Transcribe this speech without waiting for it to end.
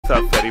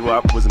thought Fetty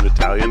Wap was an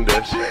Italian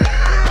dish.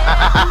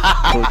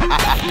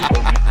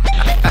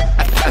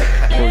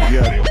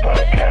 Forgiario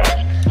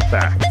Podcast.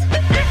 Fact.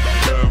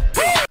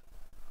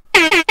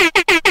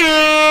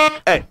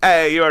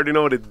 Hey, you already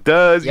know what it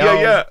does. Yo.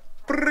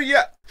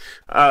 Yeah.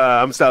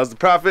 I'm Styles the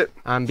Prophet.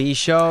 I'm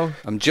B-Show.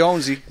 I'm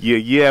Jonesy.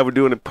 Yeah, we're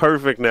doing it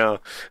perfect now.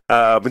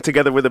 Been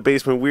together with the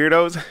Basement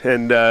Weirdos,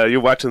 and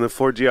you're watching the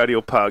 4G Audio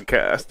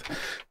Podcast.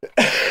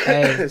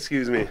 Hey.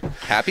 Excuse me.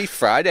 Happy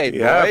Friday,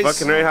 Yeah, boys.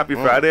 fucking right. Happy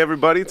Friday,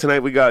 everybody.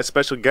 Tonight we got a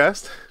special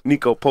guest,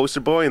 Nico Poster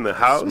Boy in the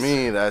house.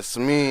 That's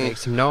me. Make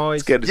some noise.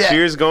 Let's get the Yeah.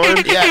 cheers going.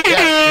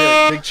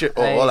 Yeah. Big cheer.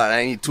 Oh, Hey. hold on.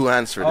 I need two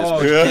hands for this. Oh,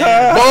 Boom!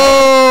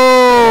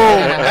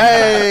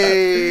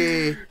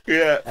 Hey!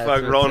 Yeah, That's fuck,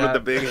 what's rolling with up. the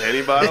big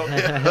Henny bottle.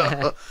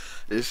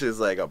 This shit's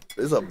like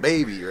it's a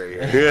baby right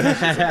here.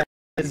 Yeah.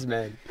 Yes,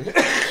 man.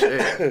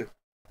 Shit.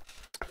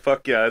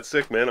 Fuck yeah, that's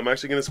sick, man. I'm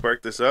actually gonna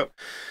spark this up.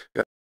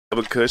 Got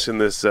a kush in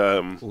this.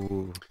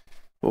 Ooh.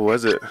 What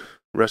was it?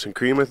 Russian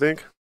cream, I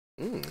think.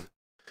 Mm.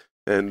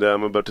 And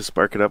I'm about to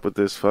spark it up with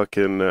this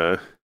fucking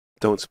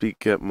don't speak,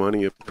 get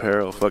money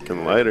apparel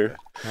fucking lighter.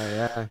 Oh,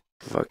 yeah.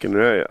 Fucking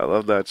right. I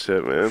love that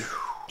shit, man.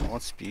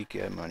 Don't speak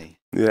money.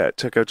 Yeah,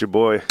 check out your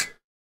boy,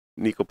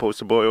 Nico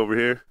Poster Boy over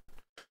here.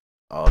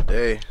 All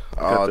day.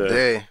 All the-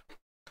 day.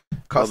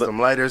 Custom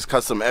lighters,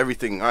 custom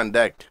everything on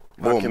deck.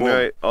 Boom, Fucking boom.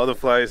 right. All the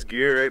flyest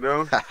gear right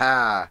now.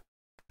 Haha.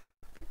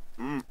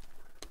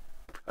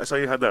 I saw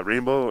you had that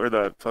rainbow or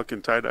that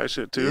fucking tie-dye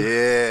shit too.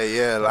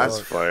 Yeah. That's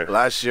fire.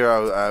 Last year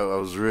I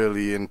was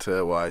really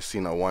into. Well, I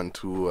seen a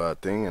 1-2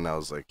 thing, and I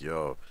was like,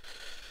 yo.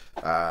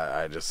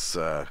 I just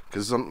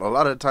because a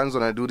lot of times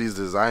when I do these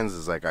designs,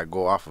 it's like I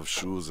go off of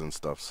shoes and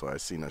stuff. So I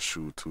seen a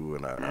shoe too,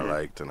 and I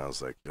liked, and I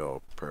was like,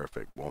 yo,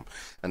 perfect, boom.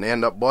 And they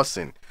end up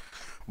busting.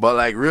 But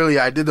like really,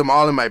 I did them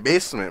all in my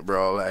basement,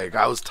 bro. Like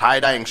I was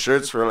tie-dyeing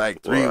shirts for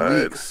like 3 What?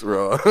 weeks,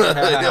 bro.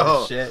 Oh,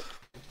 Yo. shit.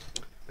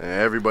 And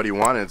everybody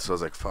wanted, so I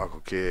was like, fuck,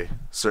 okay.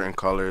 Certain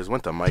colors,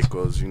 went to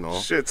Michael's, you know.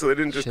 Shit, so they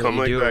didn't just Shit, come you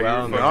like do it that.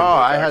 well, You man. fucking No,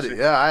 I had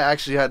actually- I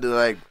actually had to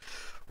like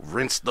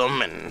rinse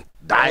them and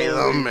dye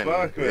Holy them and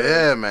fuck, man.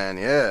 yeah, man,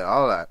 yeah,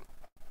 all that.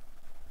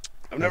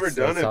 I've never That's-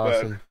 done that's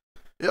it, awesome.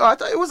 Yo, I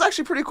thought it was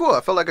actually pretty cool.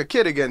 I felt like a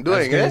kid again doing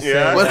I it. was gonna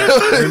Yeah. say,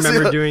 But- I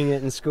remember doing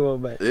it in school,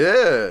 but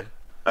Yeah,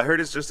 but I heard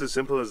it's just as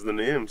simple as the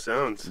name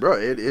sounds. bro,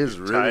 it is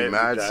Tie really it,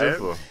 mad dye it.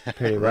 simple.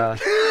 pretty well.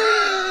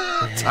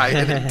 Tie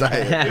it and dye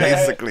it,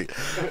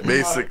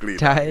 basically.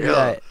 Tie it, Yeah.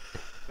 dye it.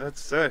 That's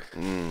sick.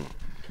 Mm.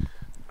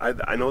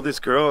 I know this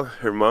girl,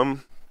 her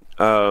mom.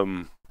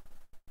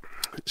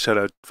 Shout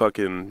out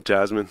fucking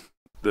Jasmine,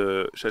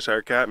 the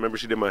Cheshire Cat. Remember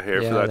she did my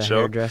hair Yeah, for that the show.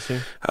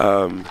 hairdresser.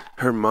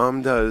 Her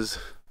mom does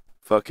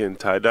fucking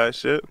tie-dye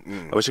shit.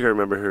 Mm. I wish I could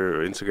remember her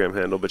Instagram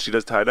handle, but she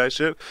does tie-dye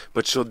shit.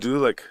 But she'll do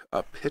like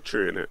a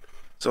picture in it.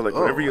 So like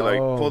whenever you like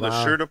Oh, pull the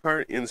wow. shirt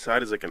apart,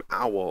 inside is like an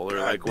owl or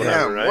like Damn,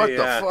 whatever, right? what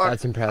Yeah. the fuck?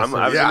 That's impressive.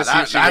 I was Yeah, gonna see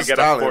if she could that's get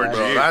a talent, 4G.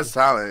 bro. That's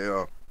talent,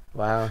 yo.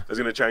 Wow. I was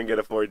gonna try and get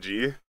a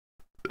 4G,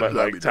 but That'd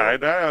like be dope.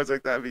 tie-dye, I was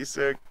like, that'd be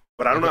sick.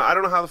 But I don't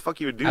know how the fuck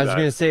you would do I was that.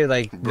 gonna say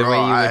like the Bro, way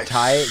you I- would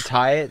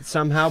tie it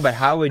somehow, but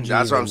how would you?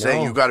 That's what even I'm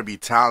saying. know? You got to be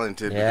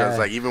talented Yeah. because,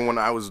 like, even when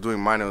I was doing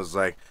mine, it was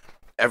like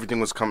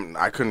everything was coming.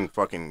 I couldn't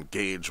fucking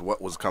gauge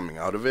what was coming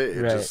out of it.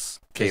 It Right. just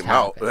came Just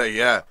out. happened. Like,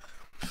 yeah.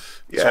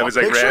 Yeah, So it was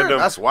a like picture? random.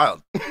 That's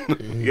wild.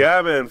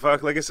 Yeah, man.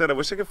 Fuck. Like I said, I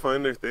wish I could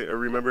find her thing or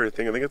remember her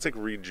thing. I think it's like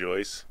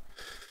Rejoice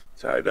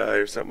tie-dye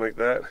or something like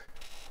that.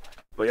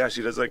 But yeah,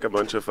 she does like a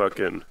bunch of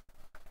fucking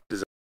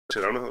design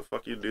shit. I don't know how the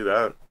fuck you'd do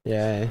that.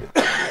 Yeah.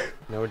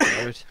 No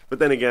doubt. But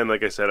then again,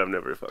 like I said, I've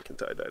never fucking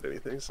tie-dyed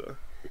anything, so.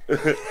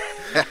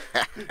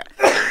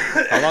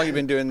 How long you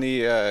been doing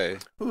the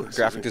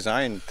graphic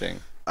design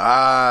thing?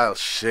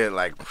 Shit.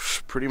 Like,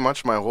 pretty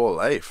much my whole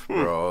life,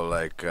 bro.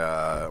 Like,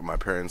 my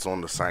parents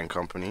owned a sign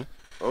company.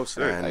 Oh,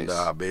 sick. And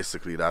Nice.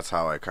 basically, that's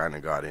how I kind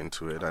of got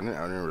into it. I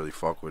didn't really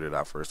fuck with it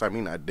at first. I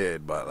mean, I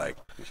did, but like,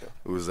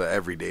 it was an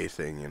everyday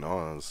thing, you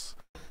know.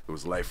 It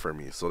was life for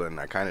me. So then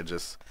I kind of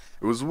just,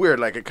 it was weird.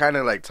 Like it kind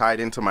of like tied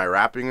into my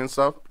rapping and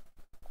stuff,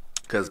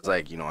 cause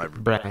like you know,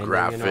 Branding and all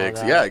graphics.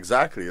 that. Yeah,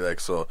 exactly. Like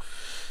so,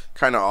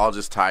 kind of all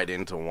just tied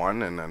into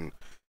one, and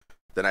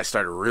then I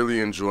started really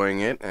enjoying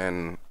it.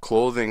 And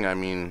clothing, I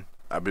mean,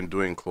 I've been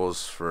doing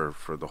clothes for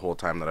the whole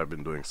time that I've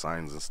been doing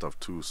signs and stuff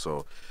too.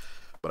 So.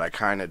 But I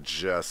kind of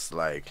just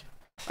like,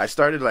 I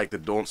started like the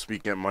don't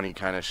speak get money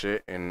kind of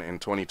shit in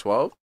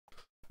 2012.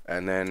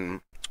 And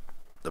then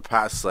the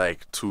past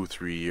like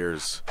 2-3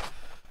 years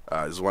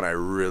is when I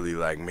really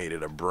like made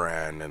it a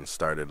brand and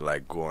started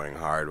like going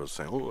hard with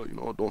saying, oh, you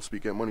know, don't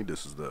speak get money.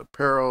 This is the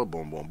apparel,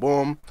 boom, boom,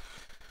 boom.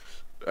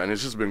 And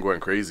it's just been going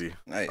crazy.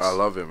 Nice. I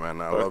love it,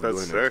 man. I Fuck, love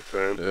that's doing sick,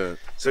 man. it. Yeah.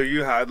 So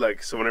you had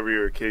like, so whenever you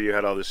were a kid, you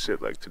had all this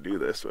shit like to do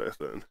this with,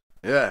 then.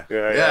 Yeah.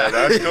 Yeah,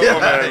 that's cool,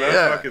 man.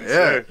 That's fucking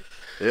sick.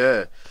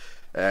 Yeah.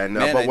 And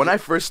Man, but I when did- I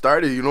first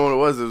started, you know what it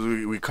was?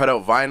 Is we cut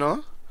out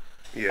vinyl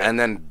Yeah. and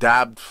then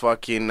dabbed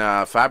fucking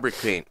fabric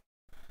paint,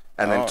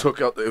 and then Oh.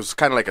 took out. It was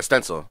kind of like a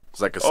stencil.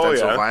 It's like a Oh,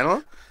 stencil yeah.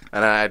 vinyl,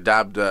 and I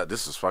dabbed.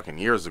 This was fucking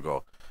years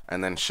ago,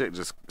 and then shit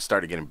just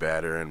started getting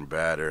better and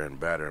better and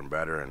better and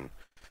better, and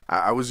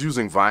I was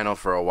using vinyl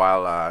for a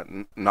while,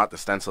 not the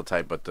stencil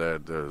type, but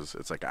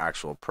it's like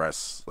actual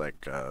press,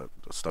 like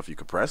stuff you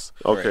could press.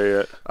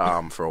 Okay,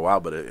 yeah. For a while,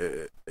 but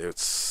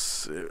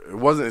it's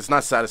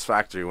not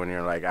satisfactory when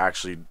you're like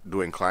actually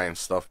doing client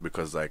stuff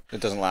because like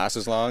It doesn't last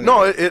as long?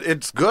 no, or-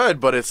 it's good,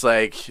 but it's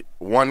like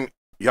you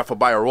have to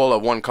buy a roll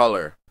of one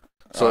color.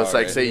 So it's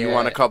like, right. say you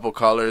want a couple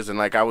colors, and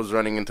like I was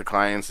running into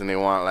clients and they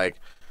want like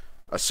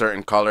a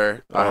certain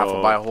color. I have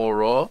to buy a whole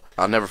roll.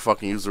 I'll never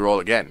fucking use the roll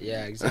again.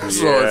 Yeah, exactly.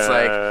 So it's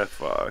like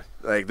fuck.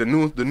 like the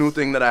new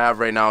thing that I have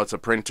right now. It's a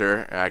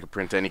printer, and I can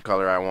print any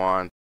color I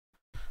want.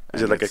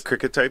 Is it like a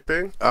Cricut type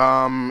thing?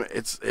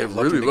 It looking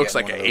really to looks get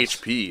like one an of those.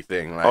 HP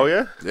thing. Like, Oh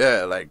yeah,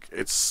 yeah, like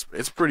it's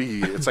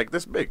pretty. It's like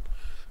this big.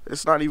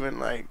 It's not even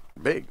like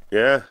big.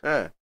 yeah.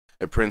 Yeah.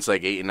 It prints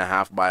like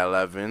 8.5 by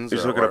 11s. You're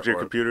just looking up to your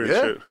computer and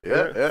yeah, shit.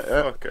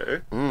 Yeah. Okay.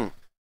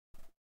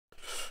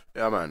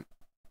 Yeah, man.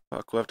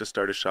 Fuck, we'll have to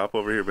start a shop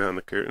over here behind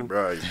the curtain.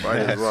 Bro, you might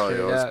as well, yo.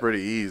 Straight It's up.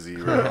 pretty easy,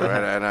 bro.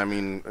 Right? And I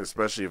mean,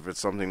 especially if it's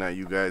something that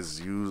you guys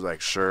use,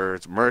 like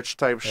shirts, merch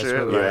type That's shit.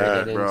 what we wanna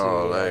Like, get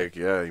bro, into, yeah. like,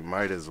 yeah, you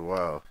might as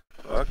well.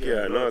 Fuck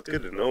yeah, no, it's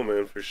good to know,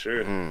 man, for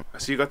sure. Mm. I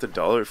see you got the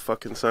dollar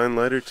fucking sign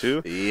lighter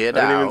too. Yeah, I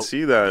didn't even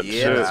see that.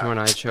 Yeah, Shit. That's one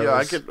I chose.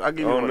 Yeah, I'll give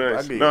you Oh, one.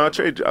 nice. give No,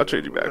 you I'll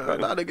trade you back.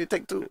 Nah, nigga,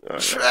 take two. Oh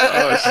shit!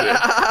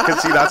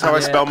 Cause see, that's how I Yeah.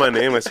 spell my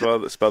name. I spell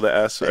the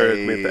S or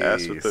make the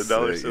S with the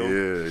dollar sick. symbol.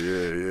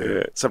 Yeah.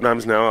 Yeah.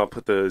 Sometimes now I'll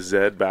put the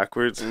Z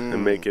backwards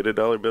and make it a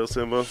dollar bill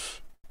symbol,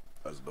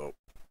 That's dope.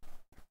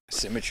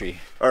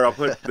 Symmetry. or I'll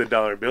put the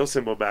dollar bill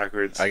symbol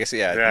backwards. I guess,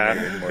 yeah. Yeah.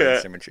 Maybe more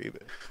than symmetry,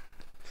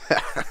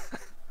 but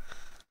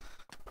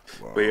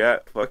But yeah,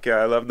 fuck yeah,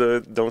 I love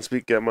the don't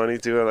speak, get money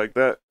too. I like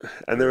that.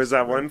 And there was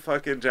that one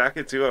fucking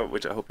jacket too,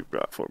 which I hope you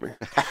brought for me.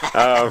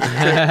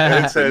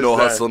 And it says No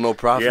that- hustle, no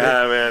profit.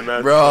 Yeah, man.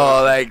 That's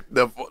Bro, like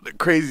the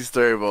crazy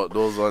story about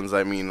those ones.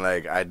 I mean,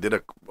 like I did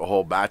a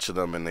whole batch of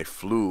them and they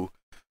flew,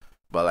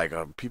 but like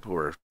people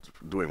were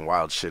doing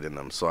wild shit in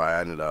them. So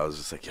I was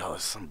just like, yo,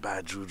 it's some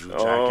bad juju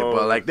jacket. Oh.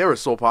 But like they were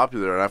so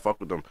popular and I fuck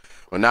with them.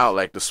 But now,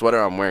 like the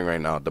sweater I'm wearing right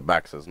now, the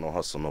back says no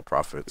hustle, no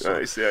profit. So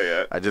nice.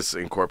 Yeah. I just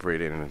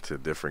incorporated it into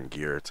different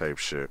gear type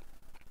shit.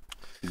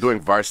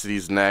 Doing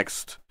varsities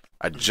next.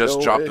 I just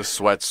No dropped way. the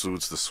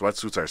sweatsuits. The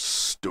sweatsuits are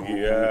stupid.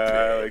 Yeah,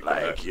 I like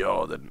that.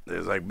 yo,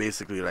 there's like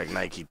basically like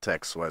Nike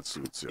Tech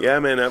sweatsuits. Yo. Yeah,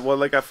 man. Well,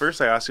 like at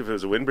first I asked you if it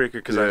was a windbreaker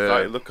because I Yeah.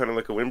 thought it looked kind of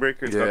like a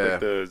windbreaker. It's got Yeah. like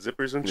the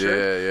zippers and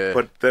shit. Yeah.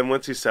 But then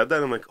once you said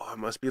that, I'm like, oh, it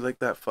must be like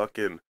that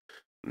fucking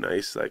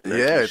nice, like Nike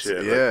Yeah, it's-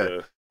 shit. yeah. Like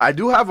the, I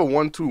do have a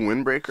 1-2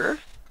 windbreaker,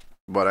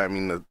 but I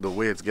mean the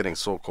way it's getting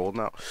so cold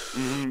now,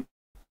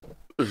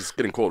 it's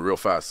getting cold real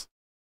fast.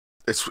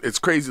 It's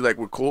crazy. Like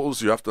with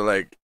clothes, you have to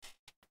like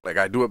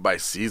I do it by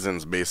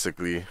seasons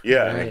basically.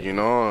 yeah. Right. Like, you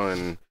know,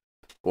 and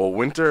well,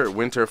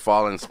 winter,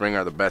 fall, and spring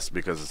are the best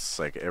because it's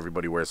like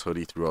everybody wears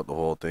hoodie throughout the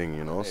whole thing.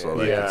 You know, so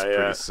like Yeah, it's yeah.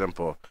 pretty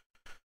simple.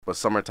 But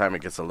summertime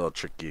it gets a little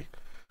tricky,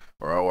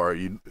 or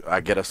I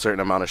get a certain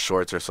amount of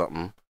shorts or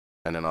something.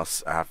 And then I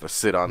have to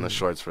sit on the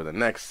shorts for the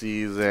next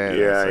season.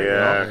 Yeah, So, you yeah.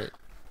 know, Right.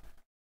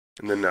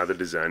 And then now the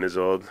design is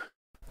old.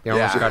 You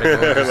almost Yeah. gotta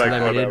go just Like,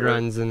 limited whatever.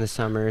 runs in the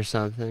summer or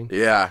something.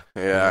 Yeah.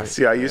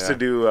 See, I used Yeah.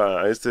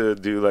 to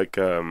do like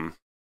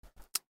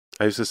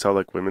I used to sell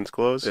like women's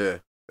clothes,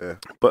 Yeah.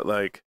 but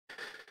like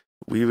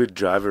we would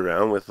drive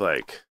around with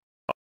like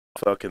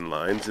fucking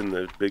lines in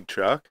the big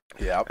truck,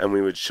 Yeah. and we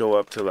would show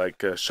up to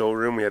like a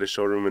showroom. We had a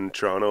showroom in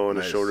Toronto and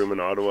Nice. a showroom in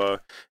Ottawa,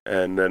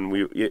 and then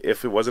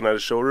if it wasn't at a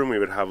showroom, we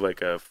would have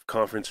like a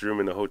conference room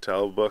in a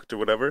hotel booked or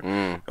whatever,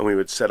 Mm. and we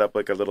would set up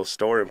like a little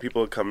store, and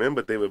people would come in,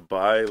 but they would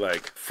buy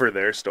like for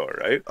their store,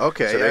 right?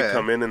 Okay. So yeah. they'd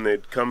come in and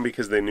they'd come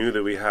because they knew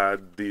that we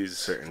had these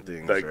Certain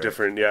things. like right?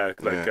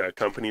 different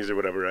companies or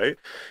whatever, right?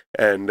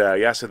 And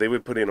so they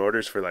would put in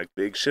orders for like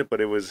big shit, but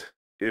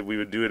we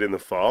would do it in the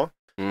fall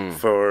Mm.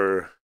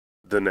 for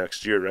the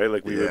next year, right?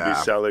 Like we would be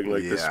Yeah, selling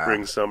like the yeah.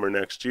 spring summer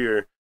next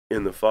year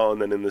in the fall,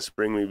 and then in the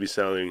spring we'd be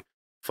selling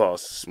fall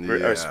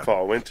Yeah.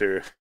 fall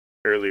winter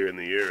earlier in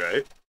the year,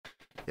 right?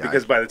 Yeah,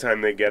 Because by the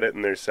time they get it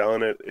and they're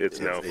selling it, it's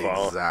now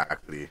fall.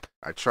 Exactly.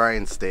 I try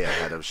and stay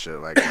ahead of shit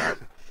like that.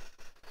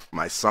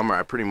 My summer,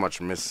 I pretty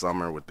much missed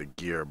summer with the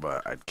gear,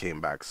 but I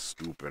came back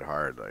stupid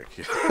hard. Like,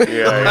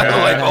 Yeah.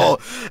 like, oh,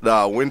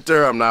 the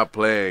winter, I'm not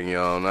playing,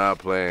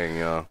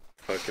 yo.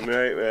 Fucking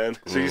right, man.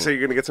 So you say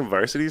you're gonna get some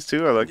varsities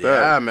too? I like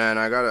that. Yeah, man.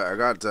 I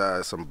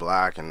got some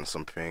black and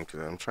some pink.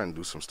 I'm trying to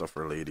do some stuff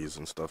for ladies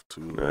and stuff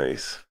too.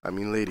 Nice. I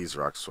mean, ladies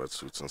rock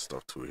sweatsuits and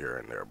stuff too here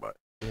and there, but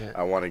Yeah.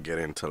 I want to get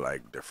into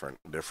like different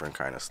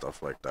kind of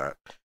stuff like that.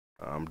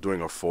 I'm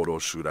doing a photo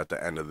shoot at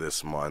the end of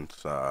this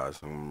month.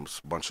 Some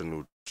bunch of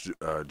new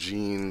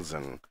jeans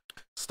and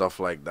stuff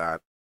like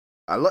that.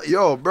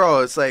 Yo,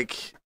 bro, it's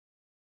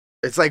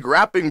like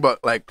rapping, but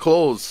like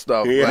clothes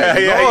stuff. Yeah, like,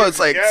 you yeah, know, yeah. it's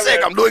like Yeah,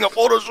 sick. man. I'm doing a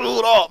photo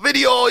shoot,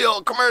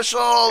 video, commercial,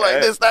 like Yeah.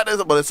 this, that,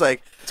 this. But it's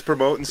like, It's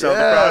promote and sell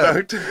Yeah.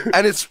 the product.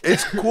 and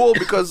it's cool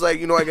because like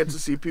I get to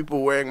see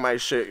people wearing my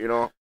shit.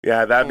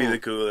 Yeah, that'd be the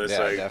coolest. yeah,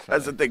 like, definitely.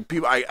 That's the thing.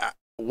 People,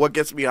 what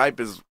gets me hype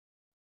is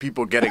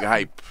people getting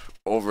hype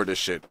over the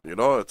shit. You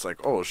know, it's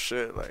like, oh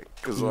shit, like,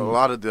 because a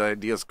lot of the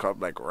ideas come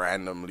like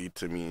randomly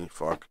to me.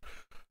 Fuck,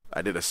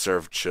 I did a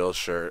Serve Chill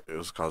shirt. It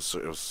was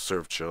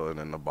Serve Chill, and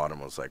then the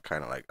bottom was like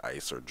kind of like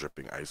ice or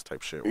dripping ice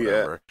type shit,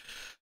 whatever.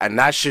 And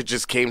that shit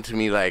just came to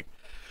me like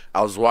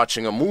I was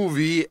watching a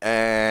movie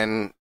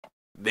and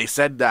they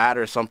said that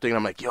or something.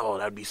 I'm like, yo,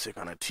 that'd be sick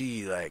on a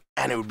tee, like,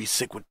 and it would be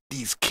sick with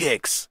these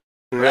kicks.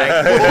 Like,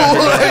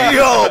 like,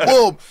 yo,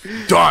 boom,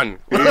 done.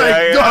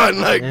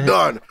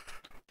 Done.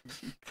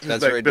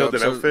 That's like very build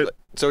dope. an outfit.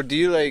 So do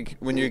you like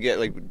when you get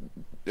like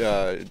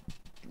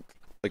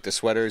the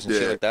sweaters and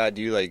shit like that?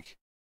 Do you like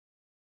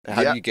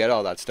how do you get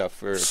all that stuff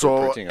for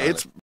printing on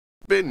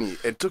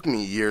it took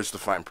me years to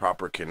find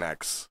proper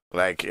connects,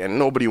 like, and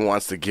nobody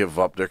wants to give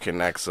up their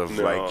connects of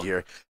like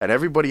gear, and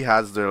everybody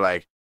has their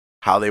like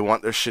how they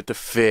want their shit to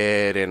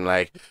fit, and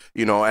like,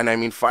 you know, and I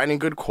mean finding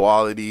good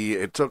quality.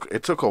 It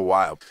took a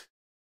while.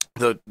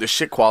 The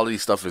shit quality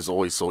stuff is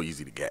always so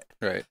easy to get,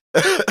 right?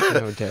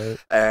 No doubt.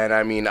 And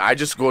I mean, I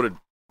just go to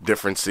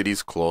different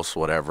cities, close,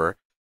 whatever,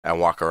 and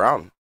walk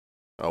around.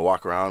 I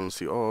walk around and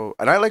see,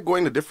 and I like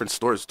going to different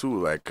stores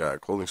too, like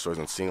clothing stores,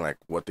 and seeing like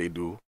what they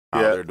do,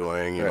 how they're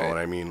doing, you know what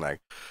I mean? Like,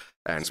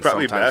 and It's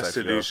probably best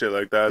to do shit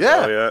like that.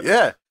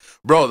 Yeah.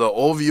 Bro, the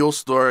OVO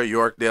store at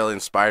Yorkdale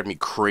inspired me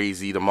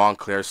crazy. The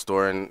Montclair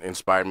store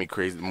inspired me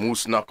crazy. The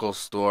Moose Knuckles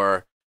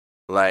store,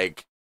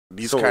 like,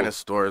 these kind of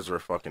stores were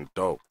fucking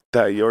dope.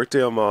 That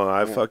Yorkdale Mall,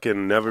 I've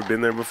fucking never been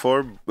there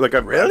before. Like,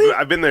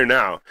 I've been there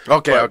now.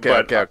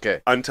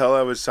 Okay. Until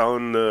I was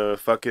selling the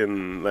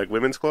fucking, like,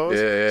 women's clothes.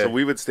 Yeah. So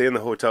we would stay in the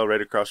hotel right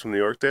across from the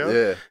Yorkdale.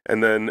 Yeah.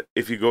 And then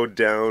if you go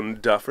down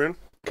Dufferin,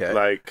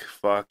 like,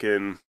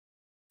 fucking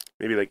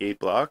maybe like 8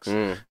 blocks,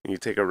 and you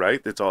take a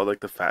right, it's all,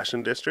 like, the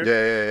fashion district.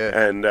 Yeah.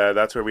 And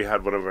that's where we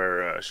had one of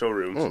our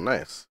showrooms. Oh,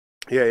 nice.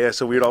 Yeah.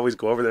 So we'd always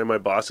go over there. My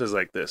boss is,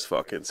 like, this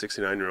fucking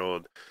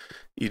 69-year-old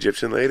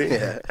Egyptian lady,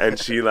 and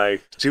she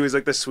was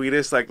like the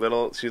sweetest, like,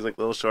 she's like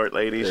little short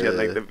lady. She had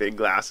like the big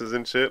glasses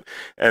and shit,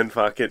 and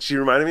fucking she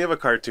reminded me of a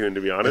cartoon,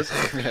 to be honest.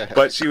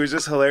 But she was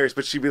just hilarious.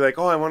 But she'd be like,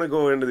 oh, I want to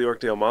go into the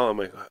Yorkdale Mall. I'm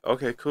like,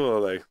 okay,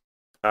 cool. Like,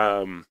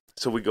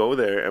 so we go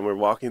there and we're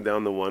walking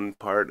down the one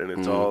part, and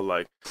it's all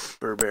like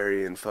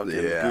Burberry and fucking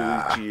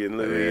Gucci and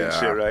Louis and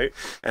shit, right?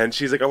 And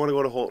she's like, I want to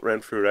go to Holt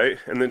Renfrew, right?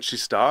 And then she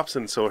stops,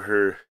 and so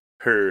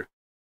her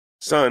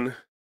son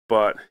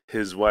bought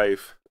his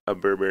wife a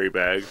Burberry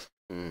bag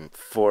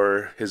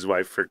for his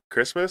wife for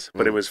Christmas,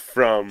 but it was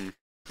from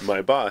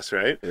my boss,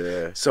 right?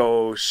 Yeah.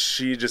 So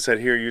she just said,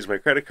 here, use my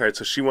credit card.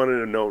 So she wanted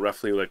to know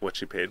roughly like what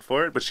she paid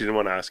for it, but she didn't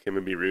want to ask him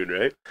and be rude,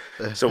 right?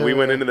 So we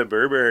went into the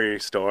Burberry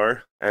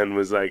store and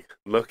was like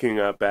looking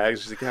up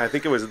bags. She's like, yeah, I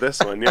think it was this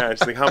one. Yeah. And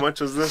she's like, how much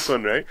was this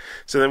one, right?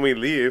 So then we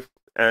leave,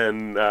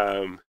 and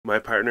my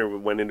partner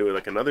went into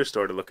like another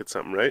store to look at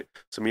something, right?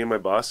 So me and my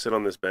boss sit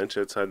on this bench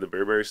outside the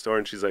Burberry store,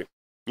 and she's like,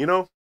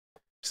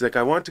 she's like,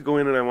 I want to go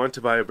in and I want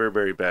to buy a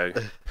Burberry bag.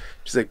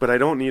 She's like, but I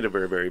don't need a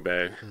Burberry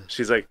bag.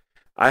 She's like,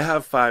 I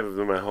have 5 of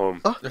them at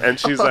home. And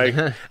she's like,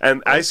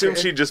 and I assume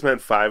she just meant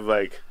 5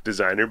 like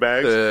designer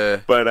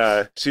bags.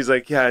 But she's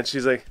like, yeah. And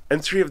she's like,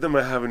 and 3 of them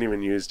I haven't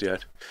even used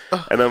yet.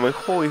 And I'm like,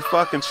 holy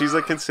fuck. And she's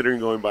like considering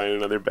going buying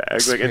another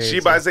bag. Like, and she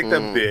buys like the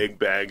big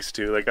bags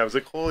too. Like, I was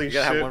like, holy shit. You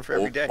gotta have one for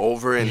every day.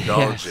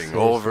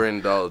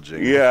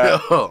 Overindulging. Yeah.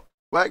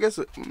 Well, I guess,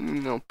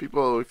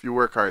 people, if you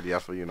work hard, you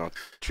have to,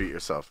 treat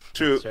yourself.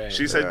 True. Right.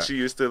 She said she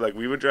used to, like,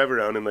 we would drive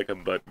around in, like,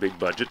 a big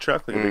budget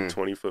truck, like a big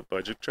 20-foot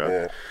budget truck.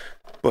 Yeah.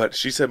 But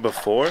she said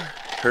before,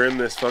 her and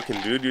this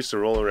fucking dude used to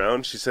roll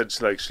around. She said,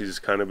 she's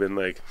kind of been,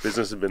 like,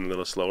 business has been a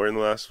little slower in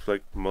the last,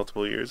 like,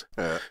 multiple years.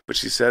 Yeah. But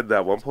she said that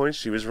at one point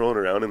she was rolling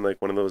around in,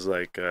 like, one of those,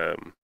 like,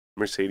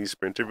 Mercedes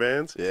Sprinter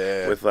vans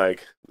with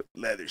like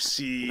leather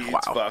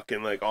seats,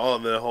 fucking like all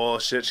of the whole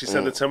shit. She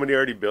said that somebody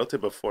already built it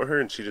before her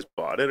and she just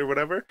bought it or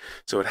whatever,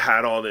 so it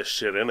had all this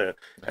shit in it.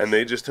 And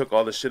they just took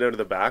all the shit out of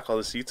the back, all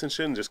the seats and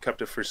shit, and just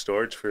kept it for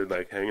storage for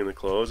like hanging the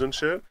clothes and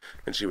shit.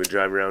 And she would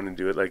drive around and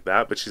do it like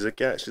that. But she's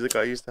like,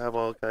 I used to have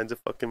all kinds of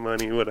fucking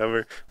money,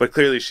 whatever. But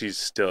clearly she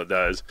still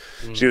does.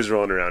 She was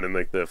rolling around in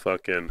like the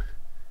fucking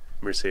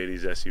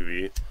Mercedes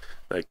SUV,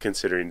 like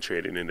considering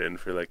trading it in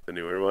for like the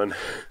newer one.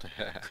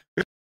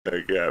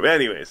 Like, yeah. But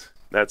anyways,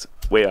 that's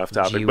way off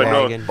topic. But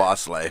no,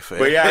 boss life.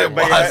 But yeah,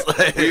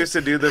 we used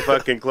to do the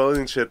fucking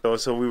clothing shit though,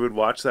 so we would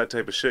watch that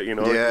type of shit, you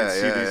know, and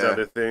see these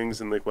other things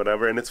and like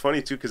whatever. And it's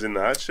funny too, because in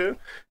that shit,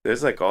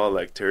 there's like all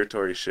like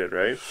territory shit,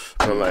 right?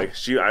 So like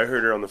I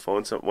heard her on the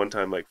phone one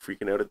time like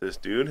freaking out at this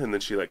dude, and then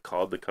she like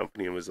called the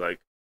company and was like,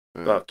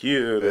 fuck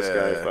you, this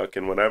guy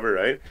fucking whatever,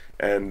 right?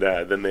 And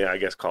then they, I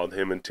guess, called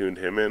him and tuned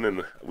him in,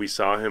 and we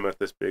saw him at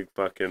this big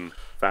fucking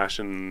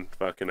fashion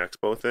fucking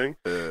expo thing,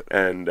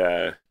 and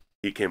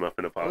he came up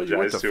and apologized. You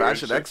went to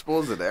fashion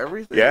expos and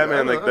everything? Yeah,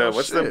 man, like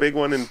what's the big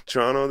one in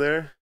Toronto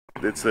there?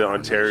 It's the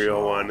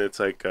Ontario one. It's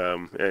like,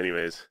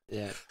 anyways.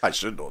 Yeah. I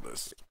should know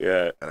this.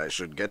 Yeah. And I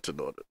should get to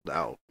know it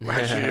now.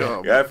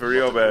 Yeah, for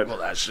real, man.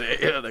 That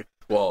shit. Yeah, like,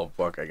 well,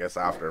 fuck, I guess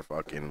after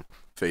fucking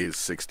phase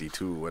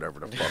 62, whatever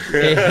the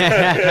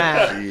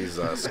fuck.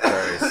 Jesus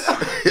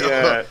Christ.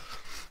 Yeah.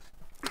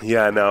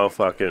 Yeah, no,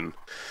 fucking.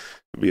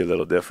 be a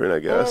little different, I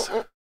guess.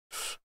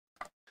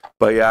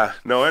 But yeah,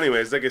 no.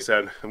 Anyways, like I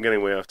said, I'm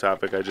getting way off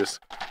topic. I just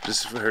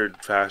heard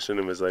fashion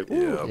and was like,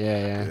 ooh.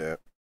 Yeah.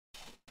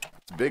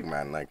 It's big,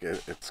 man. Like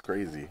it's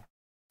crazy.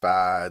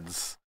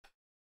 Fads,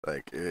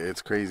 like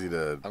it's crazy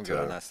I'm good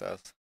on that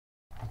stuff.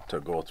 to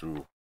go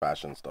through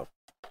fashion stuff.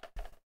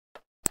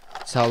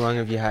 So how long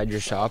have you had your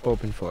shop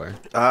open for?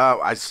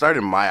 I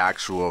started my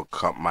actual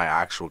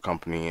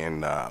company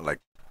in like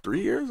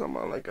 3 years. I'm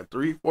on like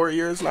 4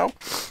 years now.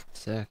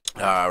 Sick.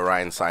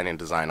 Ryan Sign and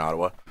Design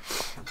Ottawa,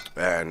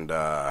 and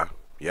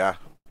yeah,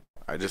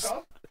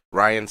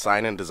 Ryan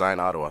Sign and Design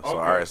Ottawa, so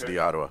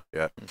RSD Ottawa,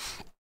 yeah.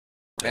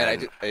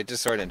 Man, I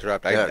just sorry to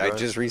interrupt. I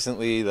just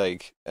recently,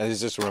 like, it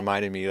just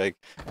reminded me, like,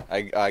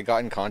 I got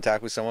in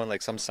contact with someone,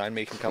 like some sign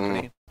making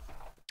company.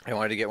 I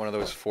wanted to get one of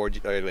those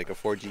 4G, like a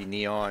 4G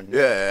neon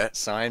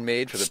sign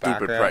made for the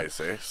stupid background. price,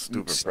 eh?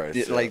 Stupid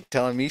price. Like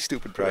telling me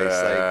stupid price.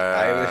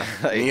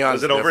 Like,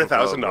 Was it over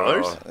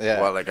 $1,000?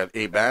 Yeah. What, like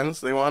 8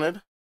 bands they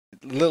wanted?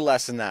 A little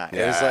less than that.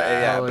 Yeah. It was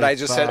like, but I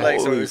just said like,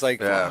 so it was like,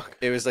 fuck.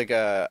 it was like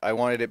I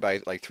wanted it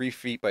by like 3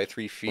 feet by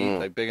 3 feet,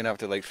 like big enough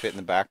to like fit in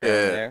the background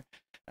there.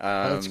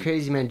 That's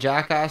crazy, man.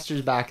 Jack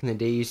Astor's back in the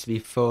day used to be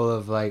full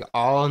of like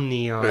all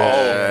neon.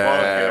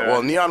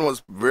 Well, neon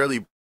was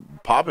really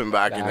popping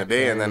back in the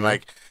day, and then then.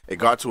 like it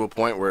got to a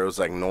point where it was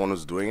like no one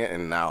was doing it,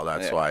 and now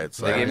that's why it's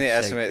They like gave me the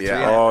estimate.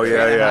 Yeah.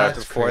 $3,500 to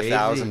That's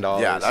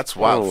 $4,000. yeah, that's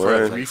wild Oh, for a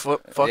word. 3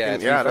 foot fucking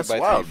that's 3 foot by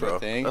wild, 3 foot bro.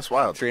 thing. That's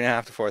wild.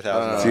 $3,500 to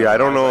 $4,000. See, I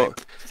don't was know. like,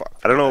 fuck,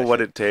 I don't know that what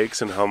shit. it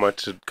takes and how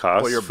much it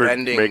costs Well, you're for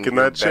bending, making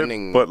you're that shit.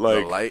 bending But the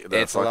like, light,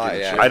 the It's a lot, fucking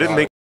yeah. shit. I didn't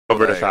think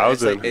over It's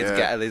 $1,000.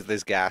 like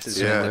there's gases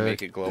in it Yeah. that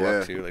make it glow Yeah.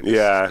 up too. Like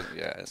Yeah.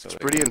 yeah. So It's like,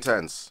 pretty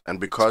intense, and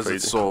because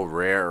It's it's crazy. so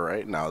rare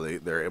right now,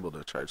 they're able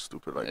to charge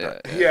stupid like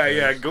that.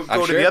 Yeah. Go I'm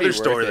to sure the it'd other be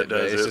store worth that it, but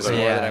does it's it. just like-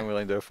 more Yeah. than I'm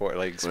willing to afford.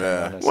 Like spend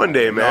Yeah. on a One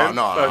day, sign. man.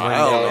 No, Fuck.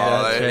 hell no.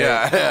 that's Like, right.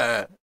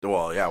 yeah.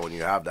 Well, yeah, when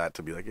you have that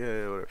to be like, yeah,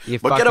 whatever. You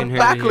But get a fucking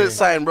heard it here. backlit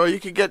sign, bro. You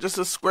could get just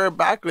a square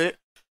backlit.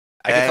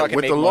 I could And fucking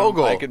with make the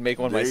logo. I could make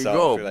one There you myself.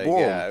 go. For, like, Boom.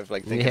 yeah, if,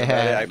 like thinking Yeah.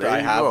 about it, There I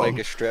you have go. like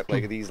a strip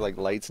like these like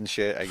lights and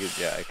shit.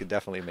 I could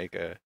definitely make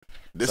a.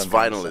 This Something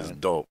vinyl is sign.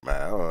 dope,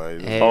 man.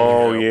 Hey.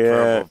 Oh, yeah.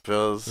 Purple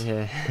pills.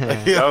 Yeah.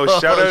 Oh,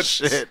 shout out-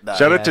 shit, nah.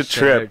 shout out to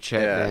Trip.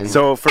 Trip, Yeah. man.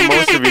 So for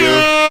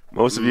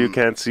most of you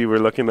can't see, we're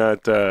looking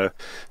at the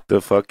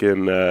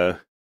fucking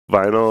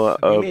vinyl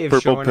We of may have Purple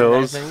shown it, I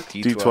Pills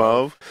think.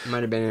 D12.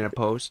 Might have been in a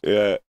post.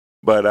 Yeah.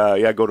 But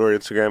yeah, go to our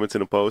Instagram. It's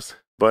in a post.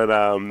 But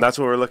that's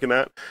what we're looking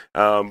at.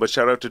 But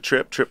shout out to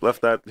Trip. Trip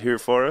left that here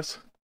for us.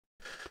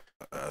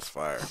 That's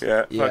fire.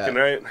 Yeah, Yeah. fucking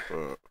right.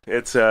 Uh,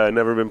 It's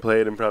never been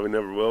played and probably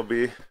never will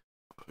be.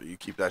 You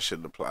keep that shit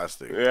in the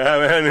plastic. Yeah,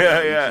 man.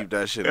 Yeah. You keep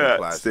that shit in Yeah, the it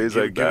plastic. stays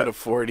give, like give that. it a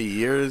 40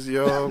 years,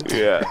 yo.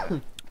 Yeah.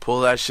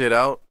 Pull that shit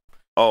out.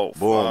 Oh,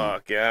 Boom.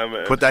 fuck. Yeah,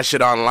 man. Put that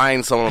shit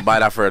online. Someone will buy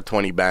that for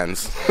 20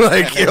 bands.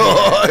 Like, yo.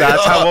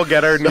 That's how we'll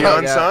get our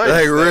neon yeah. signs.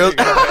 Like, real.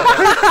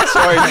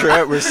 Sorry,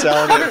 Trip. We're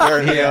selling it for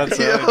a neon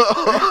sign.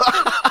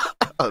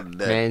 I'm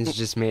dead. Man's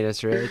just made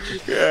us rich.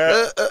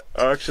 Yeah.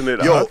 Auction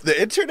it Yo, off. the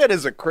internet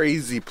is a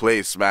crazy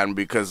place, man,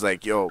 because,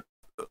 like, yo,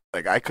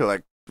 like, I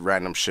collect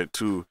random shit,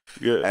 too.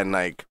 Yeah. And,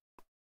 like,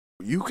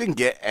 you can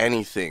get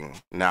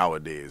anything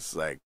nowadays.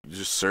 Like, you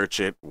just search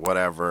it,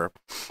 whatever.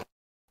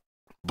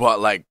 But,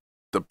 like,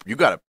 you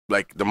gotta,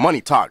 like, the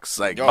money talks.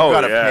 Like, you Oh,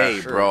 gotta yeah,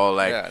 pay, Sure. bro.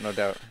 Like, yeah, no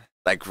doubt.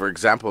 like, for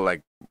example,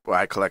 like,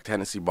 I collect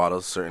Hennessy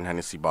bottles, certain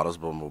Hennessy bottles,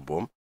 boom, boom,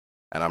 boom.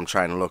 And I'm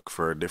trying to look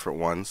for different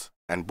ones.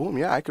 And boom,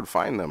 yeah, I could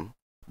find them.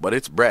 But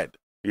it's bread.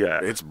 Yeah.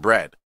 It's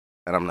bread.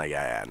 And I'm like,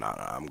 yeah, no,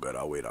 I'm good.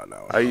 I'll wait on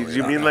that one. I'll wait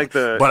You on mean that like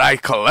one. the? But I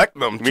collect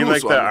them, you too. mean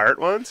like so the I'm- art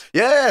ones?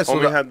 Yeah, so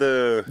Only the, had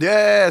the.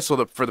 yeah,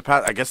 so for the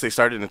past, I guess they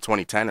started in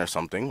 2010 or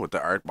something with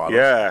the art bottles.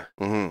 Yeah.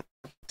 Mm-hmm.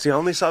 See, I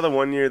only saw the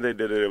one year they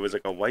did it. It was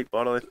like a white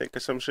bottle, I think, or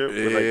some shit.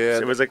 With like, Yeah.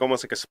 it was like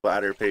almost like a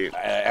splatter paint.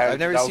 I've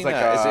never was seen like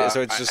that. Is it-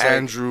 so it's just like-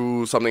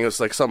 Andrew something. It's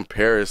like some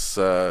Paris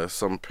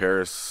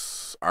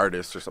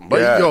artist or something. But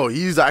Yeah. yo,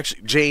 he's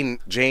actually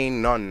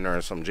Jane Nunn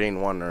or some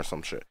Jane One or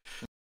some shit.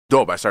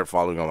 Dope. I started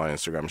following him on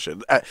Instagram and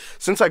shit.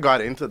 Since I got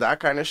into that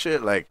kind of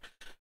shit, like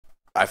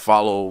I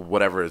follow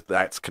whatever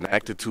that's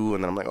connected to,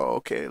 and then I'm like, oh,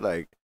 okay,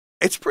 like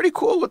it's pretty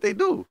cool what they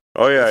do.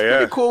 Oh yeah, It's yeah.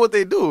 pretty cool what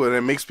they do, and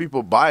it makes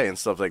people buy and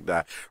stuff like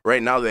that.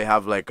 Right now, they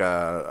have like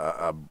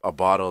a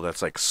bottle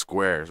that's like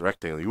squares,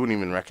 rectangle. You wouldn't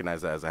even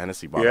recognize that as a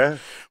Hennessy bottle. Yeah.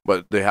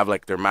 But they have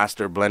like their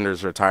master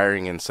blenders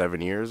retiring in 7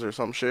 years or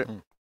some shit.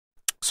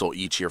 So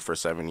each year for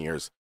 7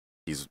 years,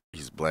 he's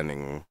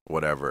blending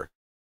whatever.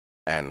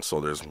 And so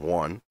there's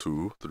 1,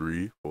 2,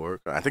 3, 4.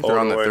 I think they're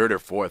Oh, on no the way. 3rd or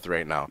 4th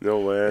right now. No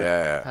way.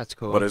 Yeah. That's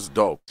cool. But it's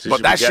dope. So you but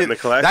should be that getting shit, the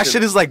collection. that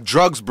shit is like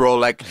drugs, bro.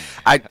 Like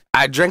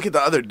I drank it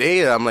the other day.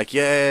 And I'm like,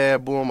 yeah,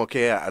 boom,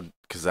 okay.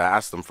 Because I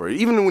asked them for it.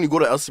 Even when you go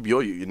to LCBO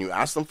and you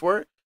ask them for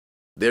it,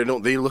 they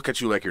look at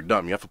you like you're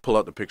dumb. You have to pull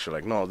out the picture.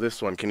 Like, no,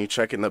 this one. Can you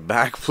check in the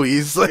back,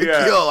 please? Like,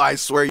 Yeah. yo, I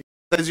swear.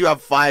 Says you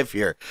have 5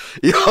 here.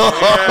 Yo,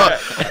 Yeah.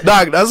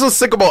 dog, that's what's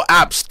sick about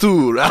apps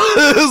too.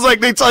 It's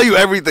like they tell you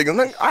everything. I'm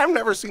like, I've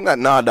never seen that.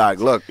 Nah,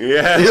 dog, look.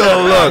 Yeah.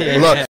 Yo,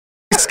 look.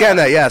 scan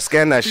that. Yeah,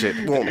 scan that shit.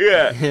 Boom.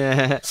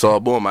 Yeah. So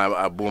boom,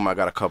 I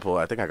got a couple.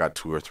 I think I got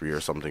 2 or 3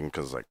 or something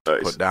because like to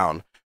Nice. put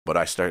down. But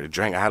I started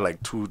drinking. I had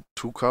like two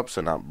cups,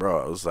 and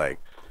bro, I was like,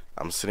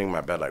 I'm sitting in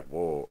my bed like,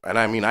 whoa. And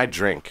I mean, I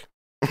drink.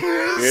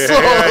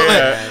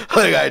 Yeah.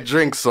 Like I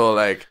drink, so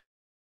like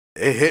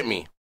it hit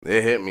me.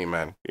 It hit me,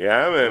 man.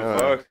 Yeah, man. Yeah.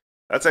 Fuck.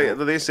 That's like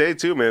what they say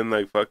too, man.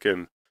 Like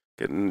fucking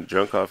getting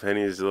drunk off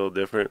Henny is a little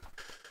different.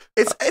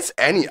 It's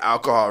any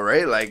alcohol,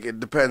 right? Like it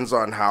depends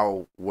on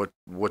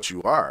what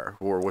you are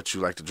or what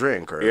you like to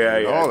drink, or Yeah,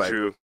 you know, yeah, like,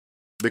 true.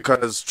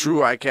 because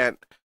true, I couldn't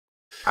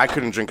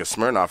drink a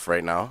Smirnoff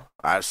right now.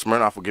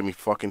 Smirnoff would get me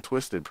fucking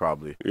twisted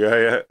probably, Yeah,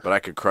 yeah. but I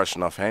could crush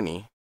enough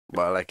Henny.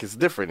 But like it's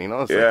different, you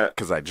know. It's Yeah.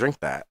 because I drink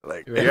that.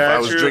 Like if Yeah, I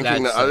was true.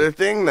 drinking That's the other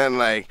thing, then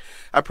like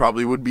I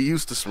probably would be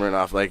used to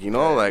Smirnoff. Like you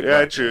know, like Yeah,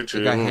 like, true, You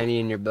true. got Henny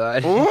in your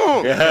blood.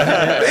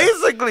 Yeah.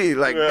 basically,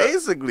 like Yeah.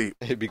 basically.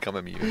 They become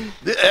immune.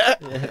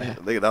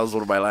 Like, that was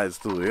one of my lines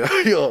too.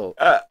 Yo,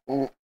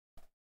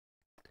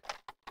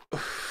 yeah.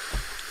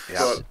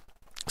 So-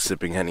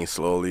 Sipping Henny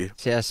slowly.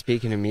 So yeah,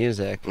 speaking of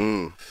music,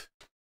 Mm.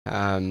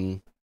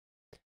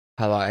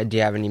 how long, do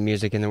you have any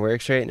music in the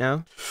works right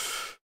now?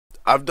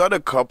 I've done a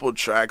couple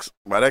tracks.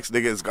 My next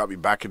nigga has got me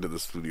back into the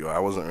studio. I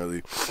wasn't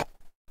really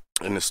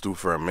in the stew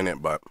for a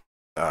minute, but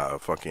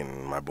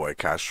fucking my boy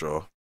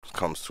Castro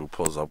comes through,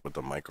 pulls up with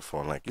the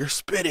microphone, like, "You're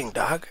spitting,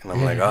 dog." And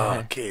I'm like, "Oh,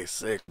 okay,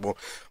 sick." Well,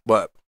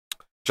 but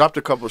dropped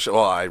a couple shit.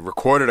 Well, I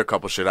recorded a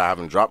couple shit. I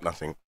haven't dropped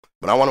nothing.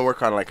 But I want to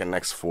work on like a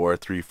next 4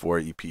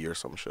 EP or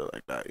some shit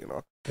like that, you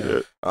know?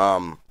 Yeah.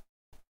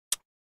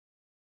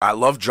 I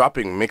love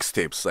dropping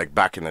mixtapes like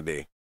back in the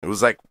day. It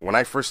was like when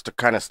I first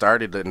kind of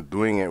started and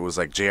doing it, was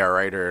like J.R.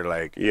 Ryder,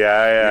 like,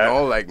 Yeah. you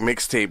know, like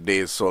mixtape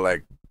days. So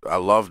like I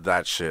loved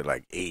that shit,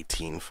 like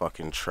 18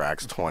 fucking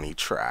tracks, 20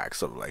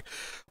 tracks of like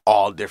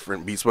all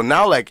different beats. But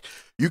now like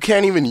you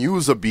can't even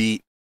use a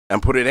beat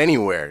and put it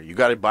anywhere. You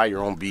got to buy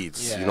your own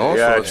beats, you know?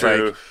 Yeah, So it's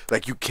true.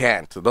 like you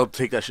can't. So they'll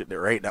take that shit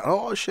right now.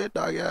 Oh shit,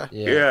 dog, yeah.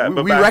 Yeah,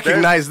 but We back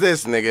recognize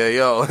this, nigga,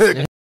 yo.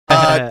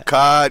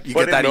 Cut. You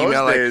But get that in those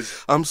email like,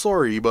 days, I'm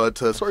sorry, but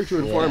sorry to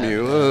inform Yeah.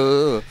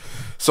 you.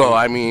 So,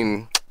 I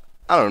mean,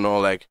 I don't know,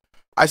 like,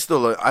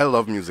 I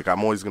love music.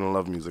 I'm always going to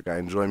love music. I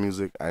enjoy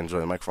music. I enjoy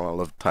the microphone. I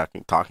love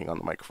talking on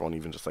the microphone,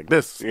 even just like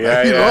this.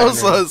 Yeah, you yeah. know?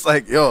 So it's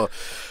like, yo.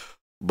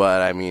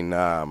 But, I mean,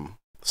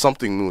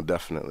 something new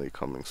definitely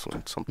coming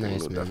soon. Something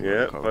Nice, new man. definitely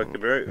yeah, coming.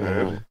 fucking right,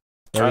 man.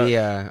 What do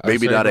you,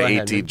 Maybe sorry, not go an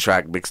ahead,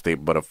 18-track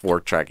mixtape, but a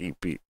 4-track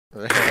EP.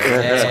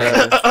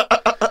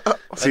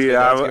 See,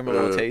 That's give 'em a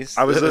little taste.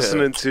 I was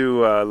listening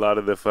to a lot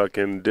of the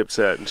fucking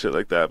Dipset and shit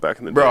like that back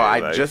in the day. Bro, I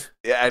like- just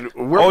did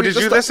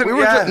you listen? We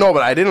were Yeah. no,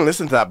 but I didn't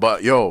listen to that.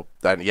 But yo,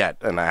 that yet,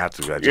 and I had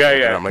to. I just,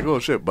 Yeah. I'm like, oh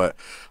shit. But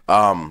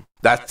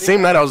that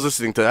same night I was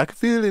listening to, I could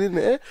feel it in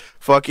there.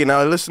 Fucking,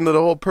 I listened to the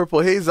whole Purple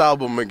Haze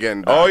album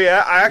again. Oh dog.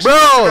 yeah, I actually Bro!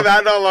 listened to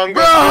that not long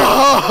Bro, ago.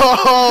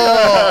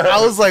 I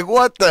was like,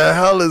 what the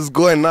hell is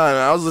going on? And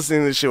I was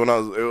listening to this shit when it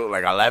was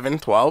like 11,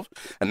 12,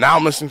 and now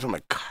I'm listening to it, I'm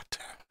like, god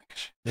damn.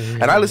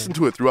 And I listened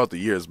to it throughout the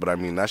years, but I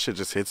mean, that shit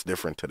just hits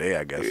different today,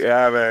 I guess.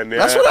 Yeah, man. Yeah.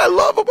 That's what I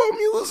love about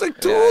music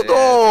too, Yeah,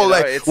 though. you know,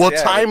 Like, it's- well,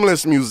 yeah.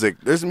 timeless music.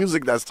 There's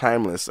music that's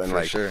timeless, and For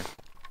like, sure.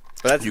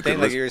 But that's you the thing, could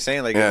like listen- you were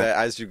saying, like Yeah. that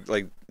as you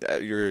like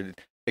your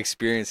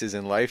experiences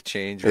in life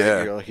change, right?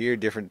 Yeah. You'll hear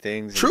different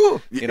things. and,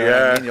 true. you know what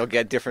Yeah. I mean? You'll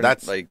get different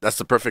That's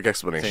the perfect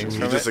explanation. things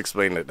You from just it.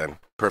 explained it then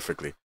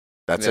perfectly.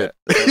 That's Yeah. it.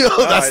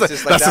 No, that's it's the,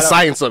 just like that's the that-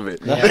 science of it.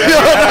 Yeah.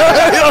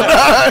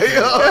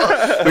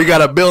 We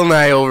got a Bill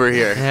Nye over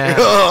here. Yeah.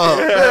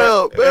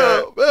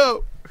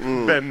 Bill.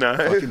 Ben Nye.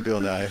 fucking Bill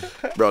Nye.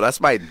 Bro, that's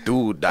my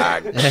dude,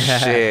 dog.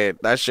 Shit.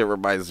 That shit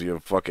reminds me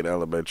of fucking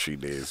elementary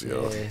days,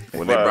 yo. Yeah.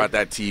 When they Fuck. brought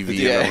that TV in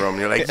Yeah. the room,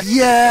 you're like,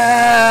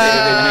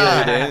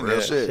 yeah. They really did, Real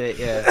yeah. shit. Shit,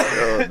 yeah.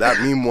 Yo,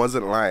 that meme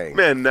wasn't lying.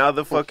 Man, now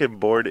the fucking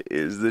board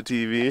is the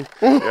TV.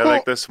 Yeah,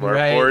 like the smart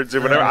Right, boards or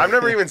whatever. right. I've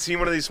never even seen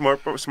one of these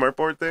smart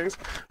board things,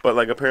 but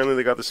like apparently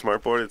they got the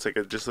smart board. It's like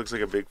it just looks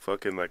like a big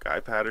fucking like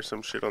iPad or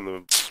some shit in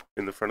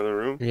the front of the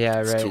room.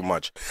 Yeah, It's right. too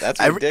much. That's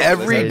Every- ridiculous.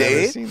 every I've never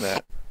day- seen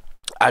that.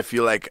 I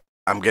feel like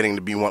I'm getting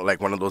to be one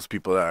of those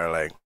people that are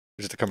like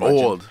Just a curmudgeon.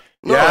 old.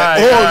 No, Yeah, like,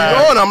 yeah. old,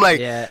 you know, and I'm like,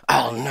 Yeah.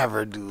 I'll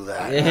never do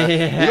that. Yeah.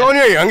 You know, when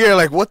you're younger, you're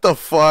like, what the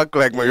fuck?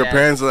 Like, when your Yeah.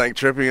 parents are like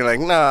tripping, you're like,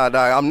 nah,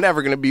 dog, I'm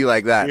never gonna be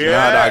like that. Yeah.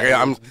 Nah,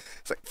 dog,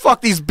 it's like, fuck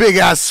these big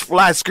ass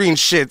flat screen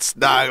shits,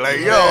 dog. Like,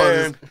 yo,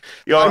 Man.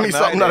 Yo, I need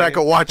something that I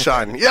can watch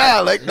on. Yeah,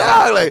 like,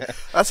 dog, like,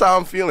 that's how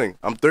I'm feeling.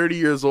 I'm 30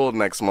 years old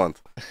next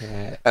month,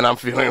 Yeah, and I'm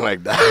feeling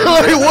like that.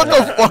 Like, what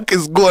the fuck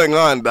is going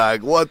on,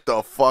 dog? What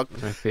the fuck?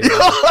 I feel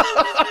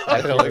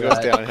that. It only goes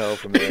downhill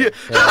from there.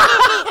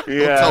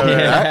 yeah, Tell me man.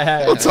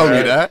 that. Don't tell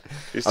me that.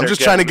 You I'm start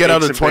just trying to get getting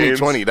out of aches and pains.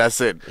 2020.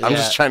 That's it. I'm Yeah.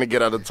 just trying to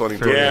get out of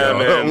 2020. Yeah, yo.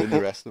 man. And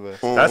the rest of us.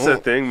 That's the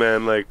thing,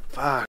 man. Like,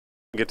 fuck,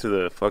 get to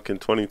the fucking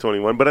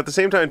 2021. But at the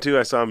same time, too,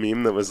 I saw a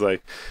meme that was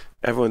like,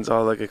 everyone's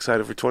all like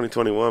excited for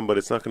 2021, but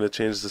it's not going to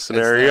change the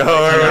scenario or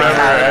not. whatever.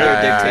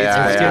 Yeah, dictates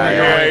what's gonna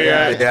go on.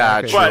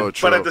 Yeah, But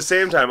true. at the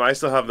same time, I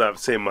still have that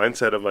same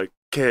mindset of like,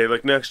 okay,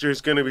 like next year's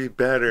gonna be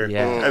better.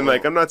 Yeah. And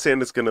like, I'm not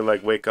saying it's gonna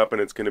like wake up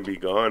and it's gonna be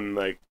gone.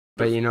 Like,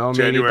 But maybe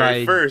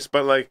January by 1st.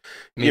 But like,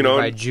 maybe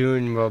by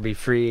June we'll be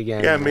free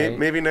again. yeah, right?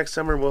 maybe next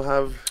summer we'll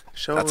have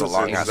shows. That's a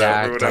long and ass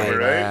stuff or Exactly. whatever,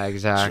 right? Yeah,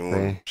 exactly.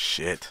 June.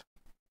 Shit.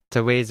 It's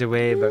a ways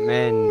away, but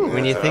man,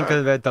 when you think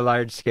about the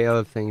large scale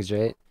of things,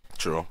 right?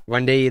 True.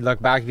 One day you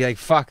look back and be like,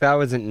 "Fuck, that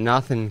wasn't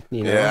nothing,"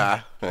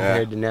 Yeah.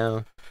 compared to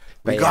now.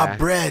 We But got yeah.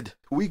 bread.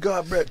 We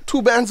got bread.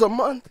 2 bands a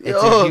month. It's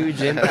Yo. a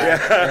huge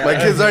impact. My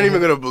kids aren't even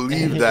gonna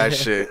believe that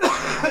shit.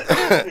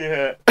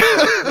 Yeah.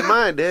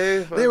 My day.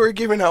 They were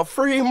giving out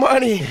free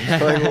money.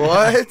 Like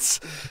what?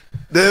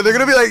 They're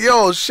gonna be like,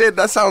 "Yo, shit,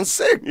 that sounds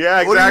sick." Yeah,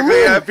 What do you exactly.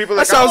 mean? Yeah, people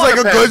that like, I sounds like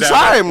want a a good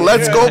pandemic. time.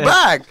 Let's go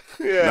back.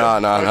 Yeah.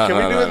 No. Can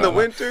we do it in the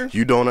winter?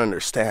 You don't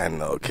understand,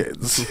 though,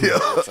 kids.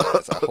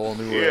 It's a whole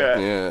new world. Yeah.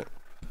 Yeah.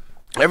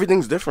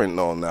 Everything's different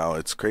though now.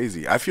 It's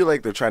crazy. I feel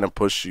like they're trying to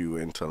push you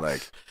into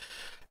like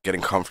getting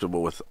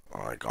comfortable with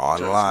like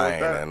online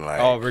that. and like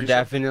Oh, we're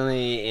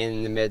definitely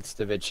in the midst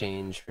of a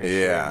change for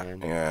Yeah, sure,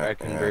 man. yeah, A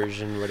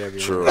conversion, whatever. You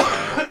True.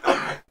 wanna call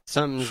it.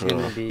 Something's True.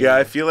 gonna be. Yeah,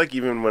 I feel like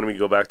even when we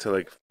go back to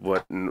like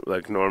what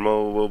like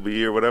normal will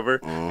be or whatever,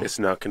 it's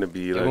not gonna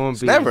be it like. won't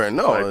be never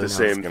like the it's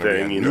same gonna be a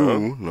thing, you new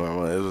know?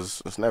 normal.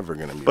 It's never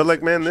gonna be. But the like,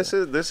 same man,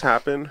 shit. this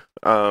happened.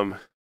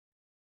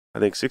 I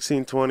think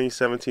 16, 20,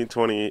 17,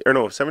 20, or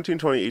no, 17,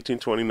 20, 18,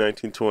 20,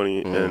 19, 20,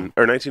 and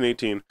or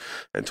 1918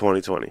 and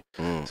 2020.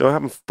 So it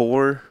happened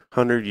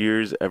 400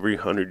 years every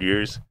 100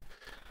 years.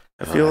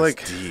 I feel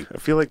like deep. I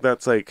feel like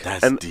that's like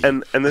That's and, deep.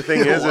 and the thing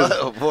is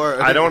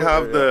I don't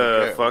have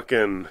the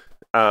fucking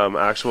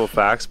actual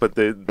facts, but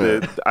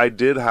the I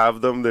did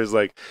have them. There's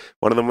like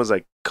one of them was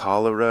like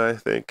cholera, I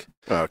think.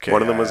 Okay.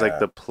 One of them was like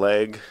the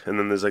plague, and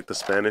then there's like the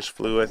Spanish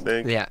flu, I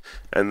think. Yeah.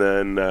 And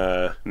then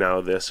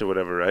now this or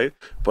whatever, right?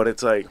 But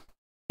it's like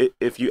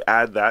if you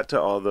add that to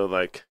all the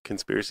like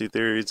conspiracy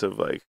theories of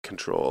like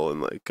control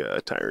and like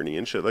tyranny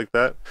and shit like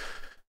that,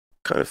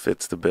 kind of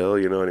fits the bill,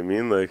 you know what I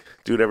mean? Like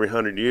do it every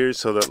 100 years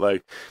so that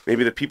like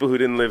maybe the people who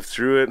didn't live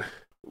through it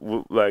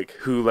like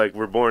who like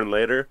were born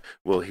later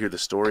will hear the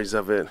stories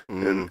of it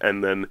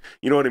and then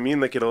you know what I mean,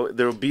 like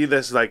there'll be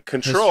this like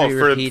control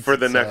History for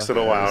the repeats next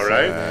little while, itself,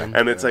 right? man.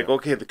 And it's like,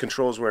 okay, the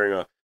control's wearing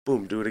off,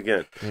 boom, do it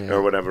again Yeah.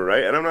 or whatever,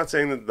 right? And I'm not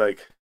saying that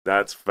like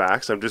that's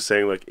facts. I'm just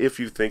saying like if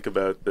you think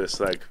about this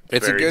like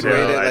It's a fairy good way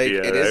tale to like.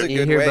 idea, It is right? a You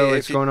good hear way. about if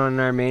what's you- going on in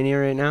Armenia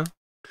right now?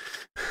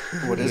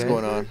 What is Yeah.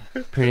 going on?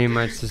 Pretty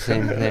much the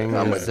same thing.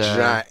 I'm a as,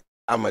 giant.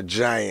 I'm a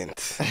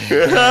giant.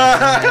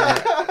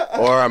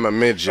 Or I'm a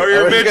midget. Or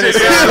you're a I was gonna midget,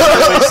 say yeah.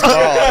 it's really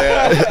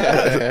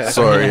small. Yeah.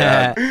 Sorry,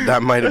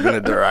 that might have been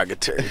a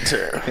derogatory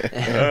term.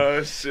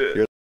 Oh shit.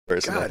 You're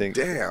Person, I God think.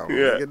 damn.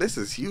 Yeah. Nigga, this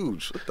is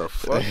huge. What the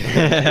fuck?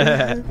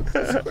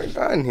 What's going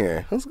on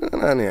here? What's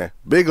going on here?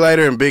 Big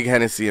lighter and big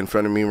Hennessy in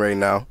front of me right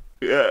now.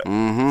 Yeah.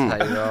 Mm-hmm.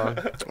 How you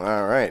all?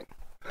 All right.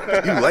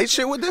 You light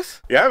shit with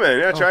this? Yeah, man.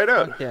 Yeah, try it Oh,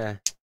 out. fuck yeah.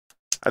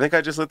 I think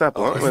I just lit that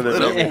blunt it's with it.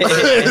 little. man.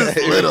 It's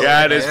little.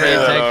 Yeah, it is pretty Yeah.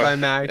 little.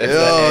 Anticlimactic.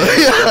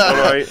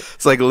 Yo, Right.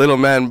 it's like a little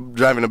man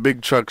driving a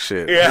big truck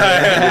shit.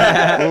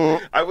 Yeah.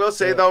 I will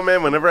say though,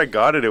 man, whenever I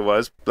got it, it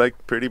was like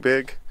pretty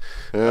big.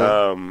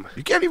 Yeah.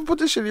 You can't even put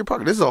this shit in your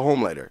pocket. This is a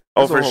home lighter.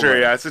 Oh, This is a for home sure.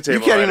 lighter. Yeah, it's a table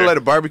You can't even lighter. light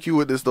a barbecue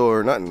with this though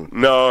or nothing.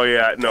 No,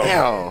 yeah, no.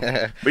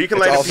 Damn. But you can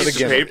It's light a all for the piece of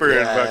gimmick. paper and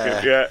Yeah.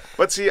 fucking yeah.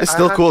 But see, It's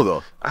still cool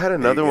though. I had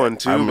another Yeah, one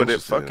too, I'm but it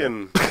interested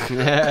in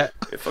fucking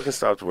it fucking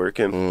stopped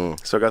working.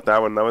 Mm. So I got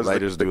that one. That was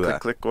Lighters the do click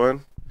that. click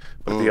one.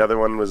 But the other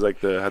one was like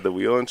had the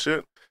wheel and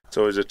shit.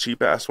 So it was a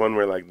cheap ass one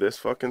where like this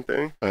fucking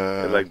thing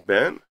it like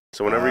bent.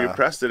 So whenever you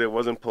pressed it, it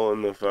wasn't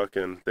pulling the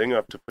fucking thing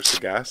up to push the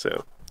gas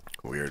out.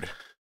 Weird.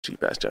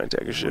 Cheap ass giant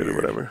tiger shit or Weird.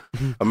 whatever.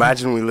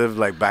 Imagine we lived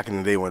like back in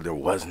the day when there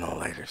was no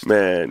lighters.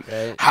 Man,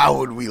 Right? How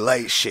would we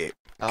light shit?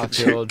 Off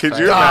you- the old could fire.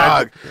 you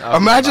Dog. Off the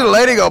Imagine fire.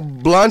 lighting a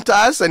blunt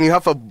ass and you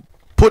have to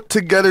put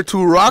together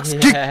two rocks.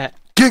 Yeah.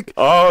 Kick.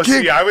 oh,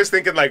 Kick, see, I was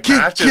thinking like kick,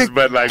 matches, kick,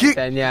 but like kick.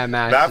 Then yeah,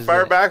 matches that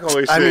far it. back,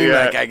 holy shit. I mean,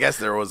 yeah. like, I guess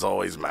there was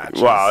always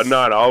matches. Wow,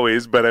 not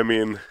always, but I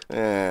mean,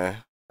 Yeah.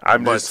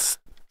 I'm But just.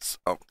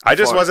 I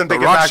just wasn't the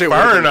thinking rock back shit far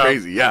would've been enough.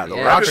 Crazy. Yeah, the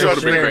Yeah, rock I shit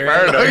just for would have wasn't been sure. thinking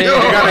far enough. I You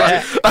know.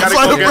 gotta That's go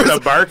why the get the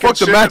person bark and fuck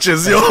the shit.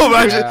 matches, yo.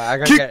 Imagine Yeah, I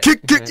gotta kick, get-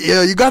 kick, kick.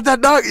 Yeah, you got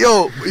that, dog?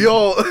 Yo.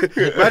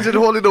 Imagine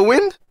holding the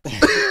wind. Oh,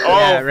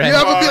 Yeah, right. You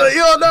ever be like,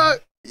 yo, dog?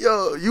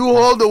 Yo, you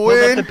hold the Hold up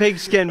the wind.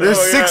 pigskin. There's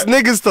Oh, six yeah.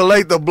 niggas to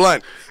light the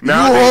blunt.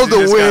 Nowadays, you hold you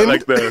the just got, wind.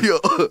 like, the-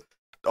 Yo.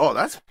 Oh,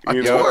 that's a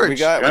You Yo, torch. we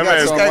got Yeah, man.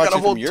 someone This guy got a watching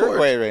whole from torch.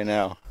 Uruguay right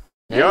now.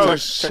 Yo,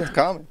 Check the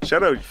comment.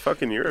 shout out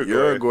fucking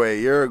Uruguay.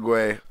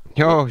 Uruguay.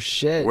 Yo,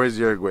 shit. Where's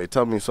Uruguay?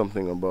 Tell me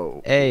something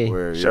about Hey.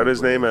 where Shout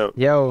his Uruguay name out.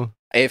 Yo.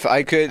 If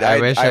I could, I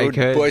wish I would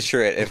could.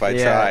 butcher it if I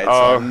Yeah. tried. Oh.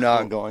 So I'm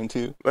not going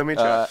to. Let me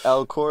try.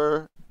 El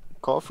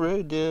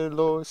Cofre de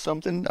lo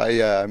something.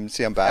 I'm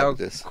bad El with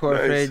this.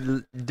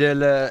 Cofre de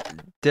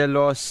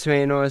los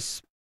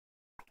Sueños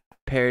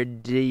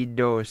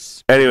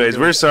Perdidos. Anyways,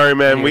 we're sorry,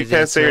 man. We Anyways,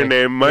 can't it's say your like-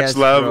 name. Much yes,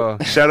 love.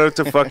 bro. Shout out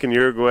to fucking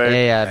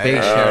Uruguay. Yeah, big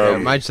shout out.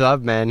 Um, Much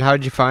love, man.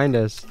 How'd you find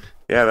us?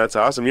 Yeah, that's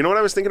awesome. You know what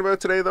I was thinking about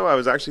today, though? I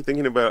was actually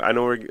thinking about. I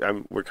know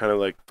we're kind of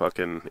like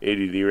fucking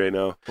ADD right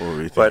now, What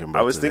were you but thinking I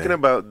about was today? thinking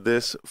about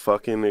this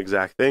fucking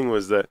exact thing.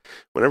 Was that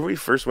whenever we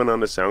first went on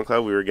to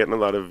SoundCloud, we were getting a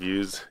lot of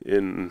views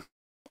in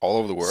all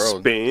over the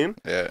world. Spain.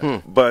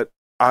 Yeah. But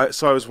I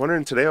was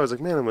wondering today, I was like,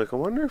 man, I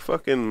wonder if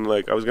fucking,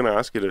 like, I was going to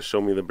ask you to show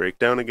me the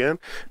breakdown again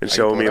and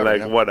show me,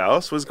 like, what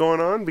else was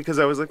going on. Because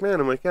I was like, man,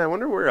 yeah, I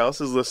wonder where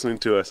else is listening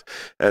to us.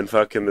 And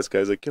fucking this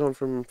guy's like, I'm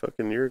from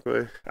fucking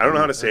Uruguay. I don't know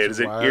how to say it. Is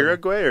it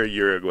Uruguay or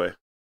Uruguay?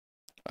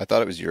 I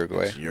thought it was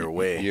Uruguay. It's your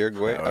way.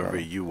 Uruguay. However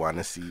you want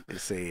to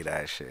say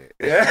that shit.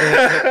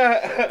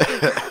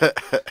 Yeah.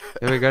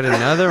 Yeah, we got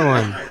another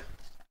one.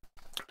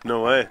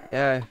 No way.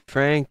 Yeah,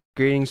 Frank,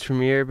 greetings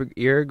from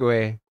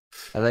Uruguay.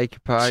 I like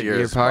your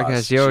Cheers, podcast.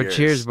 boss. Yo,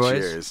 cheers, boys.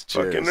 Cheers,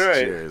 Fucking cheers,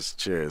 right.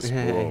 cheers.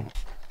 Boom.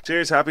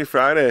 Cheers. Happy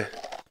Friday.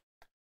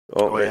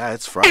 Oh, wait. yeah,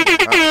 it's Friday.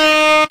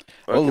 Oh,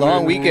 Fucking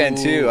long weekend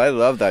too. I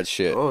love that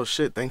shit. Oh,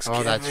 shit,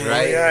 Thanksgiving. Oh, that's Oh,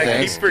 right. yeah, I keep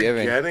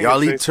Thanksgiving. forgetting. Y'all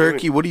it's eat Thanksgiving.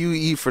 turkey? What do you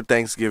eat for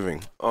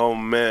Thanksgiving? Oh,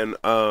 man.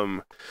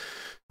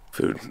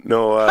 Food.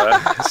 No,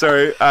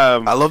 sorry. I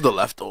love the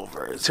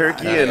leftovers.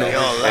 Turkey man. and Yo,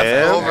 ham.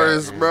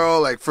 leftovers, bro,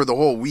 like for the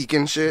whole week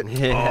and shit.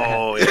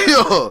 Oh, yeah.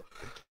 Yo,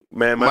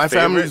 Man, my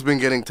favorite. family's been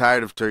getting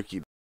tired of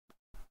turkey.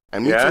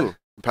 And me Yeah? too.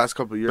 The past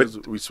couple of years,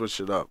 we switched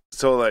it up.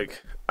 So,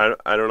 like, I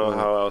don't know Mm.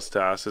 how else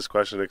to ask this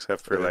question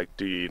except for, Yeah. like,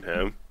 do you eat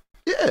ham?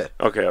 Yeah.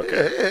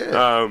 Okay.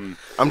 Yeah.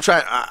 I'm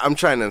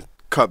trying to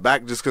cut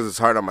back just because it's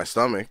hard on my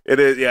stomach. It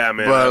is, yeah,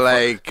 man. But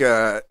like,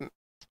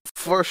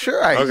 for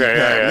sure, I eat Okay, that,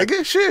 yeah.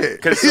 nigga.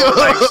 Shit. Cause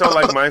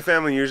so my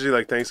family usually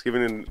like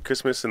Thanksgiving and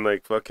Christmas and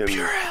like fucking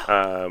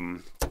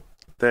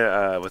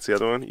what's the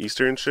other one?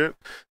 Easter and shit.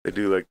 They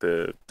do like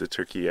the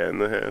turkey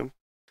and the ham.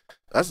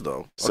 That's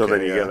dope. So Okay,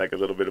 then you yeah. get like a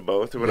little bit of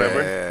both or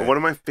whatever. Yeah. But one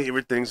of my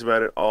favorite things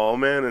about it all,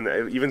 man,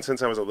 and even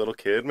since I was a little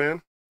kid,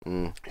 man,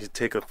 Mm, you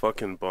take a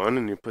fucking bun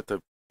and you put the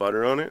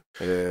butter on it,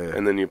 yeah.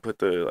 and then you put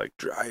the like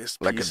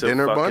driest Like a piece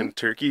dinner of bun? fucking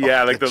turkey.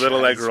 Yeah, like the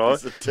little like driest roll.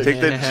 piece of turkey.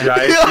 Take the Yeah.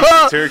 driest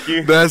piece of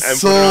turkey. That's and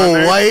so put it on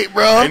there, white,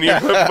 bro. And you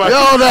put fucking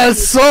Yo,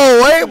 that's so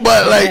white.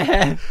 But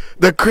like,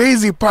 the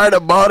crazy part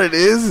about it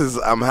is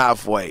I'm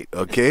half white.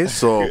 Okay,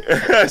 so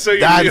so you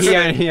That's-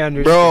 he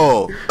understands.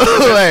 bro,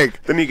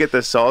 like, then you get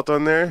the salt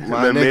on there, and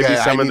my then nigga, maybe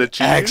some I of the need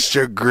cheese.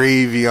 extra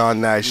gravy on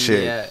that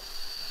shit. Yeah.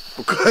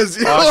 Because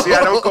Oh, see,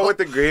 I don't go with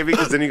the gravy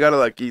because then you gotta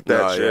like eat that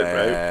No, shit,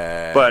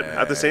 yeah, right? But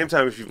at the same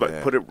time, if you like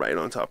Yeah. put it right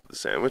on top of the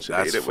sandwich and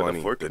That's ate it funny. with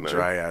a fork The and knife.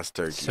 dry ass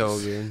turkey. So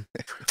good.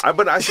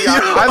 But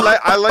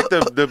I like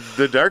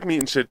the dark meat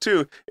and shit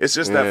too. It's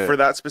just that Yeah. for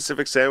that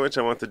specific sandwich,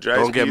 I want the dry.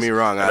 Don't get me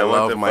wrong. I want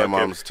love the my fucking-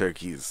 mom's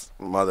turkeys.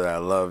 Mother, I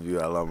love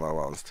you. I love my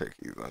mom's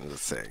turkeys. I'm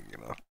just saying, you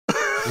know.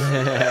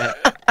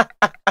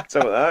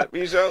 Some of that,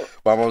 Michelle.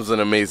 My mom's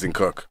an amazing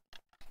cook.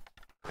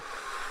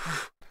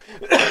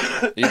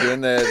 You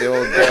doing the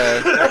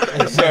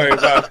old? Sorry,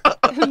 Bob.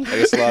 I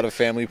guess a lot of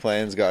family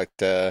plans got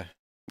Yeah,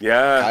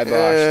 kiboshed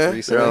Yeah.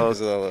 recently. Yeah.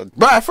 'Cause of the-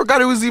 But I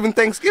forgot it was even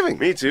Thanksgiving.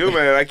 me too,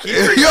 man. I keep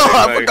Yo, forgetting,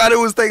 I like- forgot it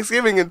was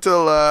Thanksgiving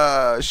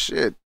until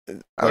shit. I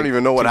don't Like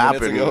even know what 2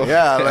 minutes happened. ago.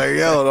 Yeah, like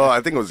no,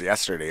 I think it was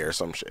yesterday or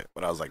some shit.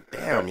 But I was like,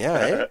 damn,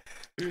 yeah,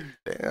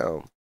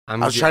 damn. I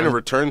was trying to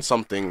return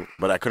something,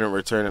 but I couldn't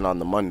return it on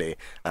the Monday.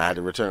 I had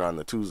to return it on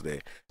the Tuesday.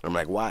 And I'm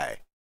like, why?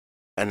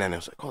 And then it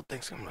was like, oh,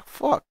 Thanksgiving. I'm like,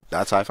 fuck.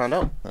 That's how I found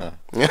out. Huh.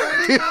 Yeah,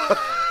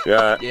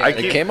 Yeah, I It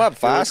keep, came up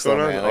see what's fast though,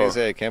 going on? man. Like I Oh.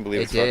 said, I can't believe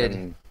It it's did.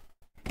 fucking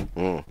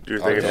Mm. You're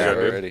oh, thinking yeah,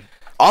 about it. already.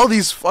 All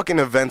these fucking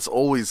events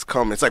always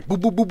come. It's like boop,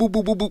 boop, boop, boop,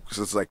 boop, boop, boop.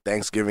 So it's like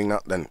Thanksgiving, now,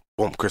 then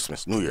boom,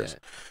 Christmas, New Year's.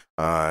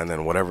 And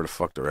then whatever the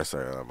fuck the rest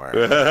of them are.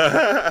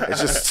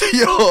 It's just,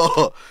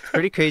 yo.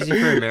 pretty crazy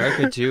for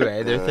America too,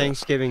 eh? Their Yeah.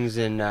 Thanksgiving's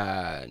in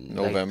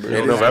November. It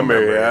is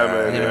November, yeah, and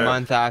man. then a Yeah.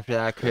 month after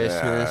that,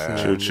 Christmas. Yeah.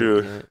 and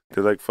True. then-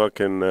 They're like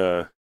fucking.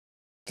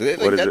 Do they,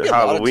 What is that'd it, be a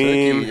lot of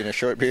Halloween? turkey in a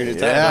short period of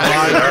time.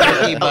 Yeah.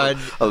 Turkey, bud.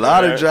 A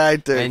lot Yeah. of dry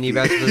turkey. And you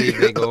best believe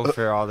they go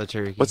for all the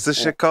turkey. What's this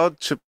shit called?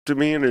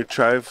 Tryptamine or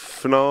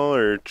triphenol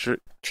or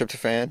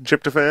Tryptophan.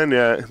 tryptophan?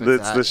 Yeah, it's the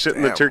that? shit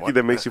in the Damn, turkey what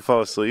that makes you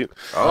fall asleep.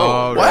 Oh,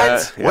 Oh, what? Yeah,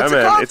 What's yeah, it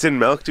man. called? It's in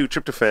milk too.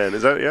 Tryptophan.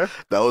 Is that yeah?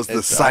 That was the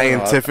It's- I don't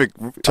know. scientific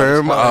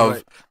term calling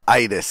of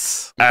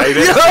itis. I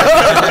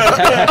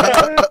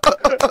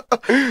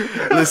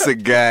Listen,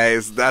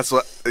 guys, that's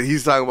what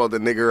he's talking about. The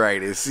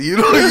niggeritis. You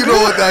know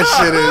what that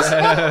shit is.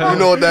 You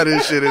know what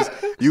that shit is.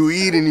 You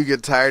eat and you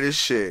get tired as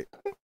shit.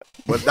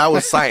 But that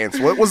was science.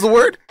 What was the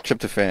word?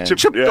 Tryptophan.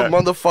 Trip Yeah. the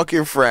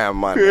motherfucking fram,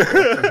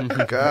 man.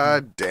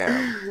 God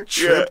damn.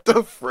 Trip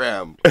the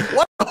fram.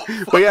 What?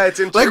 But yeah, it's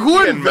in Like, who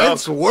turkey and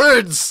invents milk.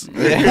 words?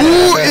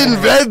 Who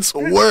invents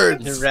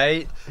words?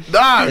 Right?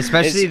 Nah.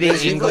 Especially the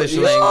It's- English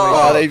Oh,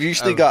 language. they've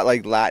usually of- got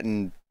like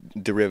Latin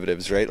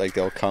derivatives, right? Like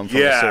they'll come from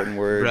Yeah. a certain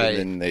word, Right.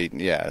 and then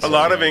A so-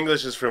 lot of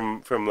English is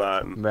from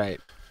Latin.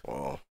 Right.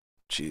 Well,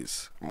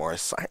 jeez. More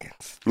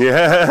science.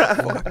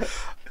 Yeah.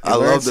 I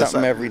learn love this.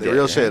 something every day,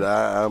 Real yeah. shit.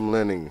 I'm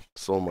learning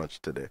so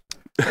much today.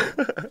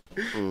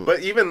 Mm. But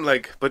even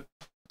like,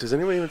 does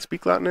anyone even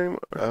speak Latin anymore?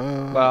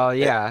 Well,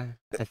 yeah.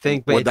 I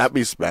think, but would it's that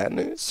be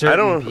Spanish? certain I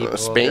don't- people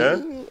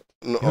Spain?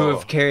 No. who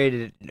have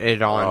carried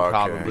it on, Oh, okay.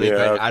 probably. Yeah,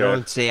 but I okay.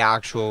 don't say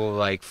actual,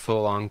 like,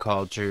 full-on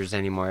cultures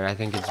anymore. I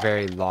think it's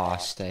very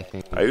lost, I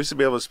think. I used to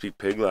be able to speak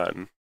Pig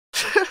Latin.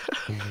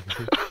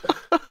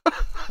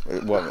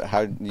 What?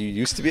 How you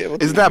used to be able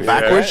to? Isn't that Yeah.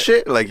 backwards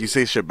shit? Like you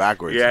say shit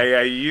backwards. Yeah,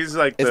 yeah. You use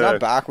like It's the. not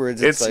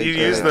backwards. It's like you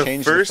use the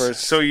change first.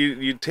 So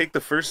you take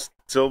the first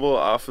syllable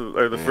off of,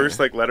 or the first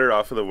like letter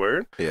off of the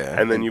word, Yeah.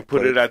 and then you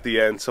put it at the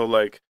end. So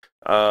like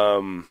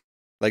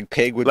like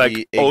pig would like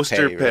be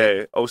Osterpay.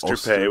 right?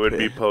 Osterpay would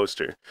be Osterpay.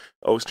 poster.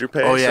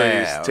 Osterpay. Oh, so yeah, you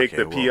yeah, just take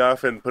okay, the P well,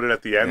 off and put it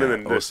at the end, and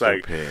then just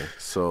like pay.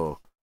 So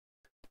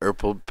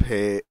Urple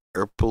pay.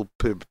 Urple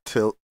pip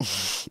till.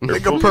 Urple-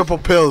 Nigga, purple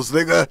pills,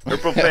 nigga.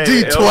 Purple Pay,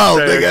 D12,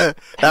 Ilse. nigga.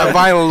 That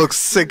vinyl looks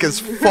sick as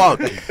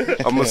fuck.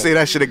 I'm gonna say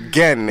that shit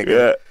again, nigga.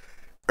 Yeah.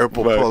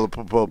 Urple But- pull.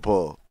 Purple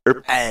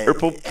Pay.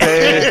 Purple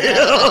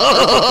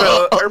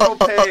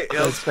Pay.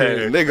 Ilse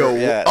Pay. Nigga,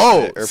 Yeah,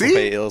 oh, Urple see?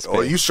 Pay, Ilse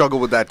Oh, Pay. you struggle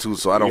with that too,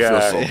 so I don't feel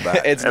Yeah. so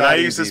bad. It's And not I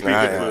used to easy, speak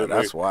man. it fluently.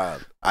 That's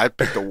wild. I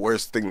picked the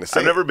worst thing to say.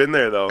 I've never been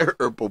there though.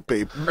 Urple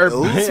pay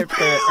pills.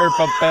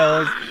 Urpa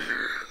pills.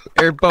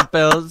 Urpa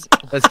pills.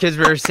 That's because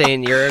we were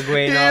saying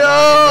Uruguay Yo, not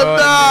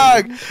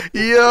long ago, dog.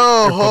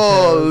 Yo,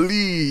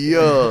 holy,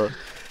 yo.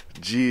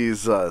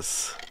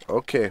 Jesus.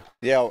 Okay.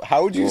 Yeah,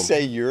 how would you Boom.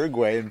 say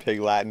Uruguay in Pig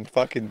Latin?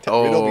 Fucking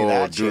riddle me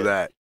that do shit.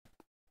 that.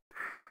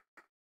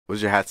 What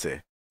does your hat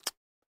say?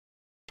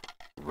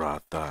 Raw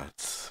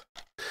thoughts.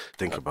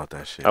 Think about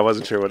that shit. I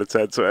wasn't sure what it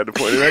said, so I had to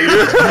point it at you.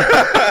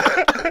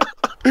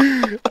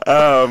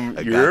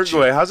 got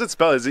Uruguay. you. How's it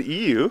spelled? Is it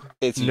EU?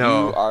 It's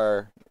No. you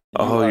are.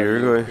 Oh,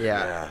 Uruguay.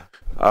 Yeah.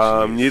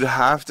 Jeez.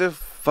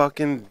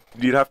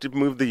 You'd have to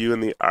move the U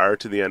and the R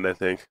to the end, I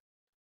think.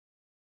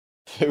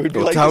 It would be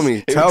Well, like tell this-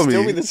 me, It tell would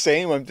still me. be the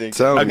same. I'm thinking.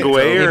 Tell me.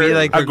 Aguirre, Maybe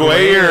like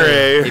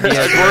Aguirre, Maybe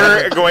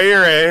like-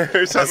 Aguirre, or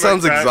That something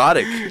sounds like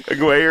exotic.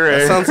 Aguirre.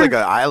 That sounds like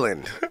an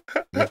island.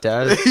 It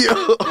does.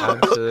 Yo.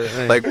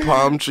 Absolutely. Like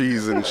palm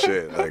trees and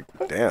shit. Like,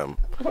 damn.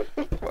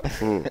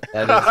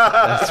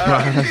 That's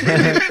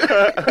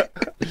why.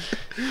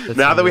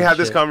 Now that we had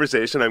this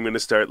conversation, I'm going to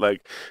start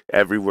like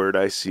every word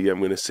I see, I'm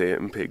going to say it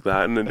in Pig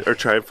Latin or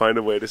try and find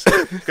a way to say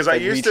it. Because I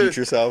Like, used reteach to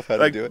yourself how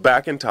to do like it.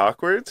 back and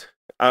talk words.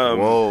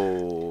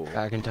 Whoa.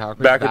 Back and talk.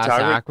 Back and Bass talk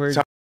backwards.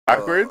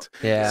 backwards.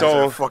 Yeah. So-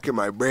 Start fucking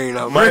my brain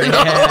up. My-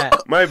 Yeah.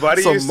 My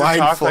buddy Some used to talk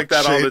mind like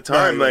that fuck all the shit,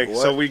 time. like, Like,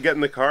 what? so we'd get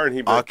in the car and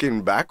he'd be like,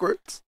 Talking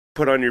backwards?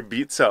 put on your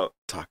beat belt.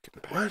 Talking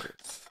What?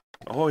 backwards.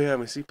 Oh yeah,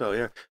 my seatbelt.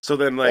 Yeah. So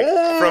then, like,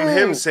 from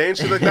him saying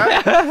shit like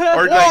that,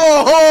 or like,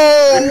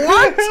 Whoa,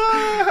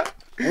 what?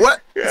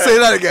 What? Yeah. Say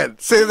that again.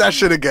 Say that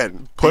shit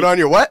again. Put on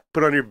your what?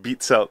 put on your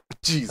beat belt.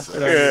 Jesus.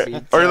 Put on your Yeah.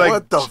 beat Or like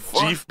What the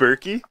fuck? Beef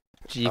Berkey.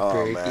 Jeep Oh,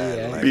 jerky. man,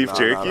 Yeah. like, Beef nah,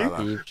 jerky? nah, nah,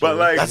 nah. Beef But jerky.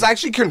 like, That's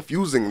actually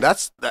confusing.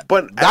 That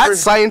ever-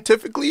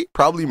 scientifically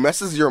probably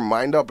messes your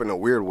mind up in a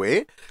weird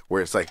way,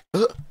 where it's like,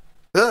 But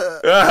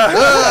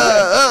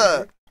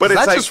it's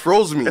that like- just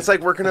froze me. it's like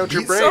working out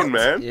your Beat brain, salts.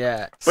 man.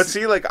 Yeah. But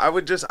see, like, I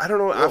would just, I don't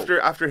know, Whoa.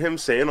 after him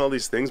saying all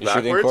these things You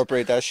should backwards,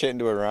 incorporate that shit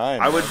into a rhyme.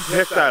 I would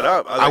pick that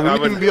up. I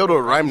wouldn't even be able to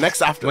rhyme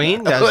next after.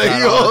 Wayne that. does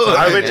that all the time.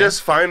 I would man.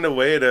 just find a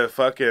way to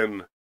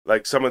fucking,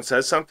 like, someone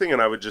says something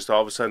and I would just all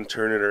of a sudden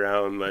turn it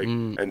around, like,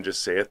 and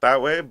just say it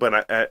that way.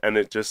 But and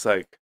it just,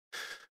 like,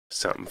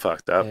 something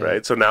fucked up, Yeah.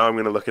 right? So now I'm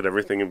going to look at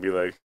everything and be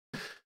like,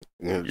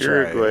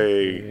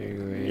 Uruguay,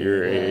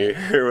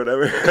 or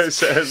whatever I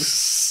said.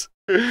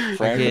 Frank,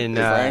 Fucking,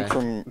 Frank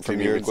Didn't from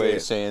even Uruguay say it.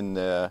 is saying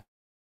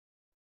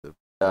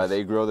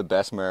they grow the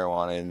best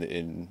marijuana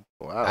in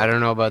Wow. I don't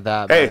know about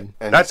that. Hey, man.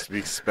 And That's-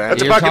 speak that's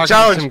Spanish. a You're fucking talking to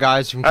challenge. some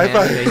guys from I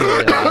Canada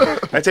here, lad.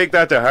 I take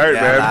that to heart,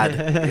 Yeah, man.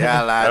 lad.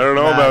 Yeah, lad. I don't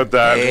know Lad. about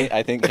that. Hey.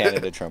 I think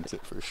Canada trumps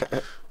it for sure.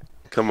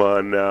 Come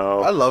on I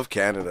now. love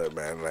Canada,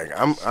 man. Like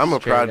I'm a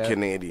Straight proud up.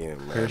 Canadian,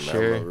 man. For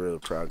sure. I'm a real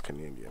proud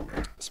Canadian,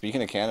 man.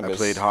 Speaking of I cannabis,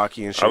 played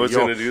hockey and shit. I was Yo,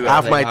 gonna do that.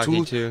 Half Played my hockey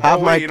tooth. too. Half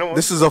Oh, my. wait, you know what?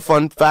 This is a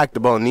fun fact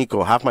about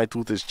Nico. Half my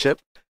tooth is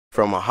chipped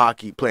from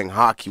playing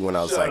hockey when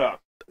I was Shut like, up.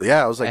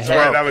 yeah, I was A like hit, Sorry,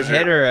 12. that was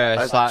hit your- or a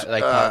I- slot,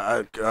 like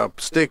a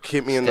stick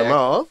hit me in the Stick.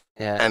 mouth,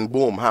 yeah. and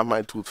boom, half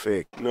my tooth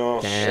fake.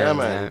 No. Damn, yeah,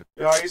 man.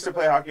 Yeah, I used to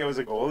play hockey. I was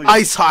a goalie.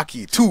 Ice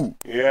hockey too.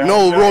 Yeah.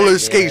 No nice. roller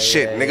skate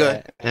shit,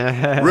 nigga.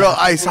 Yeah. Real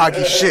ice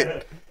hockey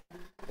shit.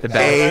 The best.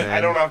 Hey. man.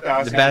 I don't have to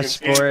ask The you best to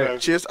skate, sport. man.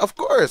 Cheers, of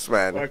course,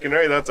 man. Fucking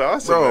right, that's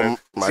awesome, Bro, man.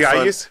 my See, I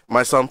son, used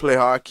my son play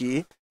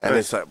hockey, and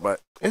Nice. it's like, but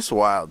it's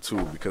wild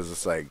too because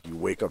it's like you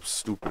wake up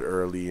stupid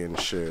early and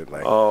shit,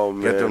 like oh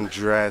man. get them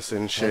dressed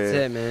and That's shit.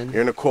 it, man.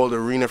 You're in a cold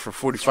arena for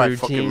 45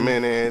 fucking routine.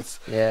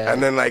 minutes, Yeah.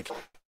 and then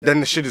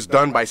the shit is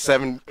done by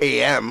 7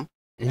 a.m.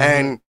 Mhm.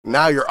 and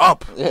now you're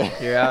up. yeah,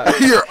 You're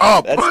out. You're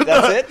up.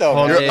 that's it though.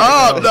 Whole man. day You're to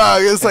up, go.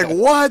 dog. It's like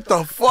what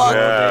the fuck.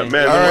 Yeah,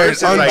 man. All The right, worst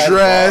is like,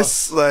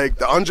 undress. Like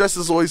the undress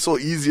is always so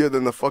easier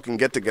than the fucking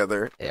get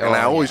together, Yeah, and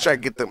I oh, always yeah.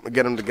 try to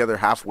get them together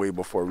halfway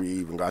before we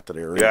even got to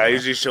the arena. yeah, I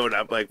usually showed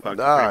up like fucking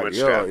Dog, pretty much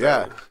yo, strapped yeah.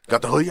 up.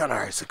 Got the hoodie on. All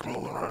right, so come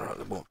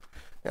on, boom.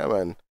 Yeah,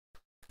 man.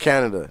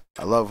 Canada.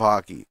 I love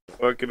hockey.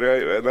 Fucking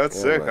right, man. That's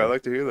Yeah, sick. man. I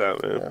like to hear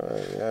that, man.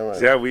 Yeah,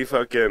 So, yeah, we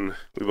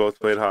both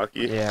played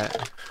hockey Yeah.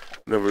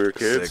 when we were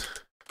kids. Sick.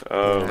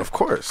 Um, Of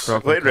course.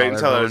 Broken played right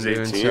until I was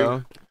collarbone doing 18.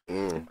 so.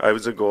 Mm. I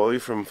was a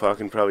goalie from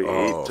fucking probably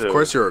Oh, 8 to of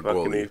course you're a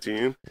fucking goalie.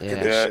 18. Yeah.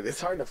 This shit,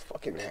 it's hard to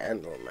fucking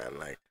handle, man.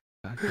 Like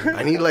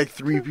I need like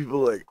 3 people.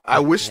 Like, I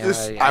wish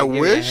this. I give me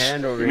a wish.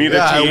 hand over You need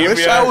here. a I team,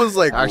 wish yeah. I was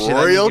like Actually,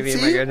 let me royalty. give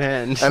you my good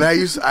hand. And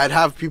I'd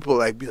have people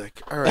like be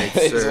like, all right,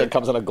 It sir.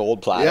 comes on a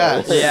gold platter.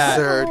 Yeah, Yeah.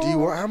 sir. Do you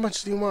want? How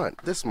much do you want?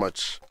 This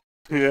much.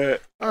 Yeah.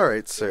 All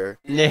right, sir.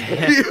 Yeah.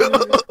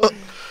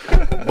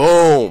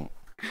 Boom.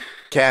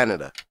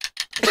 Canada.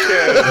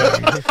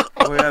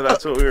 Oh yeah,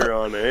 that's what we were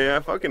on. Eh? Yeah,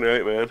 fucking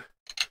right, man.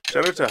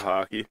 Shout out to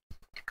hockey.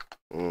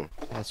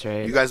 That's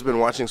right. You guys been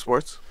watching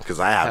sports? Because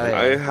I haven't.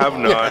 Hell yeah. I have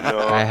not.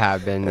 No. I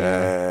have been.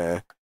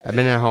 I've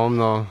been at home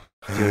though,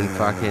 doing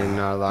fucking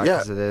lots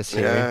Yeah. of this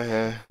here.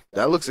 Yeah.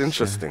 That looks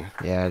interesting.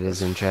 Yeah, it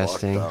is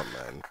interesting. Fucked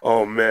up, man.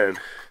 Oh man.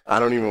 I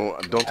don't even.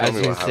 Don't I tell was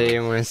me gonna what say, happened.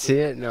 you want to see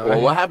it? No.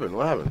 Well, what happened?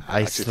 What happened?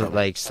 I Actually, tell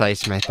me.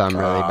 sliced my thumb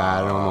really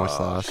bad. I almost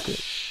lost it.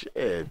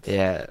 Shit.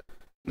 Yeah,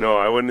 No,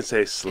 I wouldn't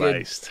say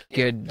sliced.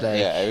 good. Like,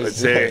 Yeah, it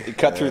was I'd say- it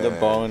cut through the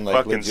bone. Like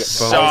Fucking legit.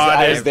 sawed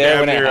I it was there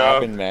when it damn near up.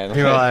 happened, man.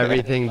 well,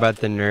 everything but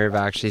the nerve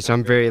actually. So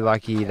I'm very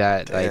lucky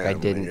that like I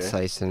Damn, didn't nigga.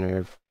 slice the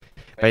nerve,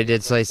 but I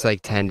did slice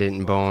like tendon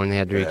and bone. They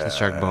had to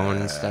reconstruct bone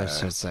and stuff.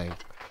 So it's like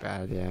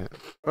bad. Yeah,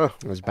 Huh.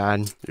 it was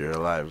bad. You're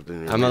alive.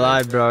 Then I'm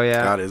alive, bro.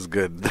 Yeah. God is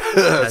good.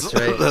 That's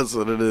right. That's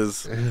what it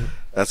is.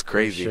 That's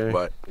crazy. Sure.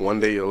 But one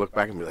day you'll look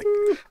back and be like,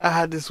 I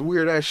had this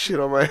weird ass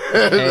shit on my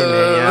head. Hey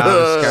man, yeah,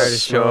 I'm scared to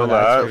show Smell that.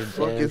 that. What the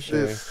fuck is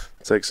this?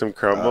 It's like some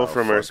crumble Oh,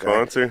 from our fuck,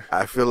 sponsor.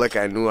 I feel like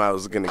I knew I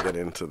was gonna get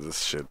into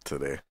this shit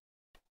today.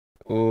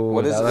 Ooh,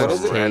 What is- that what looks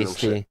is it? Random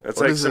tasty. shit. It's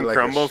What like is it, some like a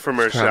crumble from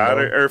our crumble?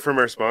 shatter or from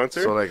our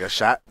sponsor. So like a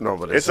shot? No,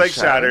 but it's like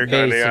shatter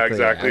kind of. Yeah, Basically,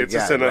 exactly. yeah. It's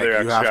just another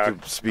like, you extract.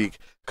 have to speak.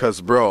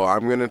 Cause bro,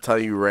 I'm gonna tell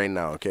you right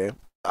now, okay?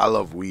 I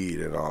love weed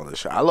and all this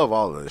shit. I love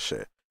all of this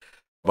shit.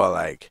 But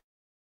like,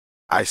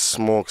 I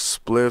smoke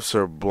spliffs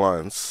or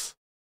blunts.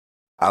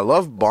 I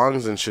love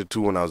bongs and shit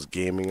too when I was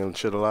gaming and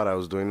shit a lot. I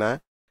was doing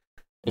that.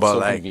 It's But so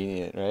like,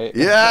 convenient, right?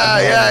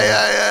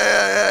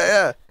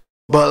 yeah.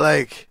 But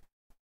like,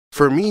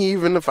 for me,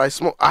 even if I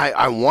smoke,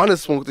 I want to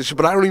smoke this shit,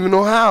 but I don't even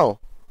know how.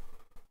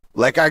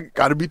 Like, I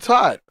gotta be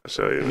taught. I'll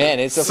show you. Man,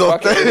 it's a So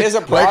fucking. It is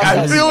a like, I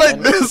process. feel like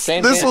man. this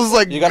Same this thing. was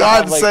like You gotta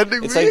God have, like,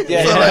 sending it's me like,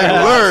 yeah, to you like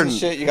gotta learn. and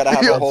shit. You gotta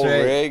have Yeah, a whole that's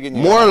right. rig and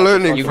you More gotta have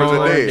learning You for the gonna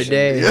learn day.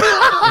 today.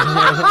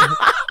 Yeah.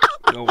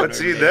 But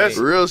see this,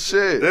 Real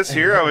shit. this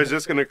here, I was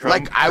just gonna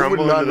like, I would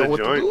crumble not into know the what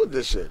to do joint. with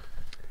this shit.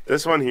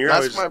 This one here, I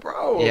That's was. my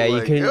problem. Yeah, you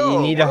Like, can. yo,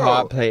 You need a bro.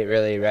 hot plate,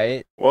 really,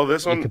 right? Well,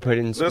 this You one, could put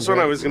in. this one,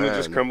 I was gonna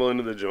just Man. crumble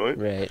into the joint.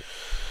 Right.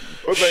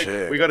 But like,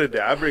 Shit. we got a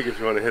dab rig if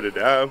you want to hit a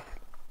dab.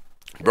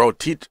 Bro,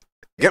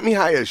 get me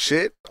high as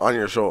shit on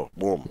your show.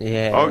 Boom.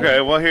 Yeah.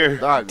 Okay, well here.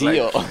 Dog,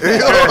 Deal. Like,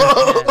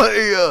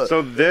 yeah.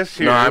 So this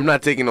here. No, I'm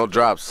not taking no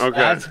drops. Okay.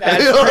 That's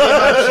pretty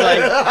much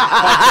like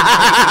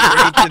fucking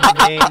straight to the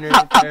vein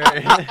right there.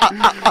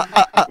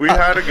 We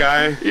had a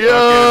guy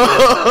Yo.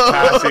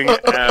 fucking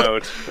passing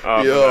out.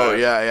 Off Yo, of that.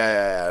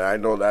 yeah. I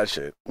know that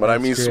shit. But I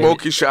That's mean, great.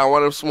 smoky shit. I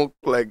want to smoke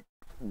like,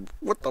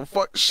 what the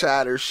fuck,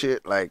 shatter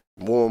shit. Like,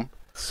 boom.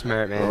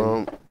 Smart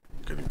man.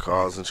 Getting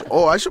calls and shit.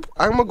 Oh,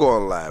 I'm gonna go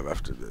on live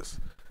after this.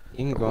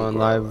 You can go on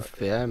live.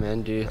 Yeah,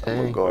 man. Do your I'm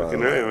gonna thing. go on Fucking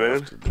live right,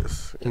 man. after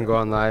this. You can go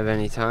on live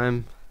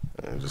anytime.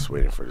 I'm just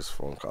waiting for this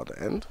phone call to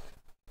end.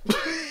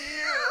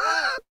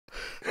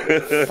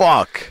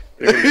 Fuck.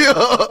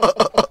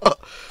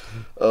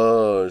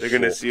 Oh, They're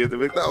gonna shit. see it. They're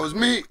like, that was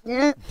me.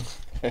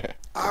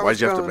 Why'd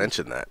you have to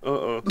mention that?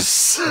 Uh-oh.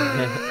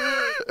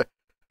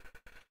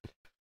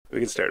 We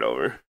can start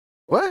over.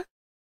 What?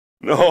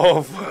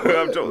 No, fuck,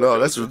 I'm joking. No,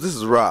 this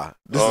is raw.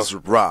 This Oh. is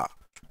raw.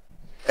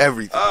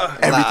 Everything, Ah,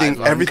 everything,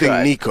 live, everything.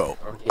 uncut. Nico,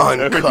 uncut,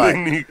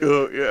 everything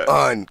Nico, yeah.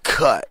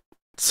 uncut.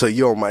 So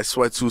yo, my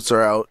sweatsuits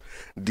are out.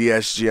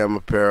 DSGM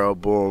apparel,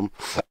 boom.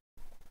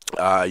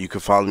 You can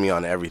follow me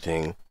on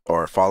everything,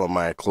 or follow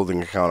my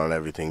clothing account on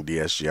everything.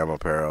 DSGM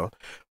apparel,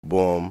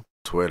 boom.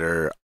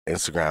 Twitter,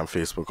 Instagram,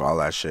 Facebook, all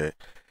that shit.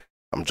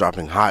 I'm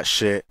dropping hot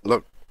shit.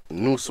 Look,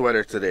 new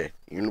sweater today.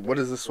 What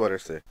does this sweater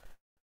say?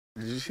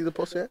 Did you see the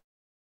post yet?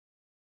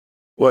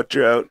 What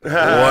drought?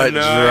 What Nice.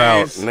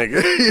 drought, nigga?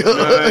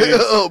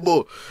 Nice. Oh,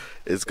 boom.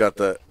 It's got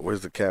the.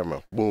 Where's the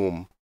camera?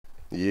 Boom.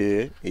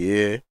 Yeah.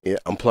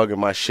 I'm plugging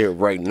my shit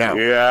right now.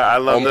 Yeah, I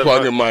love I'm the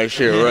plugging my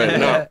shit right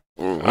now.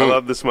 Mhm. I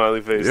love the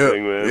smiley face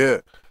thing, man. Yeah.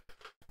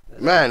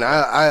 Man,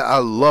 I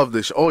love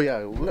this. Oh yeah,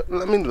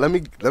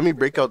 let me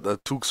break out the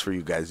toques for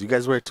you guys. You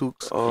guys wear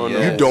toques? Oh, Yeah.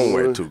 no. You don't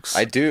wear toques.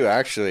 I do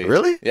actually.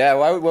 Really? Yeah.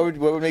 What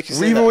would make you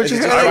say Even that? with Is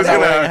your it hair? just I because was I'm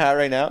gonna- wearing a hat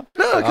right now?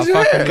 No, I'll because you're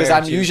fucking hair. Because wear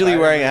I'm too. usually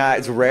wearing a hat.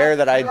 It's rare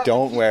that I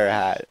don't wear a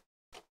hat.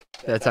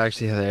 That's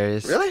actually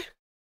hilarious. Really?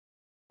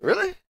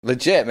 Really?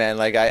 Legit, man.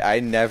 Like I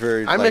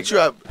never. I met you.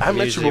 I met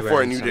you usually before,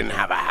 wearing and you didn't something.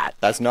 have a hat.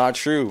 That's not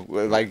true.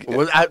 Like.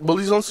 Was at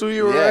Bullies on Sue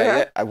you were wearing a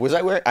hat? yeah. Was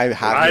I wearing? I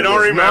have. I to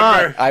don't be.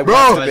 remember. I must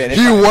Bro, have been.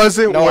 he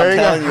wasn't No, I'm wearing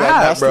a telling you, I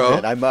hat, must have bro.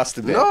 been. I must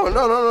have been.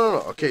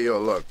 No. Okay, yo,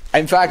 look.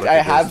 In fact, Look I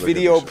at have this, look at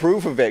video this.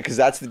 proof of it because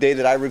that's the day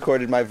that I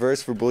recorded my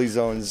verse for Bully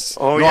Zone's.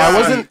 Oh, No,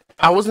 yeah.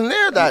 I wasn't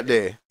there that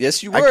day.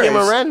 Yes, you were. I came a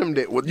It's- random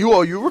day. What, you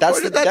recorded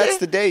That's the that that's day?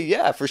 the day.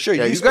 Yeah, for sure.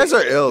 Yeah, you spit- guys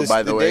are ill, this-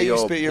 by the way. day you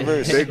Yo, spit your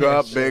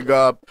verse. big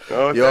up.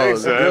 Oh, Yo,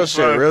 thanks,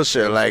 man. real Fun.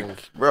 shit.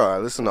 Like, bro, I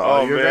listen to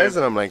all Oh, your man. guys,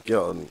 and I'm like,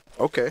 yo,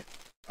 okay.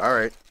 All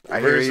right. I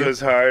hear Verse you. was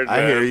hard, I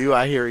man. hear you.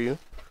 I hear you.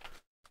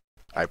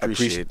 I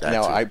appreciate that.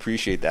 No, too. I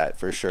appreciate that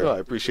for sure. No, I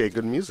appreciate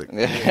good music.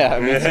 Yeah,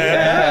 me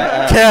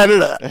too.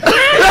 Canada.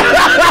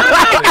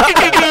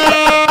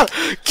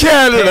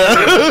 Canada.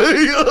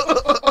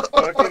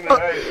 Fucking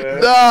right,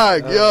 man.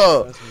 Dog,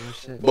 yo. That's some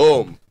shit.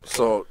 Boom.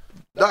 So,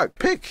 dog,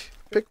 pick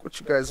what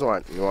you guys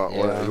want. You want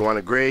Yeah. you want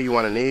a gray? You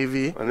want a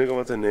navy? I think I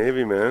want the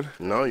navy, man.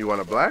 No, you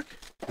want a black?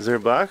 Is there a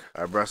black?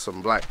 I brought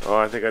some black. Oh,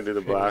 I think I do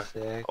the black.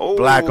 Sick. Oh,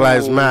 Black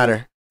Lives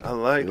Matter. I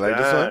like, You like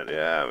this that. one?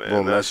 Yeah, man.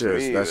 Boom. That's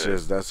yours. me, That's man.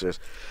 yours. That's yours.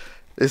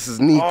 This is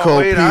Nico Oh,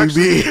 wait,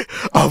 PB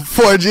of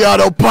 4G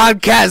Auto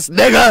Podcast,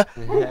 nigga.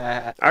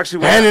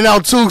 Actually, Handing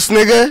out toques,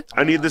 nigga.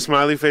 I need the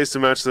smiley face to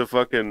match the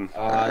fucking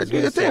I was Do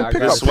your gonna say, thing. I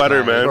Pick got up a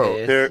sweater, smiley man.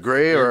 face. Here.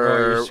 Gray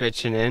You're or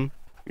switching in.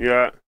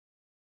 Yeah.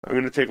 I'm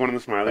gonna take one of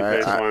the smiley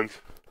face ones.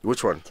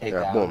 which one? Take yeah,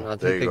 that boom. one. I'll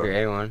There take you the go.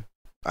 gray one.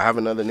 I have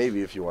another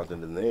navy if you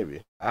wanted the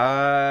navy.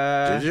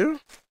 Did Did you?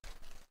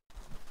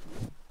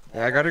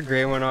 Yeah, I got a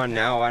gray one on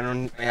now.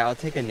 Yeah, I'll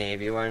take a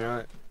navy. Why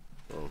not?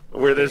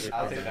 Where this?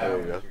 I'll take There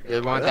you go.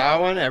 You want that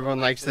one? Everyone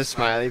likes the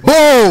smiley.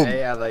 Boom!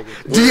 Hey, I like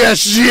it.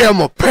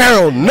 DSGM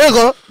apparel,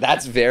 nigga.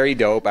 That's very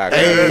dope,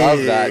 actually. Hey, I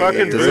love that.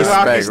 Fucking dude. blue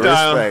hockey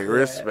style.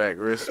 Respect.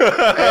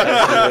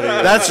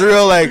 That's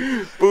real. Like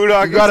Boot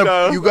hockey you gotta,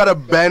 style. you gotta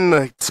bend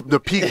the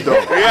peak though.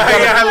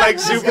 yeah, like You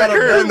super gotta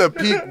curve. bend the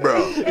peak,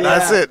 bro.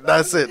 That's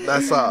it.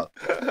 That's all.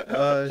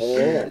 Oh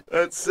shit.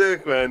 That's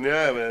sick, man.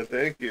 Yeah, man.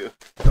 Thank you.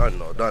 Done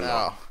no.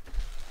 No.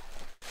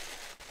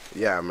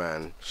 Yeah,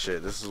 man.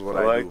 Shit, this is what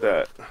I I like do.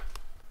 that.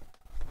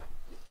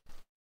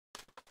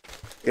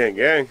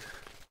 Gang.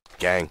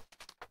 Gang.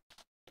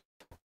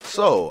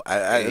 So,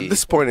 at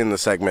this point in the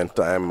segment,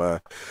 I'm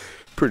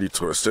pretty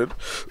twisted.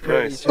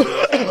 Nice.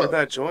 Where'd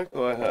that joint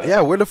go ahead?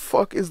 Yeah, where the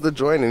fuck is the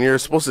joint? And you're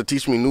supposed to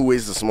teach me new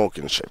ways to smoke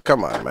and shit.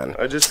 Come on, man.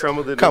 I just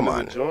crumbled it Come into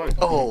on. the joint.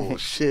 Oh,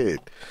 shit.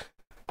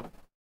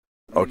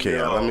 Okay,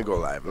 Yo. let me go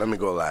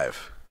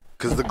live.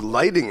 Because the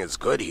lighting is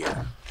good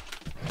here.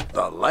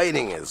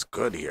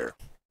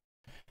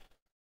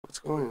 What's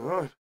going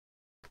on?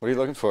 What are you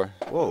looking for?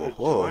 Whoa.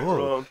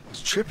 Wrong.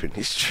 He's tripping.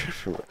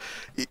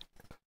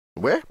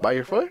 Where? By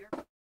your foot?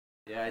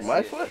 Yeah,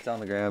 My foot? It's on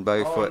the ground by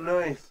your Oh, foot.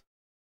 nice.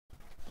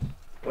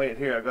 Wait,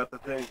 here, I got the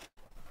thing.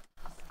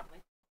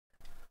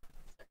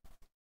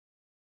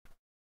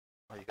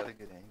 Oh, you got a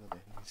good angle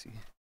there. Let me see.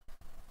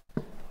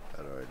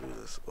 How do I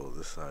do this? Oh,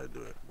 this is how I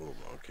do it. Boom,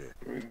 okay.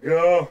 Here we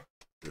go.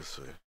 This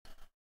way.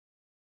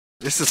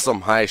 This is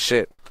some high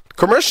shit.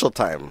 Commercial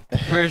time.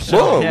 Commercial.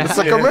 Boom. Yeah. It's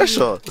a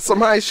commercial. It's some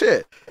high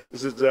shit.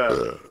 This is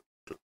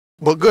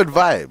But good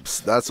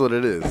vibes. That's what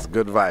it is.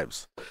 Good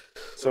vibes.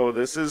 so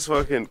this is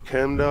fucking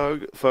Chem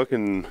Dog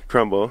fucking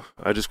crumble.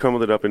 I just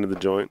crumbled it up into the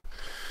joint.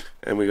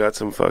 And we got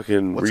some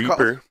fucking What's it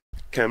Reaper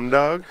Chem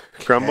Dog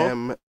crumble.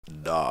 Chem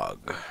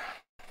dog.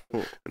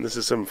 And this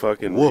is some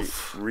fucking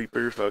Woof.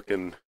 Reaper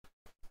fucking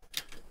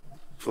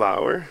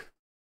flower.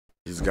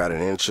 He's got an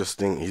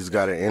interesting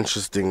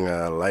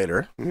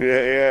lighter.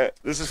 Yeah.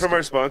 This is from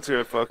our sponsor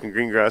at fucking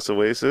Greengrass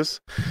Oasis.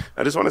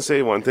 I just want to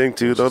say one thing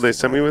too, though. They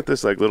sent me with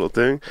this like little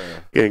thing.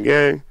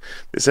 Gang.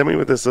 They sent me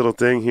with this little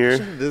thing I here.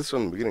 should've did this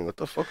from the beginning. What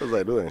the fuck was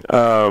I doing?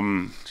 They're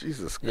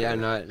Jesus Christ. Yeah,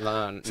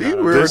 not. See, we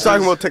were This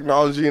talking is- about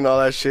technology and all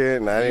that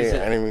shit, and I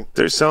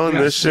didn't selling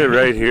this shit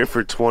right here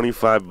for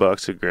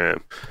 $25 a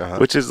gram, uh-huh.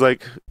 which is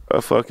like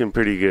a fucking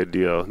pretty good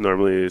deal.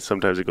 Normally,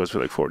 sometimes it goes for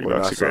like $40 We're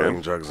not a gram.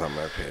 selling drugs on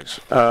my page.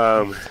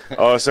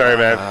 Oh, sorry,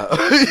 man.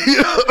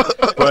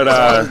 But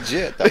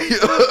Legit.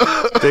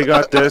 they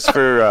got this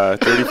for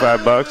 $35,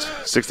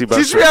 $60.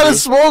 Teach for me how to two.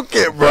 smoke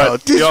it, bro.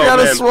 But, Teach yo, me how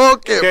to man.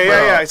 smoke it, Okay,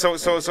 bro. yeah.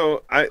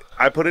 So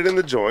I put it in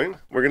the joint.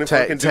 We're gonna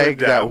fucking do Take it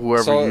that, down.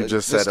 whoever you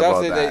just the said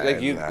stuff about that.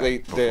 like you, and,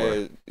 like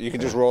before. you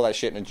can just roll that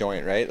shit in a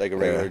joint, right? Like a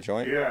regular Yeah.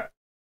 joint. Yeah.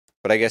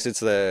 But I guess it's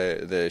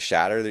the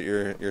shatter that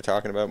you're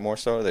talking about more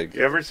so. Like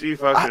You ever see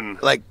fucking?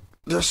 Like,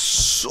 there's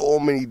so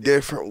many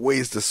different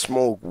ways to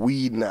smoke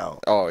weed now.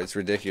 oh, it's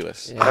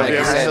ridiculous. Yeah. Like you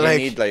Yeah, said, like-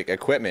 you need like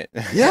equipment.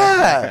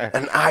 Yeah,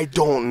 and I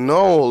don't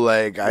know.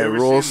 Like, I ever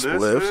roll seen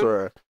this, spliffs man?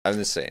 or, I'm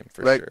the same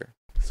for Like- sure.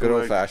 So, Good like,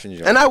 old fashioned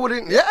joint. and I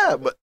wouldn't. Yeah,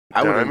 but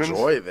I would Diamonds?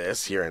 enjoy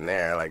this here and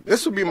there. Like,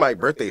 this would be my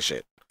birthday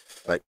shit.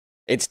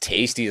 It's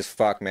tasty as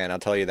fuck, man. I'll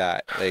tell you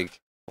that. Like,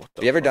 What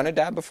the have you ever fuck? done a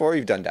dab before?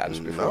 You've done dabs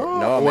before.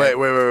 No, man.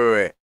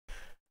 wait.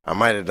 I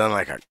might have done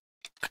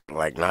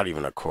like not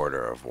even a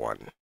quarter of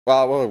one.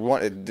 Well,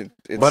 one.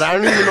 It's, But I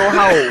don't even know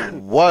how it Or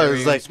was.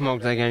 you Like,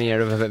 smoked like any out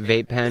of a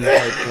vape pen.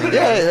 Type thing?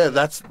 yeah,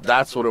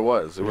 that's what it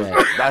was. It was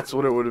Right. that's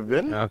what it would have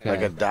been. Okay.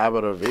 Like a dab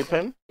out of a vape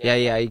pen.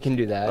 Yeah, you can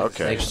do that.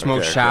 Okay, Like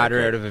smoke okay, shatter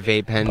okay. out of a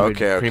vape pen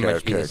Okay, would pretty okay,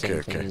 much be okay, the same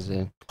okay, thing okay. as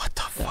a What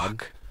the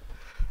fuck?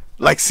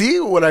 Like, see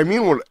what I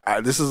mean?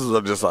 This is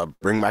just a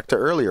bring back to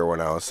earlier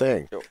when I was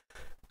saying. Yo.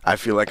 I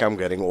feel like I'm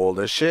getting old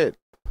as shit.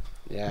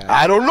 yeah.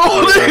 I don't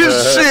know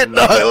this shit,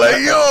 dog.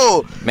 Like,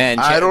 yo, man.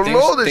 I don't things,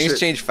 know this Things shit.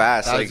 change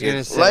fast. I was Like, gonna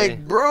it's, say,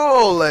 like,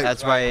 bro, like,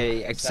 that's why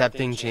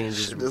accepting change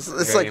is It's a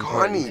like very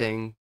important honey.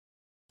 thing.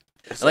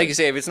 like you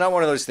say, if it's not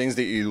one of those things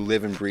that you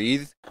live and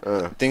breathe,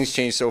 uh, things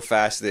change so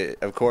fast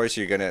that of course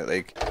you're gonna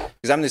like.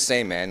 Because I'm the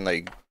same, man.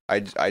 Like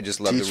I just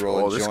love Teach to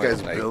roll a this joint.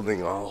 guy's Like,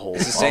 building a whole.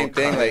 it's the same all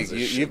thing. kinds Like of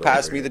you shit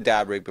passed over me the here.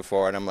 dab rig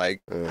before, and I'm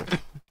like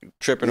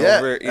tripping Yeah,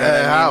 over it. You know what I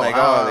mean? how, Like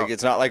how? like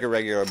it's not like a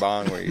regular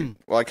bong where you.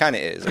 Well, it kind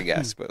of is, I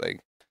guess, but like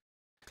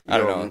I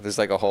don't know. There's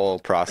like a whole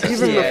process.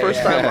 Even Yeah, the first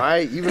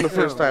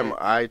yeah. time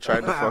I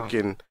tried to Wow.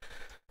 fucking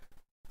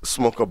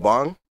smoke a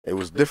bong, it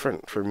was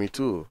different for me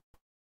too.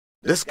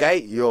 This guy,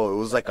 yo, it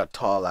was like a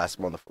tall ass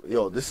motherfucker.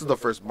 Yo, this is the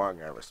first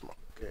bong I ever smoked.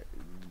 Okay.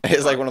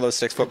 It's like one of those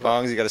 6-foot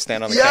bongs. You got to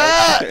stand on the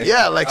Yeah, couch.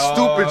 yeah, like Oh,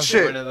 stupid okay,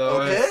 shit. one of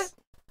those. Okay.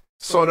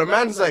 So the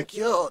man's like,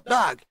 yo,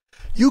 dog,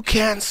 you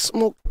can't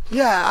smoke.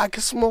 Yeah, I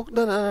can smoke.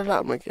 Da, da, da, da.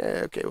 I'm like,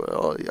 yeah, okay,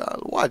 well, yeah,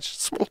 watch,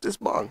 smoke this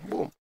bong.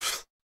 Boom.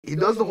 He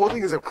does the whole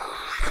thing. He's like,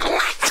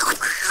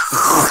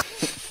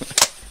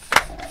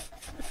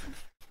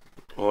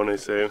 What I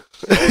say?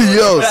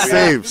 yo,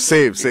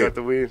 save. You got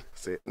the weed.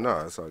 No,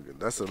 that's all good.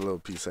 That's a little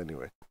piece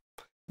anyway.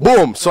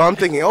 Boom. So I'm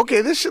thinking,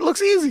 okay, this shit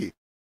looks easy.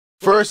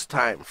 First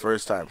time.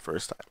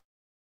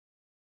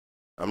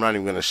 I'm not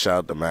even gonna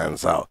shout the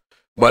man's out,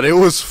 but it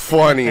was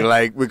funny,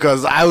 like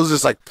because I was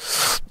just like,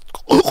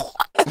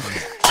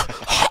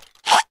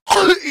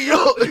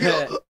 yo,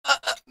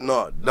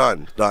 no,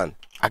 done.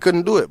 I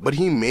couldn't do it, but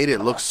he made it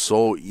look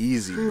so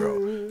easy,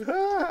 bro.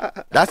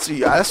 That's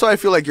why I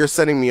feel like you're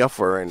setting me up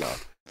for right now.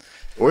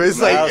 Where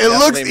it's like Miles it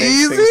looks definitely makes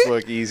easy, things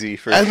look easy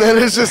for and then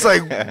it's just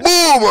like boom,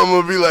 I'm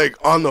gonna be like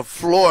on the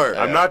floor.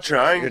 I'm not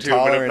trying Your to, but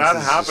if tolerance that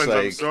is just, happens,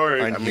 I'm like,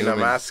 sorry. I mean, I'm Human.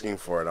 asking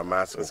for it.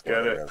 Let's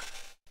get it. man.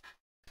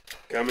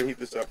 Okay, I'm gonna heat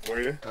this up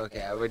for you,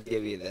 Okay, I would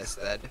give you this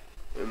then.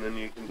 and then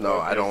you can. No,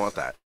 I don't want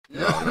that.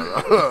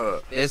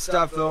 No. This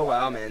stuff though,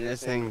 wow man,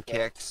 this thing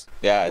kicks.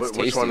 Yeah, it's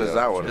Which tasty, one is though.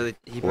 that one? Really,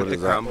 he What put the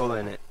is that? crumble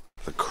in it.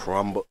 The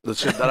crumble, the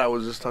shit that I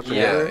was just touching.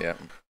 Yeah. earlier?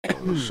 Yeah.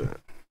 Oh, shit.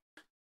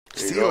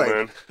 There you See, go, like,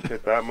 man.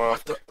 Hit that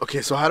mouth.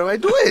 okay, so how do I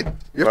do it?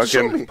 You have to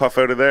show Fucking me. puff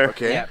out of there.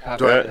 Okay. Yeah, pop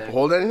Do it I in there.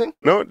 hold anything?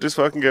 No, just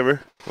fucking give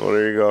her. Oh,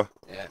 there you go.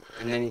 Yeah,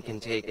 and then you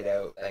can take it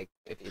out, like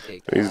if you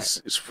take You that.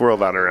 just swirl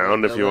that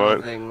around if The you little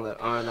want. Thing,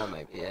 oh, that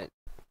might be it.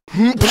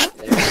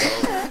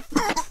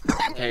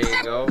 There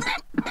you go.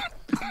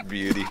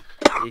 Beauty.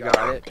 You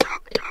got it.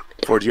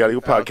 Ford, you gotta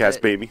go Felt podcast,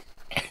 it. baby.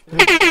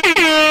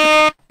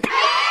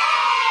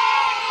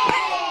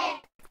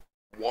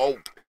 Whoa.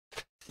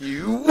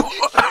 You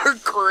are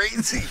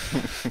crazy.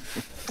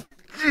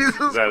 Jesus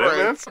Is that it,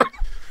 man? Christ.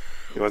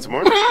 You want some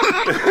more?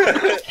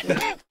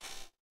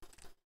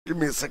 Give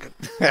me a second.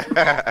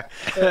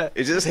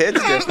 It just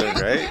hits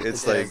different, right?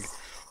 It's like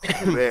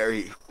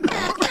Very.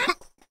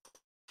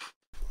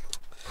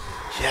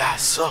 Yeah,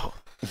 so.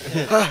 Make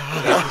you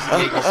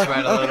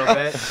sweat a little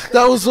bit.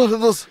 That was one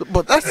of those,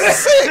 but that's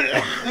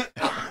sick.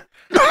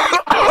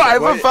 I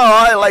haven't felt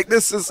high like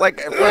this since like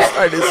I first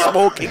started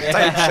smoking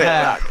type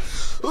shit.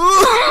 That's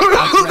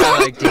what I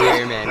like to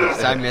hear, man.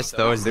 'Cause I miss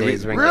those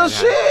days when Real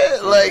getting high.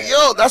 shit. Like,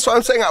 yo, that's what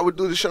I'm saying. I would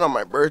do this shit on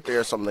my birthday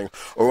or something.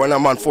 Or when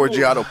I'm on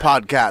 4G Auto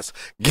podcast.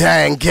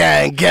 Gang.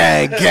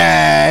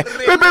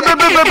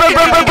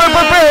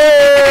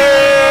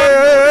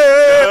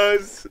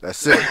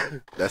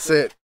 That's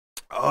it.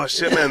 Oh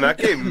shit, man, that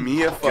gave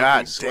me a fucking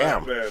God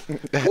sweat, damn.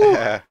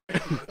 man.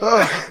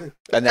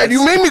 And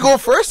you made me go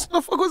first?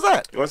 The fuck was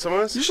that? You want some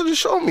of this? You should have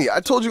shown me. I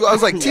told you, I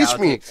was like, Yeah, teach I'll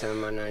me. Take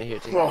some when I hear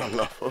take Oh,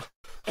 no.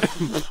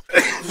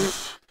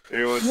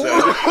 Here, what's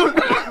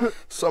that?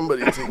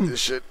 Somebody take this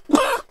shit.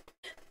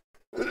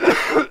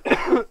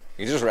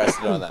 you just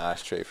rested on the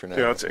ashtray for now.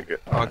 Here, I'll take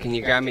it. Oh, can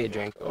you grab me a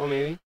drink? Oh,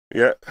 maybe.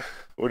 Yeah.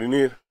 What do you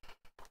need?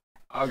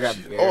 I'll grab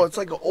a beer. Oh, it's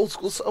like an old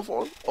school cell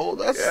phone. Oh,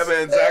 that's. Yeah,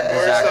 man, Zach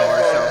Moore's Zach cell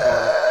Moore's phone. cell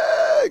phone.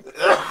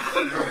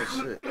 Oh,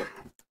 shit.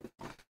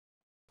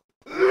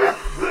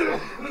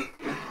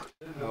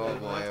 Oh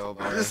boy, oh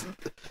boy. This-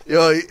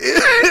 Yo, Put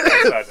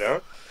that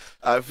down.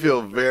 I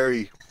feel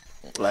very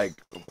like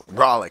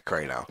brolic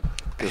right now.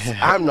 'Cause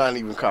I'm not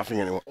even coughing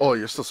anymore. Oh,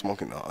 you're still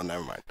smoking though. Oh,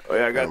 never mind. Oh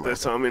yeah, I got Never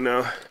this on me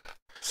now.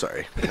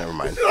 Sorry, never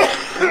mind.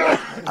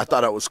 I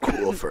thought I was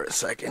cool for a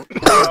second.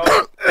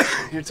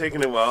 You're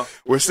taking it well.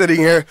 We're sitting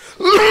here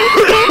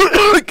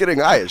getting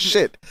high as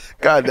shit.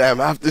 Goddamn,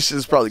 half this shit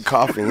is probably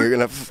coughing. You're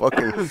gonna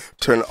fucking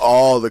turn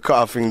all the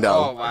coughing Oh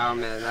down. wow,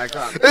 man, that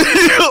got me.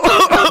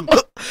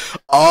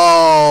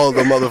 All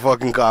the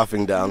motherfucking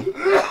coughing down.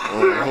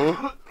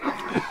 Mhm.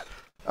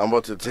 I'm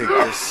about to take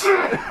this.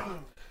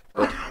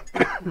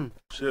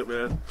 Shit,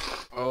 man.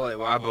 Holy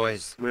wow,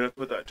 boys. I'm gonna have to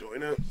put that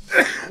joint out.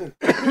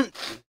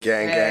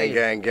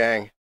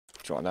 Gang.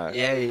 Do you want that?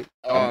 Yay.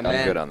 Oh I'm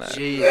man. good on that.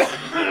 Jeez.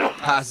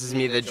 Passes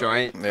me the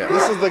joint. Yeah.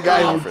 This is the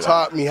guy I'll who offer that.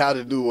 taught me how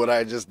to do what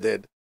I just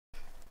did.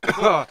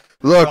 Oh,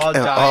 Look, all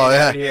dying oh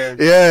yeah, out here.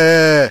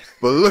 yeah.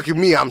 But look at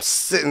me, I'm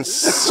sitting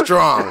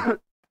strong.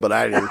 But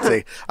I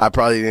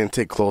probably didn't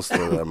take close to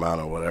the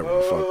amount or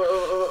whatever. Fuck.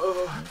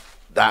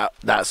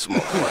 That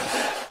smoke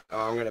was.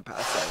 Oh, I'm gonna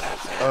pass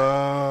that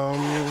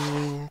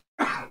out.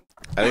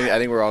 I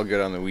think we're all good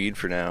on the weed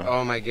for now.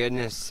 Oh my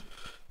goodness.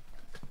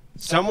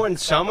 Someone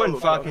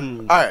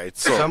fucking. All right,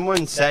 so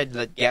Someone said,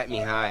 "Let get me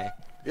high."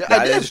 yeah,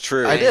 That I did. is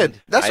true. I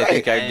did. That's I right.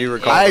 think I do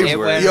recall I- those It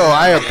words. went Yo,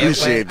 I around. It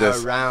appreciate went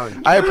this.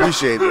 Around. I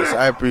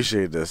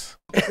appreciate this.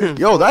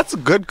 Yo, that's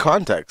good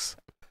context.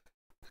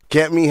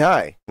 Get me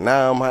high.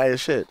 Now I'm high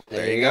as shit.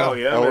 There you Oh go.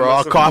 yeah, And man, we're all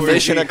that's the coughing.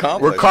 Mission 4G.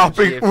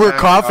 accomplished. We're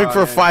coughing for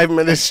man. 5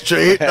 minutes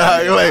straight.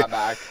 You're like,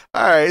 back.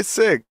 all right,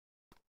 sick.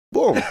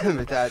 Boom.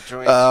 With that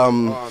joint.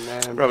 Um, oh,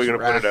 man, I'm Probably just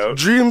gonna put it out.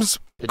 Dreams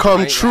The come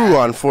joint true rack.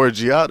 on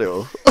 4G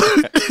Auto.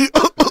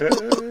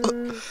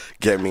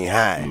 Get me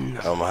high.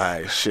 I'm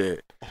high as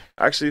shit.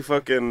 Actually,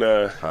 fucking.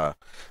 Oh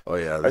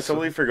yeah. I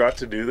totally forgot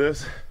to do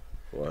this.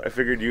 What? I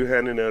figured you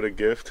handing out a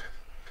gift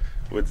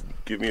would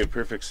give me a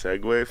perfect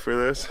segue for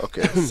this.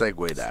 Okay,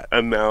 segue that.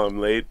 And now I'm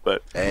late,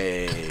 but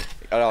Hey,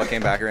 It all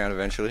came back around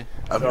eventually.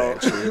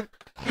 eventually.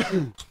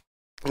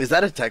 Is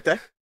that a tech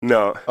deck?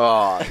 no.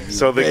 Oh,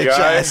 So the bitch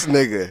guy- ass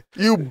nigga.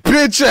 You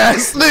bitch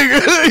ass nigga.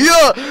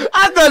 Yo,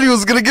 I thought he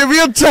was gonna give me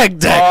a tech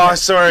deck. Oh,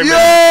 sorry, Yo!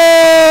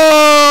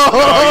 man.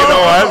 Oh, you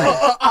know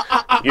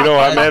what? You know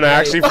what, man? I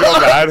actually feel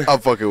bad. I'm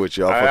fucking with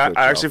you. I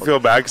actually feel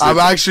bad I'm because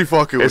actually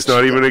fucking with it's you.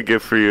 not even a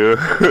gift for you.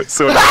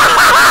 So now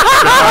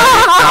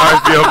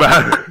I feel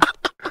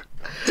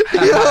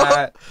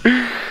bad.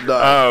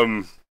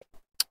 Nah.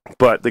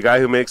 But the guy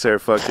who makes our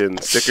fucking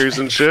stickers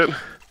and shit,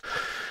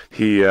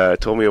 he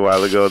told me a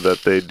while ago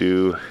that they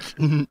do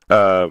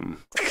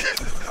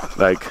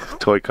like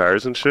toy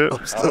cars and shit.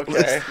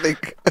 Okay.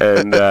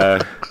 And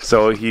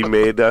so he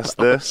made us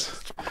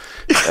this,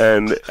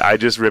 and I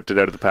just ripped it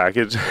out of the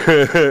package.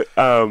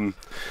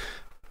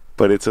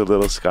 But it's a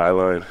little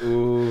skyline,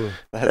 Ooh.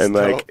 That's and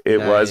dope. like it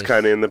was Nice.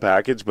 kind of in the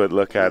package. But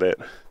look at it.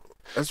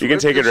 That's You can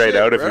take it ripped as right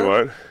shit, out if you bro.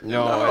 want.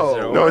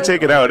 No, No,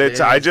 take it out. It's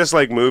I just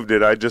like moved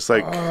it. I just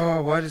like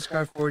Oh, what? It's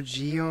got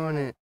 4G on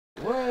it.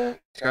 What?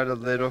 It's got a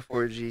little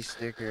 4G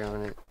sticker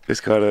on it.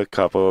 just got a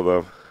couple of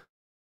them.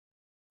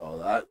 Oh,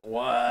 that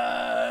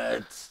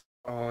what?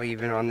 Oh,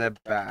 even on the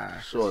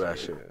back. Show that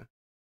shit.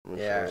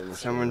 Yeah,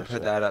 someone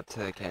put that up to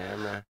the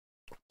camera.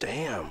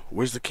 Damn,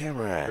 where's the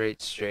camera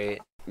at? Straight.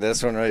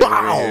 This one right over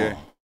Bow. here.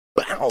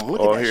 Bow.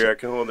 Look Oh, at that here I shit.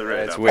 can hold it right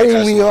It's up. way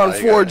Only custom. on I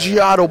got 4G it.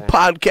 Auto Yeah.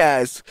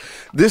 podcast.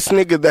 This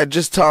nigga that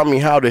just taught me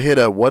how to hit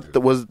a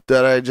was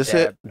that I just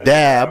hit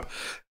dab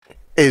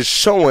is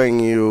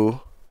showing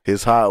you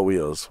his Hot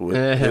Wheels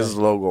with his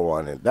logo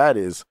on it. That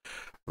is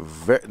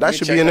that me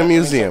should check be in a that.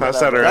 museum. Pass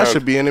that That around.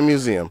 should be in a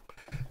museum.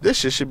 This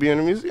shit should be in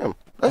a museum.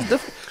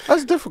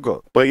 That's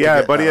difficult. But yeah,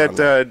 to get buddy down at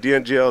there.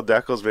 DNGL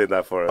Decals made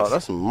that for us. Oh,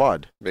 that's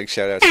mud. Big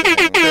shout out to him.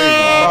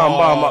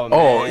 Oh,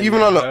 man,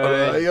 even on the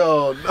good.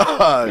 yo,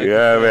 dog.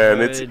 yeah,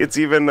 man. It's Good. it's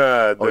even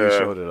Oh, you the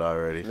showed it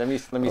already. Let me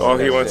Oh,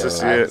 see he that wants to shit.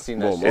 see I haven't it. seen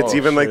that Whoa, shit. it's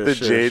even like shit, the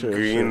shit, jade shit,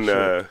 green,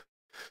 shit.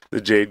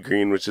 the jade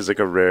green, which is like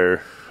a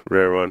rare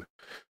one,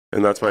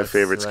 and that's my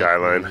favorite like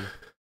skyline. mine.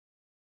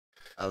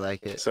 I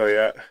like it. So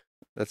yeah,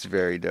 That's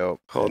very dope.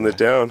 holding it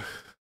down.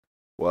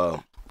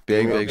 Well,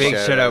 Big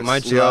shout out.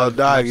 Much yo, love.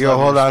 dog, much yo, love,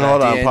 hold on, respect.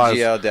 hold on, pause.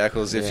 DNGL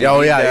Decals. If you Yo,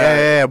 need yeah, that,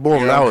 yeah, boom,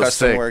 your that own was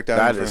custom sick. work done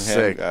That from is him,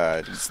 sick.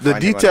 just The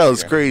find him on detail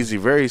is Instagram. crazy,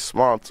 very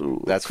small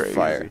too. That's crazy.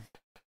 fire.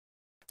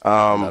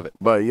 Love it.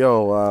 But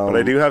yo, But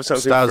I do have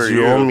something Stas, for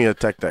you you. owe me a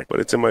tech deck.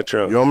 But it's in my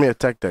trunk. You owe me a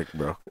tech deck,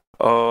 bro.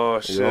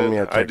 Oh You owe me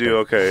a shit! I tech do. deck.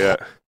 Okay, yeah,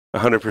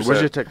 100%. Where's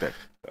your tech deck?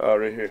 Oh,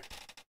 right here.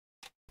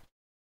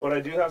 But I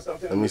do have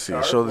something. Let in me the see.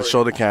 car Show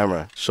for the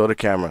camera. Show the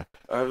camera.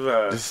 you.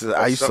 I've, This is.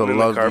 I used to something in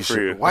the love car these for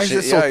shit. you. Why is You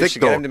it should- so yeah, you thick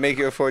should get him though? to make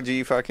you a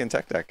 4G fucking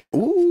tech deck.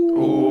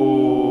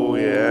 Ooh,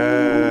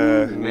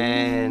 yeah.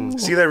 Man.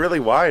 See, they're really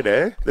wide,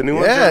 eh? The new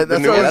ones Yeah, are, the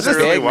that's new what I ones was are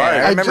That's really big, man. wide.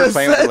 I I remember just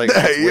playing with said like that,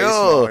 that's way yo.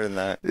 smaller than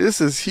that.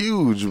 This is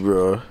huge,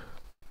 bro.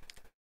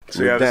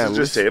 So yeah, this is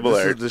just table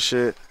this art. is the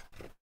shit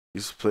I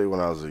used to play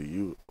when I was a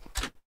youth.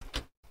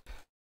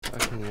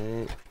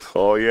 Fucking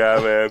Oh yeah,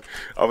 man.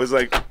 I was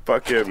like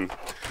fucking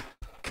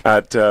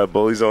at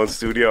Bully Zone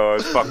Studio. I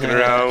was fucking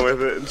around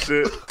with it and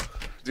shit,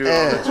 doing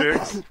all the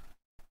tricks.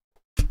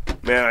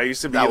 Man, I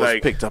used to be That was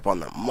like, picked up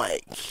on the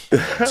mic.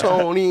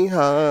 Tony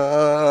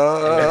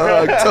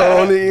Hawk,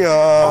 Tony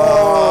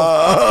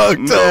Hawk,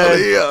 man.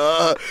 Tony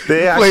Hawk.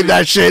 they You actually, played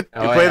that shit.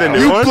 You play the new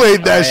You one?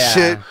 played that Oh, yeah.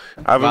 shit.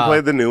 I haven't Wow.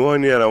 played the new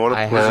one yet. I want to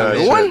I play have that it.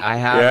 shit. one? I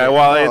have Yeah, it.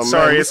 well, Oh, it's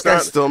sorry, man, it's this guy's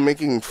not. still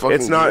making fucking.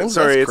 It's not. games?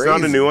 Sorry, That's it's not a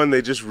crazy. new one.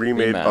 They just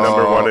remade Remastered.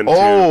 number 1 and 2.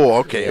 Oh,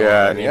 okay. Yeah.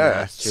 well, then,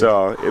 yeah.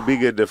 So it'd be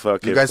good to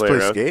fucking You guys play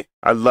around. skate?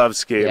 I love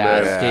skate,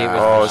 Yeah, man. skate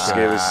was Oh, my skate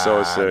shit. was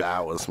so sick.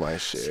 That was my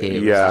shit. Skate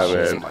was Yeah, my shit.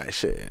 man. That was my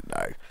shit,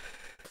 dog.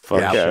 Fuck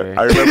Yeah, yeah. sure.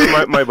 I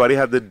remember my buddy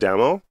had the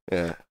demo,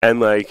 Yeah.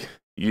 and like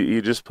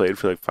you just played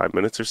for like 5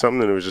 minutes or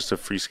something, and it was just a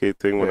free skate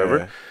thing, whatever.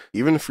 Yeah.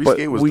 Even the free But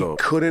skate was we dope.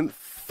 couldn't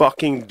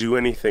fucking do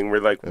anything. We're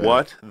like, Yeah.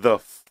 what the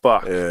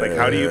fuck? Yeah, Like,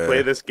 how do you yeah.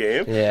 play this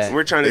game? Yeah. And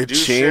we're trying to It do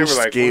shit. changed We're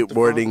like, what the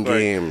skateboarding fuck? Like,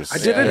 games. I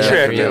did a Yeah,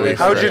 trick. really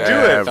How'd you do it?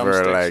 Forever,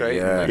 Thumbsticks, like, right?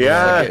 yeah. And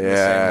Yeah.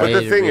 Yeah. But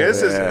the thing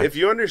is Yeah. if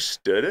you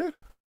understood it,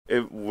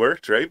 it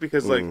worked, right?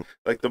 Because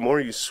like the more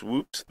you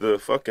swooped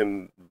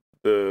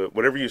the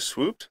whatever you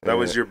swooped, that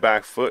was Yeah. your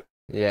back foot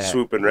Yeah.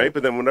 swooping, right?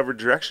 But then whatever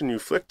direction you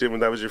flicked it,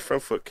 that was your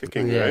front foot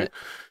kicking, Yeah. right?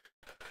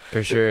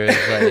 For sure,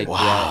 it's like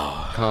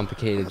Wow.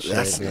 complicated shit,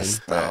 That's man.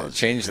 nostalgic.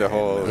 Changed the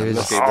whole It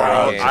was-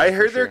 skateboarding game. I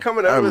heard for they're sure.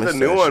 coming I out with a miss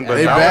new that one, shit. but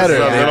They that better,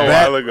 was a they little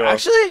bet- while ago.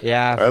 Actually,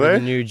 Yeah, for Are the they?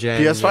 new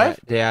gen. PS5?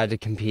 They had to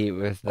compete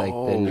with like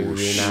the new Oh,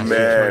 remastered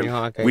Man, Tony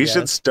Hawk. I we guess.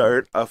 should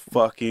start a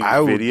fucking I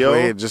would video.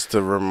 play it just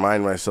to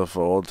remind myself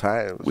of old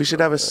times. We should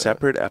have a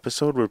separate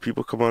episode where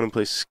people come on and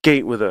play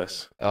skate with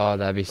us. Oh,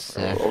 that'd be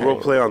sick. Or we'll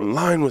play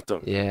online with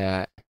them.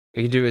 Yeah,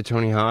 we could do it with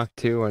Tony Hawk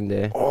too one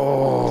day.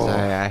 Oh,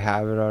 I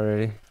have it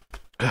already.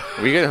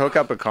 We could hook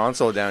up a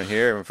console down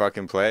here and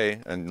fucking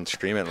play and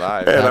stream it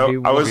live. and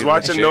That'd be I was wild.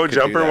 watching Shit No could do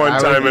Jumper that. one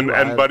That would time, be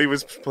and wild. Buddy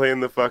was playing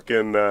the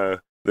fucking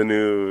the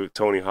new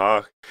Tony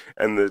Hawk,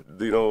 and the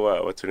you know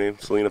what's her name,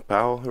 Selena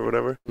Powell or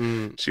whatever.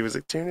 Mm. She was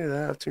like, "Turn it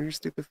up, turn your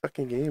stupid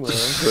fucking game on."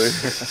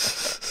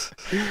 Shut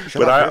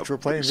But up, bitch, we're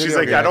playing she's video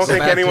like, I games. don't think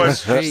Back to anyone. the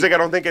street. She's like, I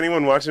don't think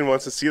anyone watching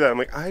wants to see that. I'm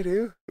like, I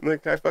do. I'm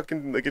like, I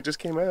fucking like it just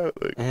came out.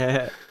 Like,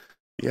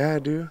 yeah, I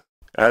do.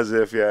 As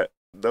if, yeah,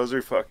 those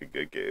are fucking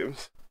good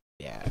games.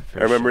 Yeah, I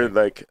remember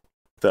like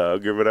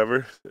Thug or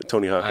whatever,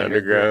 Tony Hawk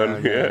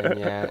Underground. man,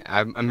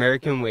 Yeah.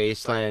 American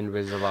Wasteland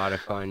was a lot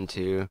of fun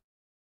too.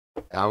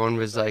 That one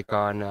was like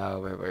on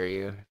where were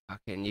you?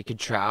 Fucking, you could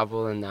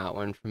travel in that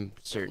one from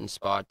certain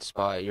spot to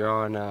spot. You're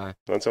on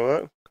Want some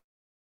of that?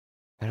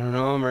 I don't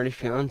know. I'm already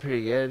feeling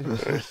pretty good.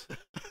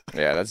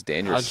 Yeah, that's I'll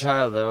dangerous. try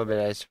a little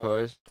bit, I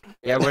suppose.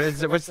 Yeah,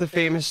 what's the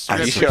famous I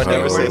strip? You should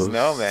never suppose. says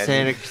no, man.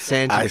 Santa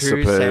I Cruz,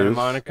 Santa suppose.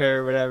 Monica,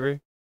 or whatever.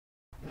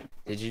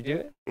 Did you do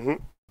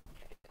it?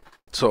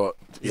 So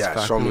yeah,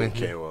 fucking show me. with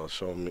me. Okay, well,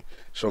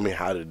 show me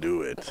how to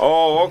do it.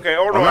 Oh, okay.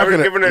 Oh no, I'm I not was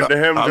gonna- giving it no, to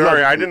him. I'm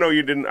Sorry, not- I didn't know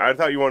you didn't. I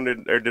thought you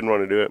wanted or didn't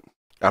want to do it.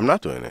 I'm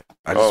not doing it.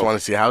 I just Oh. want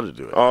to see how to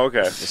do it. Oh,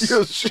 okay.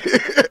 Yo,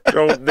 shit.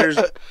 So there's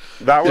that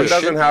one There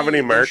doesn't should have be-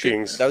 any there should-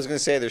 markings, I was gonna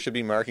say there should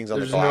be markings on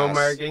There's the glass. no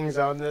markings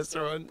on this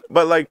one.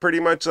 but like pretty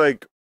much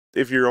like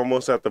if you're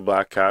almost at the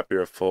black cap,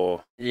 you're a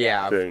full.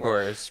 Yeah, Thing. of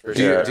course. For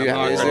Do you, sure. do you, I'm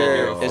not is, gonna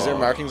there, do it. is there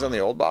markings on the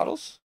old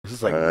bottles? This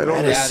is like I don't Yeah,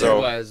 think medicine. so. there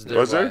was. There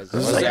Was there? was.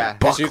 This is like yeah. So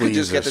you could Buckley's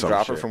just or get the some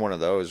dropper shit. from one of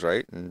those,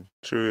 right? And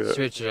True. Yeah.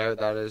 Switch it out.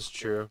 That is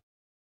true.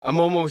 I'm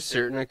almost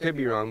certain. I could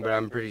be wrong, but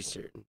I'm pretty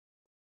certain.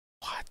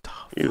 What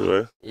the?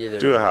 Either way, Either.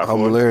 do a half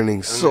I'm one.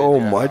 learning so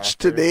do it much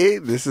after. today.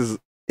 This is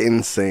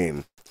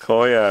insane.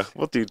 Oh yeah,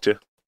 we'll teach you.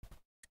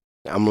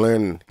 I'm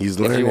learning. He's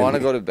learning. if you want to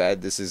go to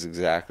bed, this is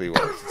exactly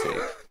what to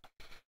take.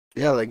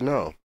 Yeah, like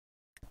no.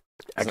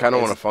 I kind of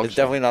want to function. It's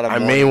definitely not a I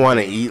may morning want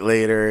to thing. eat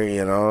later,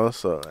 you know.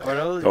 So.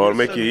 Oh, it'll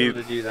make you eat.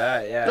 To do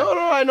that, yeah.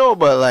 No, I know,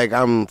 but like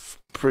I'm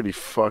pretty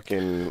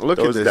fucking. Look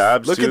Those at this.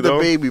 dabs Look too, at the though?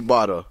 baby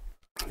bottle.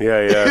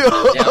 Yeah, yeah.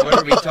 Yeah, what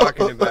are we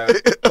talking about?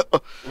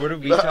 What are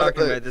we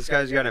talking about? This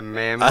guy's got a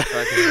mammoth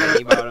fucking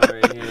honey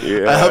bottle right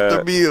here. Yeah. I have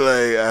to be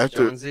like, I have to.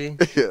 Jonesy?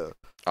 Yeah.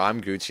 I'm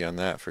Gucci on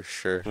that for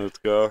sure. Let's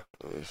go.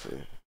 Let me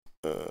see.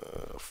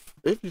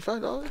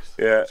 $55?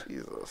 Yeah.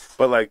 Jesus.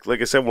 But like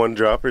I said, one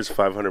dropper is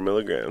 500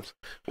 milligrams,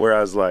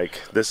 whereas like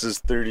this is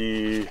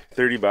 $30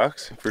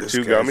 for This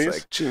two guy's gummies.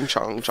 Like, ching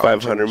chong, chong,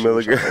 500 ching,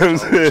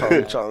 milligrams. Chong,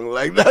 chong, chong.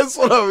 Like that's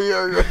what I'm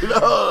hearing right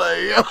now.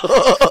 Like, yo.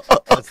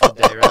 That's the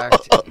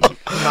direct.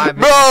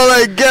 Bro,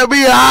 like get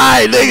me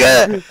high,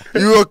 nigga.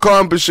 You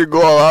accomplished your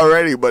goal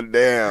already, but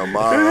damn,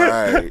 all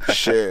right,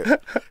 shit.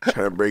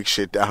 Trying to break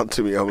shit down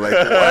to me. I'm like,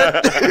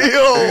 what?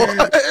 Yo,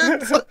 what?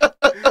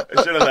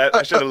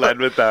 I should have led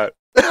with that.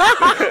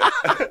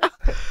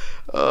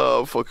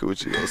 Oh, fucking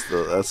with you,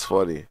 still. That's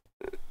funny.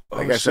 Like Oh,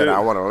 I said, shit. I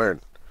want to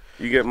learn.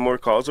 You get more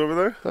calls over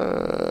there?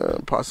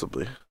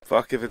 Possibly.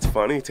 Fuck, if it's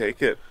funny,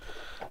 take it.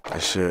 I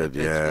should.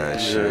 Yeah, I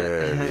It's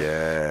should.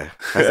 Yeah.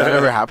 Has that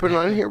ever happened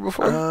on here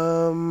before?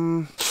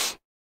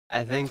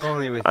 I think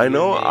only with I you,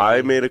 know I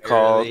maybe, made a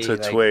call early, to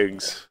like-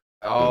 Twigs,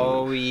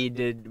 Oh, we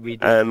did.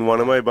 and one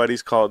of my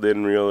buddies called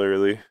in real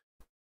early,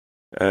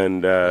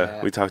 and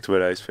Yeah. we talked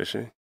about ice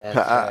fishing. That's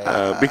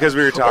right. Because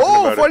we were talking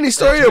Oh, about funny it.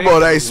 story Let's about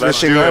do it. ice Let's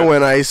fishing. do I it.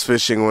 went ice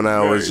fishing when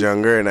I was Right.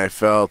 younger, and I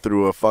fell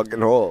through a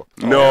fucking hole.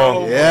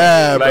 No.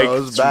 Yeah, Like, bro, it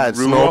was bad.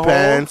 through a Snow hole?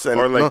 pants and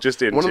Or like no,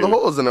 just into one of the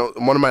holes in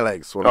one of my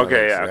legs. One of my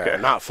Okay, legs, yeah,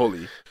 okay. not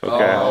fully.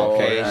 Okay. Oh,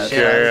 okay. yeah, Shit,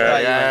 yeah, I thought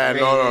you yeah, were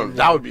no, crazy.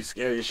 that would be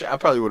scary. Shit, I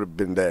probably would have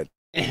been dead.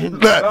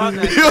 Not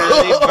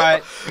necessarily,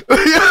 but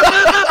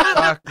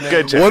fuck, man.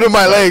 Good job. One of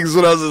my legs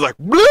when I was just like,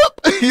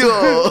 bloop,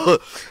 yo.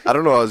 I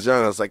don't know. I was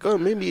young. I was like, oh,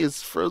 maybe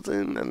it's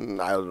frozen,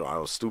 and I don't know. I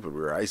was stupid. We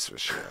were ice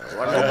fishing. I was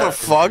like, what the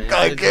fuck? Yeah,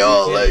 Like, it's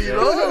yo, okay, like you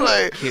know, yeah.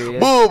 like, Curious.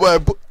 boom, I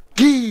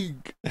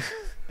gig.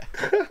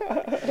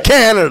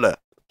 Canada.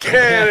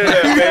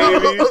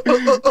 Canada,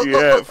 baby.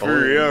 Yeah,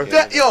 for real.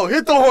 Yo,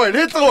 hit the horn,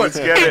 hit the horn. Let's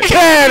get it.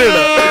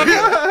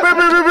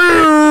 Canada.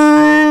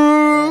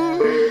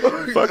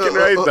 Fucking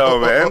right though,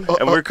 man.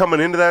 And we're coming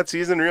into that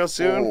season real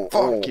soon.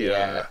 Oh, Fuck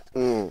yeah.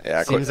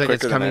 Yeah, Seems like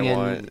it's quicker than coming I in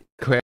want.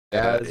 quick.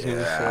 Yeah, I was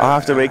gonna say. I'll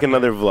have to make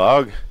another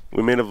vlog.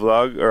 We made a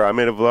vlog, or I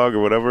made a vlog or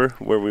whatever,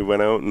 where we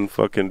went out and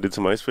fucking did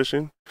some ice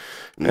fishing.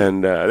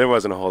 And there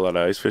wasn't a whole lot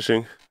of ice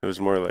fishing. It was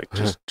more like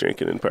just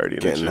drinking and partying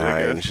and Getting shit. high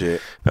I and guess.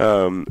 shit.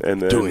 And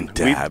then Doing we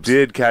dabs.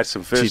 did catch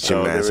some fish. Teaching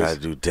though. man There how was-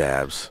 to do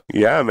dabs.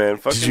 Yeah, man.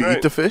 Fucking Did you right.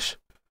 eat the fish?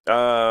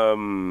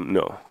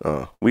 No.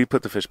 Oh, We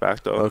put the fish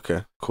back though.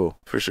 okay, cool.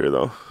 For sure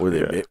though. Were they?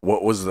 Yeah. Big?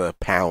 What was the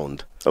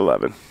pound?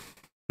 11.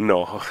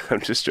 No,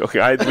 I'm just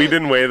joking. We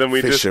didn't weigh them.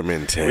 We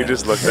Fisherman just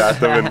tales. looked at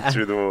them and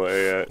threw them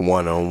away. Yeah.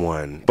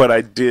 101. But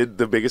I did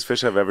the biggest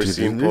fish I've ever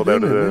seen pulled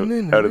out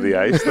of the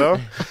ice though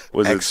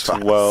was a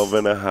X-Files.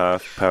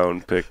 12.5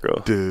 pound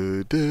pickerel.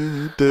 Du,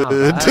 du,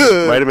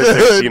 Might have been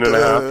 16 and a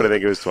half, but I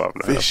think it was 12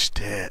 and a half. Fish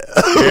tail.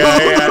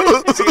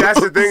 Yeah. See, that's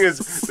the thing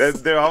is that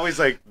they're always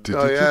like,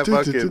 oh yeah,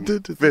 fucking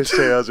fish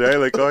tails, right?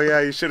 Like, oh yeah,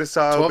 you should have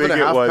saw how 12 big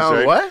and a it half was, pound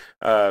right?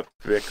 what?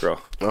 Pickerel.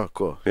 Oh,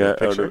 cool. Yeah,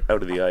 Picture?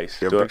 out of the ice.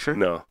 You have Do a I- picture?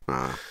 No,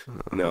 Ah.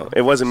 no,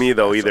 it wasn't me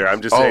though either.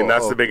 I'm just saying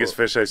that's the biggest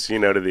cool. fish I've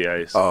seen out of the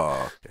ice.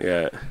 Oh,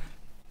 Yeah.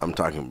 I'm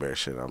talking bear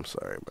shit. I'm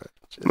sorry,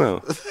 man.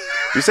 No.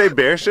 You say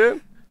bear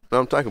shit? No,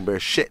 I'm talking bear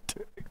shit.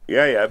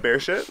 Yeah, bear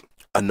shit.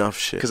 Enough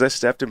shit. Because I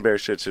stepped in bear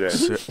shit today.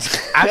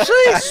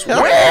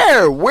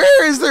 Actually,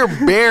 where is there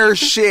bear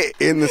shit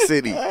in the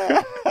city?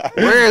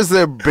 Where is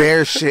there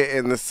bear shit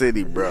in the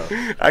city, bro?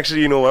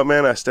 Actually, you know what,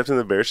 man? I stepped in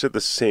the bear shit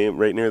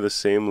right near the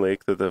same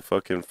lake that the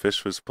fucking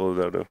fish was pulled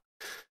out of.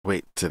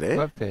 Wait, today?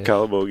 What fish?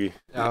 Calabogie.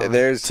 Oh,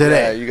 There's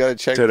Today. you gotta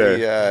check Today. the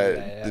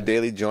Yeah.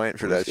 Daily Joint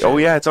for that shit. Oh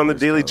yeah, it's on the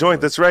Daily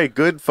Joint. That's right.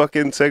 Good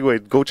fucking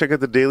segue. Go check out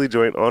the Daily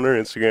Joint on our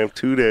Instagram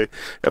today,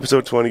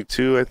 episode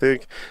 22, I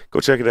think. Go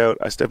check it out.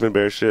 I stepped in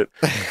bear shit.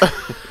 a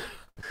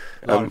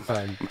lot of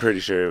fun. I'm pretty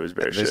sure it was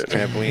bear There's shit.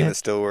 trampoline that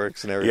still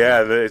works and everything.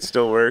 Yeah, it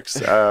still works.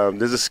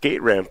 There's a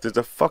skate ramp. There's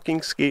a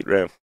fucking skate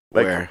ramp.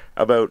 Like Where?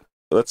 about,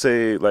 let's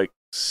say, like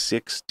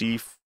 60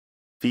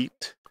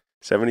 feet,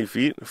 70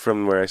 feet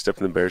from where I stepped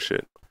in the bear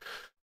shit.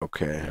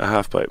 Okay. A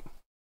half pipe.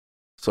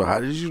 So how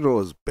did you know it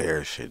was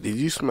bear shit? Did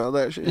you smell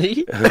that shit?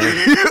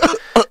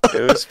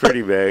 It was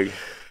pretty big.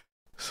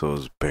 So it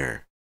was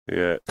bear.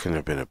 Yeah. Couldn't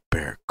have been a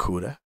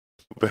barracuda.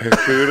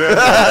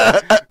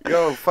 Barracuda?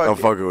 Yo, fuck. I'm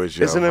fucking with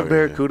you. Isn't I'm a fucking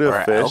with you. barracuda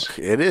a Or fish? elk?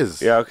 It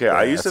is. Yeah, okay.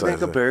 I used to that's what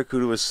think I a said.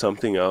 barracuda was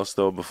something else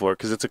though before,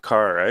 because it's a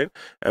car, right?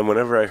 And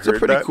whenever I It's a heard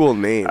pretty that cool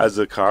name. as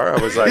a car,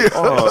 I was like,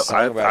 oh,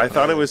 Song about I it.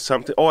 thought it was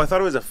something. Oh, I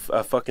thought it was a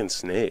fucking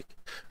snake.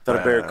 I thought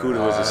a barracuda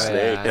was a Oh,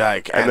 snake. yeah.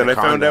 Like And then I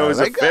found out it was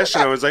a Like, fish,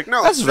 and I was like,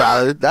 no, That's it's not.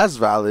 valid. That's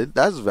valid.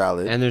 That's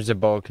valid. And there's a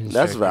boa constrictor.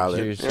 That's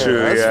valid. too, Yeah, True,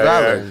 that's yeah,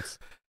 valid.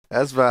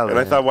 That's valid. And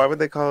I thought, why would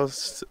they call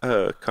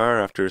a car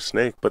after a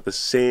snake? But the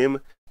same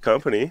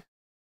company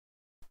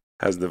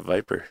has the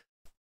viper.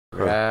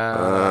 Oh.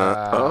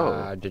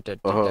 I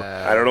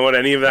don't know what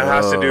any of that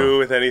has to do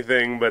with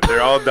anything, but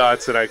they're all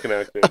dots that I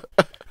connected.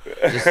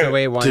 Just the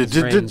way one's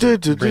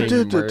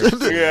brain works.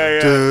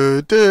 Yeah.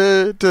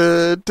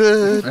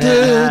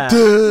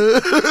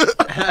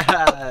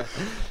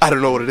 I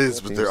don't know what it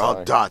is, but Theme they're all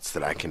song. dots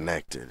that I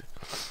connected.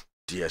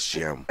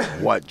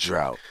 DSGM. What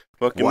drought?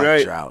 Fucking What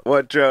right. drought?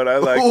 What drought? I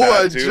like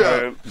What that too,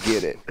 drought? man.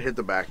 Get it. Hit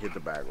the back right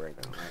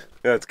now.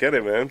 Yeah, let's get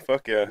it, man.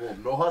 Fuck yeah.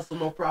 No hustle,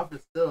 no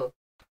profit still.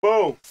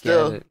 Boom.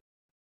 Still. Get it.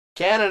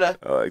 Canada.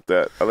 I like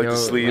that. I like Yo, the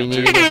sleeve. we need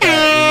too. to get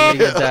that. We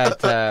need to get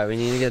that. We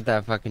need to get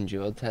that fucking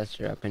jewel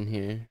tester up in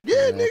here.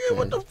 Yeah, That's nigga,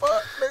 what it. the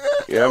fuck,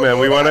 nigga? Yeah, man.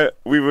 We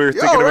were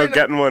thinking right about now-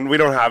 getting one. We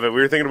don't have it.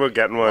 We were thinking about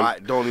getting one. Why-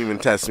 Don't even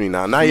test me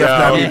now. Now you have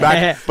to have No. me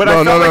back. But no,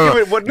 I felt no, like no, it no.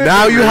 would- wouldn't it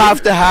Now be you rude?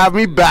 have to have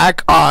me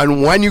back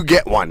on when you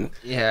get one.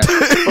 Yeah.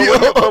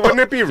 But wouldn't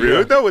it be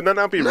rude though? Would that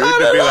not be rude Not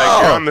to at be like,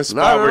 all. you're on the Not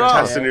spot, at we're all.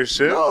 testing your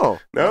shit? No.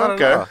 No? not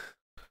Okay. at all.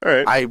 All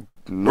right. I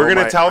We're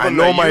gonna tell them I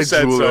know that you my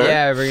said so. jeweler.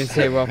 Yeah, we're gonna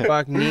say, well,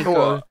 fuck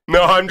Nico.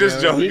 No, I'm just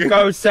You know, joking.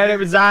 Nico said it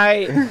was I.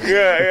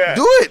 Yeah.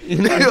 Do it.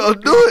 Yo,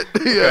 do it.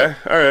 Yeah. Yeah.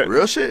 All right.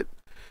 Real shit.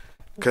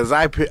 Cause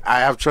I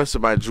have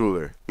trusted my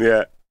jeweler.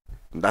 Yeah.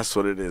 That's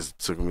what it is. It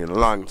took me a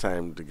long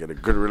time to get a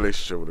good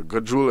relationship with a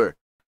good jeweler.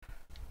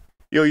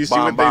 Yo, you see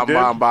Bomb, what bomb, they did?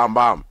 bomb, bomb,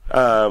 bomb. Who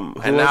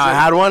And was now I it?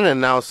 had one, and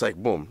now it's like,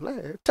 boom.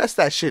 Hey, test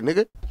that shit,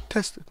 nigga.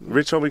 Test it.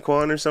 Rich Homie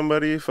Quan or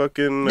somebody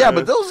fucking. Yeah,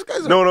 but those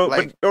guys are No,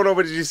 like, but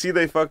did you see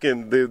they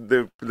fucking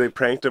they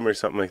pranked him or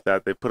something like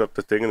that? They put up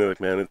the thing and they're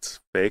like, man, it's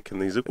fake,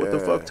 and he's like, what the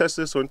Yeah. fuck? Test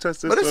this one,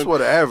 test this but it's one.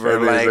 whatever.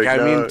 And he's Like, I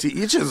no, mean, to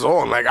each his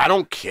own. Like, I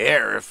don't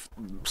care if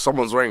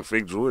someone's wearing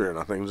fake jewelry or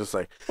nothing. Just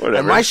like, whatever.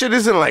 and my shit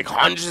isn't like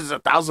hundreds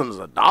of thousands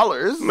of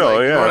dollars. No, like,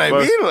 you yeah, know what I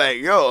fuck. mean? Like,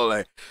 yo,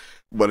 like,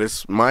 but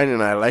it's mine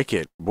and I like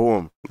it.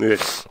 Boom. yeah.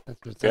 That's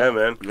what's Yeah, up.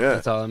 man. Yeah.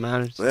 That's all that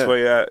matters. Yeah. But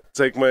yeah, it's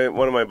like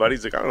one of my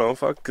buddies, like, I don't know,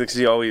 fuck, because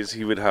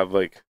he would have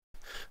like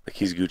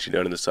he's Gucci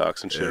down in the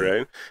socks and shit, Yeah.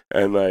 right?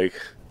 And like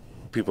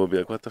people would be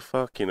like, what the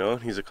fuck, you know?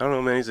 And he's like, I don't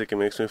know, man. He's like, it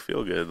makes me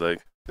feel good.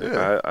 Like,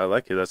 Yeah. I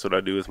like it. That's what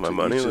I do with my To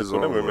money. each Like, his own,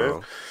 whatever, man.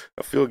 bro.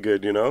 I feel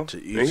good, you know. To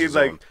each And he's his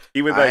like, own.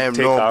 he would I like am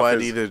take off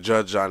nobody his. to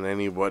judge on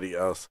anybody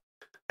else.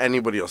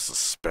 Anybody else's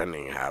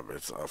spending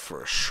habits,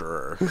 for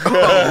sure. For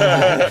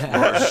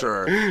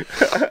sure.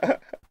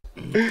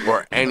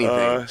 Or anything.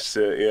 Oh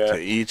shit, yeah. To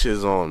each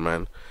his own,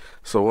 man.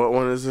 So what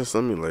one is this?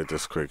 Let me light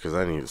this quick because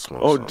I need to smoke.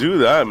 Oh, something. do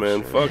that,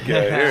 man. Shit. Fuck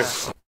yeah, here.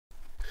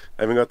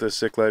 I haven't got this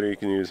sick lighter you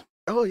can use.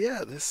 Oh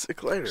yeah, this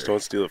sick lighter. Just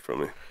don't steal it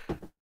from me.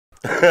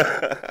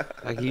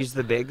 Like, use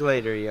the big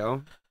later,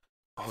 yo.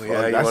 Oh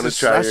yeah, you that's want to just,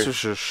 try that's your... just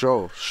for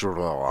show.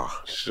 Sure.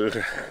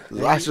 Should-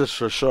 That's just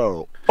for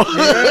show.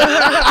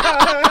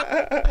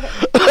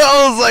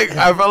 I was like,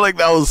 I felt like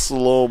that was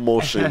slow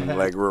motion,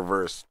 like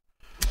reversed.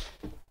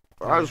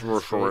 That's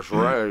for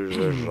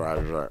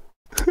sure.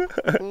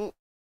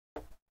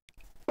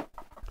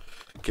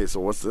 Okay, so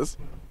what's this?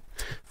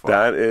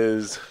 That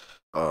is...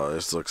 Oh,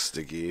 this looks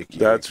sticky.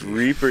 That's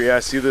Reaper. Yeah,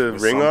 see the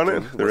With ring on it?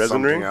 something- The with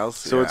resin ring? something else?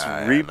 So it's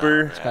Yeah,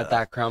 Reaper... It's got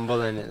that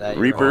crumble in it. That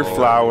you Reaper roll.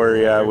 flour,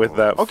 yeah, with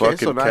that Okay, fucking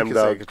so now I can chemed say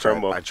I out could try-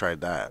 crumble. I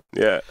tried that.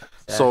 Yeah.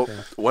 So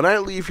Exactly. when I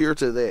leave here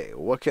today,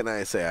 what can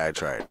I say I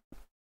tried?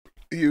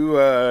 You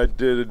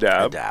did a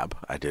dab.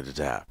 I did a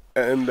dab.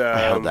 And I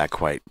held that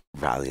quite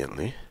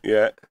valiantly.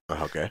 yeah.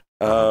 Okay.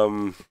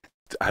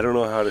 I don't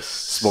know how to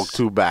Smoked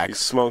 2 bags. You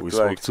smoked we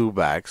like smoked 2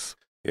 bags.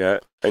 yeah,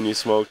 and you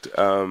smoked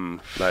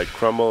like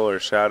crumble or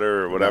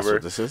shatter or That's whatever.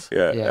 what this is?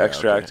 Yeah, Yeah.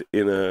 extract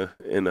in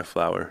a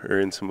flower or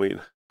in some weed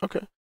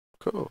Okay.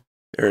 Cool.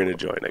 or in a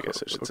joint, I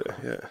guess I should say.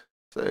 Okay. Yeah.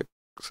 Sick.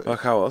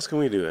 Fuck, how else can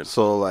we do it?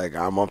 So, like,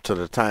 I'm up to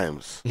the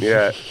times.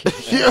 Yeah. Basically,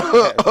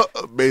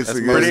 That's that's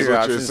what pretty you're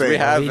options. saying. We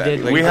have, We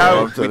did- we have-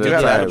 Up to we the do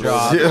have times.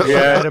 drop.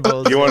 Yeah.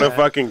 Edibles, You want a yeah.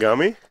 fucking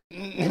gummy?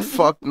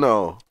 Fuck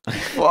no.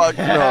 Fuck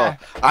no.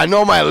 I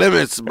know my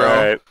limits, bro.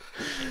 Right.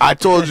 I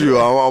told you,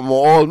 I'm an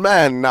old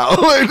man now.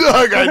 Like,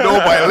 I know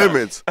my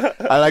limits.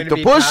 I like to Gonna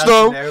be push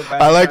passing them. out by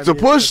I the like time to you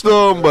push hit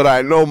the them, but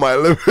I know my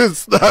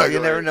limits. Dog. You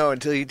never know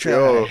until you try.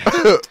 Yo.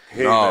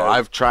 Hey, No, man.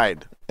 I've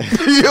tried.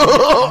 Yo,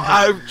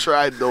 I've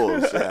tried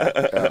those.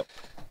 Yeah.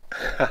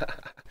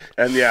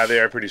 And yeah, they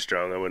are pretty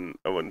strong.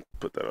 I wouldn't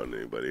put that on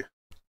anybody.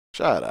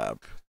 Shut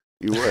up.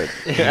 You would.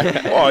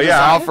 Oh Just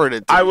yeah, offered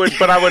it to I me. would,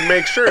 but I would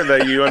make sure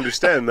that you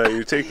understand that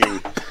you're taking.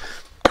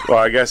 Well,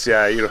 I guess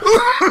yeah, you know,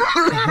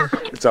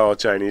 it's all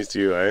Chinese to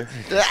you, eh?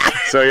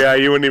 So yeah,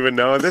 you wouldn't even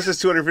know. This is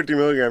 250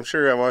 milligrams.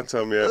 Sure, I want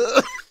some. Yeah.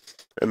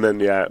 And then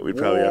yeah, we'd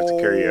probably have to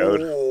carry you out.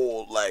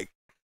 Whoa, like,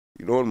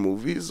 you know in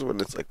movies when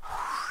it's like,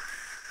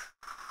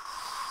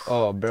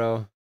 Oh,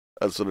 bro.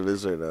 that's what it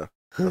is right now.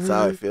 That's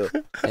how I feel.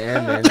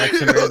 Yeah, man. That's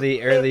some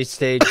early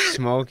stage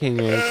smoking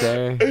right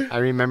there. I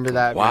remember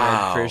that when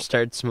Wow. I first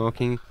started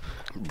smoking.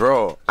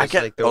 Bro, I Just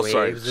can't. like the Oh,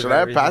 sorry. waves of Should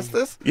I pass everything.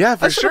 this? Yeah,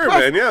 for I should've sure, passed-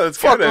 man. Yeah, let's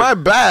Fuck, get it. my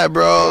bad,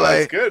 bro.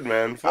 That's Like, good,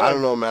 man. I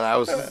don't know, man. I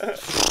was.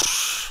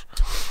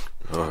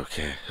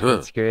 Okay.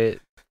 That's great.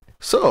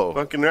 So,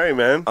 Fucking right,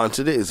 man. on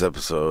today's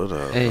episode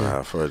of Hey.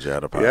 For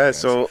Jada Podcast. Yeah.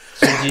 So,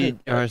 So do you,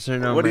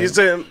 no, what are you man.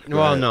 saying?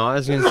 Well, no, I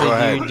was gonna say,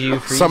 ahead. do you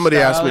freestyle Somebody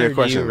asked me a or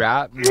question. Do you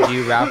rap? Do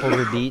you rap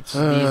over beats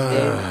these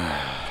days?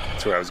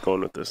 That's where I was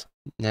going with this.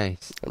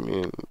 Nice. I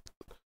mean,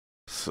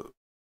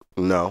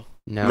 no.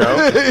 No. No?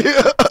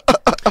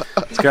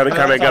 It's kind of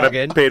That's all got a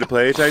good. pay to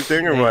play type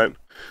thing, or Yeah. what?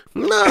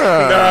 No,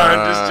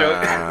 I'm just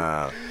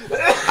joking.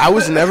 I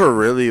was never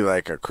really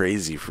like a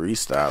crazy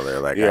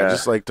freestyler. Like, Yeah. I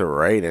just like to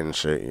write and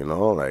shit, you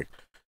know? Like,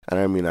 and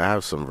I mean, I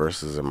have some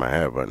verses in my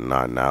head, but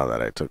not now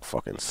that I took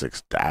fucking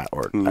 6 dab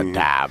or a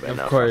dab. And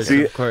Of a course,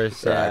 fucking- of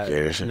course. Yeah, Yeah,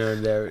 okay.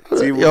 no doubt.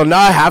 See, Yo, now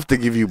I have to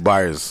give you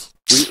bars.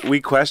 we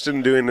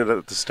questioned doing it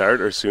at the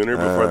start or sooner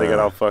before they get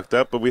all fucked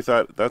up, but we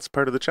thought that's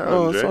part of the Oh,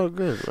 challenge, it's right? all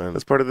good, man.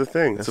 That's part of the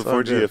thing. It's a It's all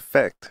 4G good.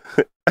 effect.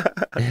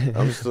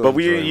 I'm still But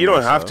enjoying you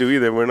don't have myself. to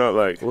either. We're not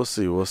like, We'll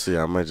see.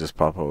 I might just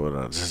pop up with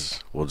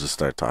we'll just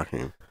start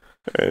talking.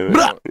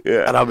 yeah.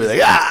 And I'll be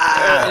like,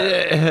 ah!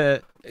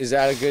 Is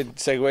that a good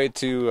segue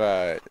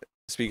to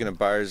speaking of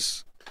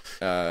bars?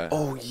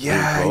 Oh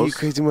yeah, close? you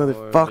crazy Or we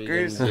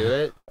motherfuckers. can do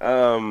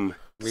it.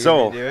 We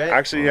So gonna do it?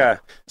 actually, yeah.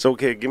 So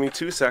okay, give me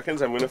 2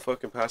 seconds. I'm gonna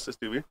fucking pass this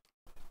to you.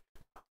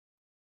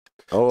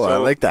 Oh, I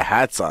So- like the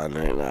hats on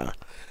right now.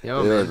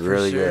 Yo, They man, look for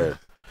really sure. good.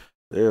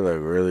 They look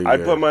really I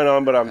good. put mine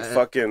on, but I'm Uh,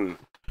 fucking.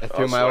 I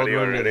threw Oh, my old sweaty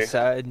one to already. the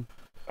side.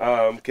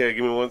 Okay,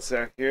 give me 1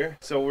 sec here.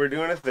 So we're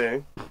doing a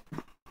thing.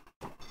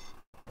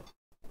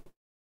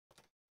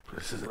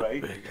 This is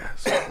Right. a big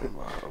ass.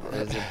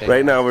 There's a big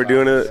Right now ass we're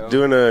box,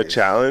 doing yo. a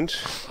challenge.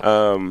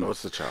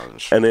 What's the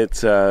challenge? And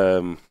it's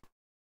the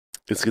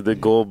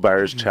Gold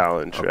Bars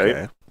Challenge, right?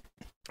 Okay.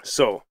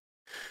 So,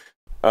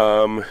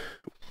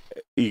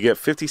 you get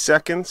 50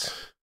 seconds,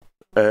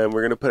 and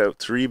we're gonna put out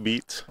 3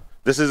 beats.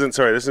 This isn't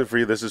for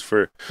you. This is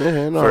for.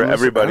 Yeah, no, For I'm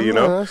everybody, you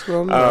know? That's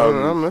cool.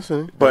 I'm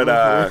listening. but,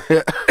 I'm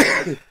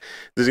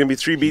There's gonna be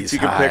 3 beats He's you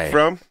can high. pick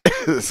from,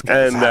 This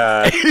guy's and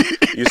high.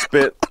 you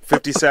spit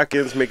 50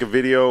 seconds, make a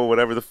video,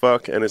 whatever the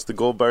fuck, and it's the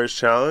Gold Bars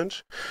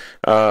Challenge.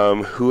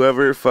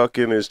 Whoever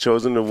fucking is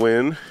chosen to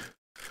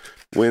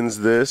wins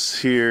this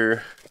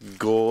here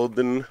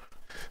golden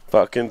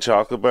fucking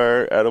chocolate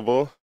bar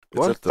edible. It's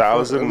What the fuck? Let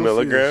 1,000 me see this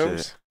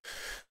milligrams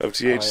of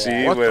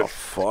THC What the with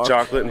fuck?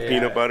 chocolate and Yeah.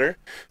 peanut butter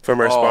from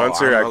our Oh,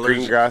 sponsor I'm at Green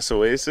allergic. Grass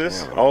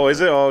Oasis. Yeah. Oh, is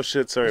it? Oh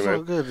shit, sorry, It's all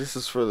man. good. This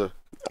is for the.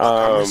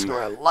 I'm risking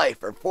my life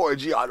for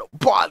 4G on a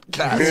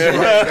podcast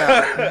right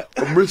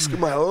now. I'm risking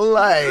my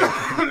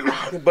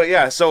life. But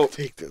yeah, so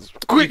Take this.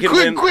 you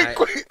can win,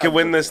 can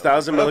win this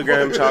 1,000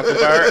 milligram chocolate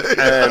bar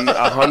and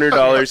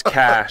 $100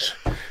 cash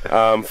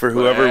for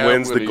whoever Yeah, I'm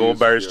wins the gonna Gold use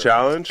Bars your-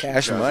 Challenge.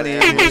 Cash money.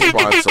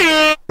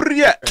 Responsible.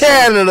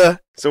 Canada.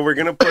 So we're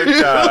gonna put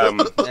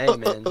Hey,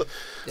 man.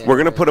 we're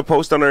gonna put a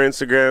post on our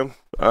Instagram,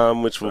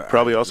 which will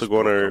probably also go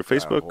on our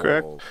Facebook,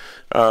 correct?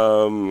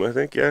 I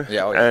think, yeah.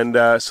 Yeah, oh, yeah.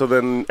 And so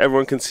then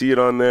everyone can see it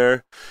on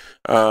there.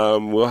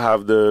 We'll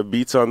have the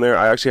beats on there.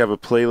 I actually have a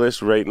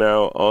playlist right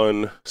now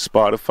on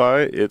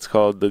Spotify. It's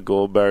called the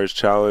Gold Bars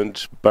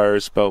Challenge.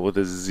 Bars spelled with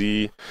a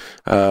Z.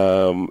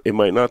 It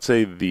might not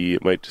say the.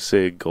 It might just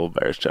say Gold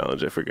Bars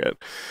Challenge. I forget.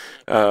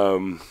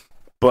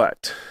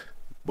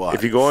 But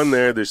if you go on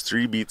there, there's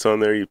 3 beats on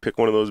there. You pick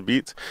one of those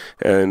beats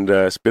and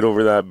spit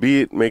over that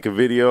beat. Make a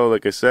video,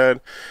 like I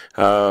said.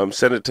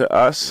 Send it to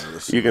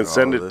us. You can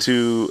send it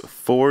to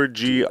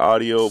 4G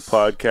Audio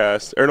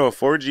Podcast, or no,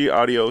 4G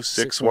Audio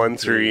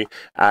 613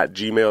 at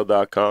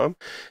gmail.com.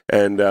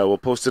 And we'll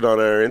post it on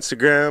our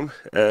Instagram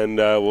and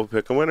we'll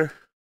pick a winner.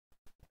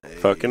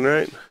 Fucking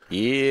right.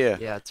 Yeah.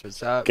 Yeah, that's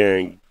what's up.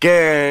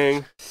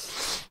 Gang.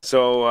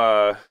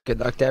 So, Good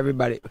luck to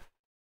everybody.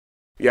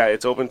 yeah,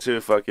 it's open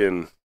to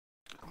fucking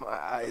My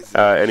eyes.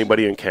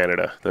 anybody in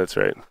Canada. That's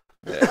right.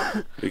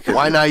 Because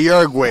Why not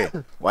Uruguay?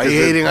 Why you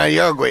hating on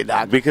Uruguay,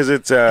 dog? Because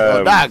it's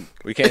Yo, dog.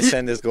 We can't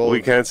send this gold.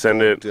 we can't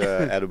send it.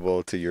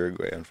 Edible to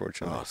Uruguay,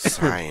 unfortunately. Oh,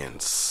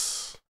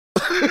 science.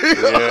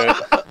 Yeah.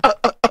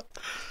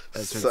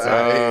 That's what's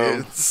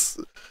Science.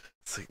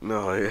 It's like,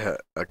 no, yeah.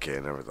 Okay, I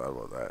never thought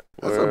about that.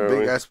 That's Where a are big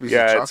we? ass piece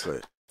Yeah, of it's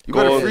chocolate. You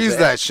better gold. freeze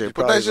that shit.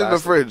 Put that Probably shit in the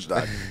last- fridge,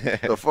 dog.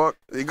 The fuck?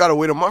 You gotta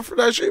wait a month for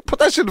that shit? Put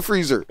that shit in the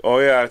freezer. Oh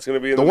yeah, it's gonna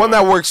be in The one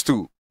that works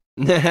too.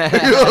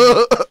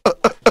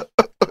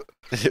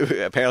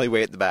 Apparently,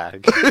 way at the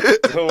bag.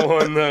 the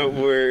one that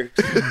works.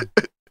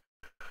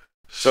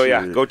 So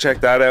yeah, Shit. go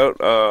check that out.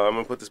 I'm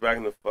gonna put this back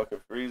in the fucking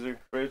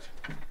fridge.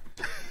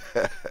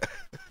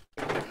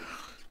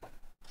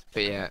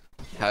 But yeah,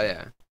 hell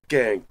yeah.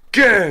 Gang.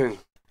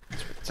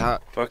 What's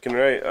up? Fucking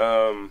right.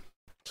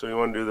 So you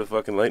want to do the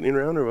fucking lightning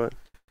round or what?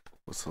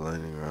 What's the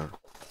lightning round?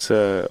 It's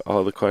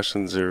all the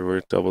questions are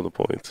worth double the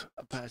points.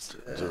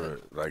 So,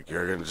 like,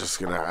 you're just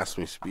gonna ask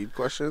me speed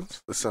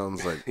questions? This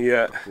sounds like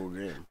Yeah. a cool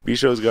game.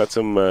 B-Show's got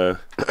some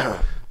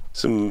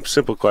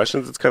simple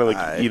questions. It's kind of like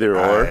Alright, either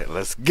or. alright,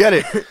 let's get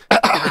it.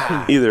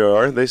 Either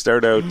or. They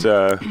start out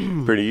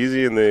pretty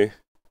easy and they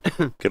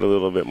get a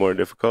little bit more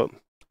difficult.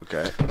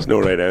 Okay. There's no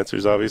right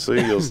answers,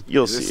 obviously. You'll Is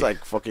this see.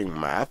 like fucking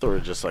math or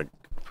just like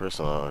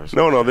personal? Or something?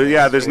 No,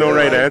 there's no Yeah,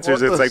 right like,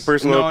 answers. what It's the like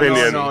personal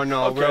opinion. No.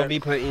 Okay. We'll be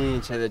putting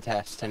you to the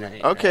test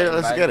tonight. Okay, right,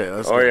 let's bud? get it.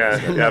 Let's Oh get it, yeah,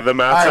 let's get it. yeah. The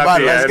math's Alright, at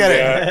bud, the let's end. get it.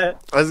 Yeah.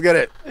 Let's get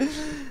it.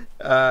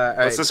 All What's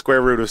right. the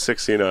square root of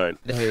 69?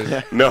 There you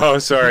go. No,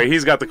 sorry,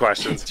 he's got the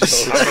questions. All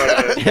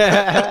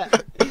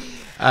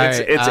It's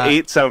right,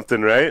 8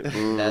 something, right?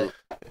 that-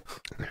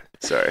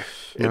 Sorry,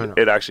 No.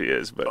 it actually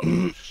is, but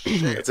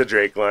it's a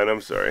Drake line.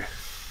 I'm sorry.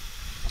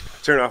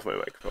 Turn off my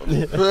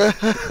microphone.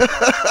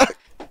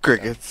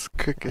 Crickets.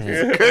 all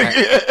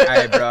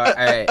right, bro. All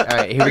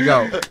right.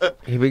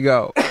 Here we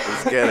go.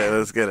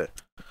 Let's get it.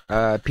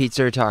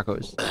 Pizza or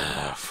tacos?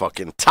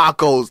 Fucking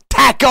tacos,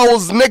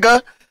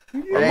 nigga.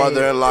 My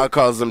mother-in-law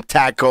calls them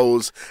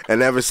tacos,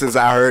 and ever since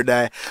I heard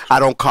that, I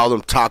don't call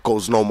them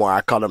tacos no more.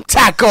 I call them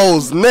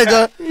tacos,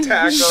 nigga.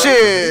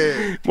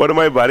 Shit. One of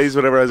my buddies,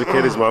 whenever I was a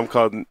kid, his mom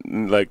called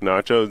like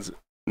nachos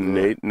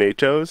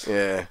nachos.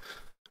 Yeah.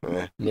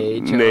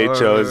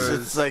 Nachos.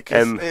 It's like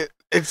And-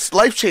 it's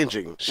life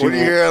changing She when you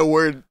wa- hear a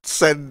word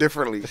said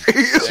differently.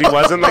 She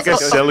wasn't like a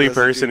silly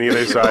person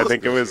either, so I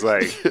think it was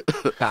like,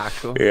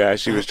 Factual. yeah,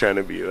 she was trying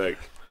to be like,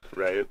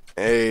 right?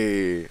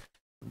 Hey.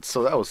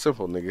 So that was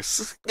simple,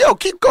 niggas. Yo,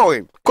 keep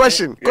going.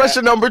 Question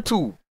number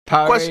 2.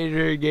 Powerade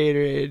or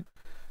Gatorade?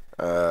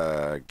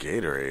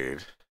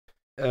 Gatorade.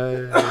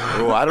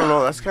 Oh, I don't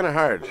know. That's kind of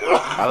hard.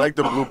 I like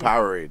the blue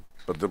Powerade,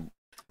 but the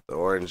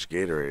orange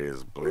Gatorade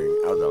is bling.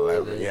 Oh, the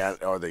lemon, yeah,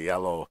 or the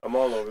yellow. I'm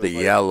all over The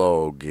place.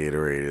 yellow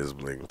Gatorade is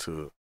bling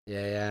too.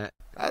 Yeah.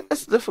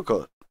 That's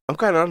difficult. I'm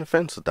kind of on the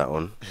fence with that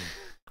one.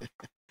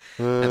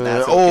 And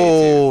that's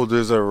okay,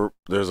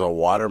 there's a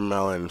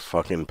watermelon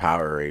fucking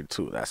Powerade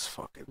too. That's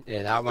fucking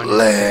Yeah, that one.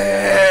 lit.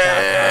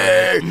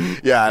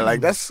 Yeah,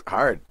 like that's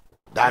hard.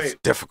 That's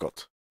Wait.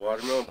 difficult.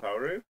 Watermelon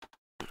Powerade?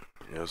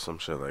 Yeah, some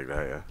shit like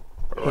that. Yeah.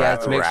 Yeah,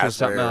 it's mixed with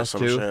something Raspberry or else,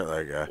 some too. Shit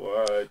like that.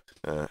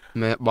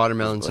 What?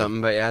 Watermelon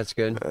something, but yeah, it's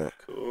good.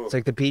 Cool. It's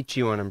like the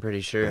peachy one, I'm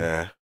pretty sure.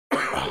 Yeah.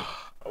 I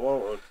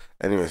want one.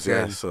 Anyways,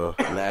 yeah. Good. So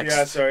next.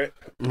 Yeah, sorry.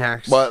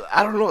 Next. But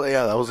I don't know.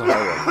 Yeah, that was a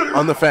hard one.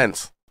 On the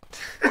fence.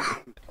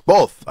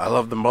 Both. I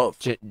love them both.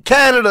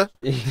 Canada.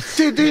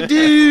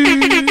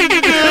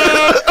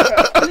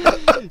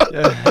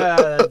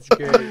 That's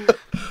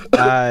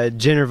great.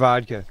 Gin or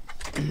vodka?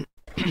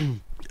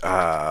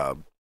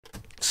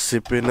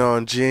 Sipping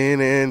on gin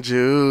and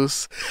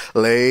juice.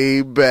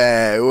 Lay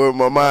back with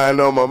my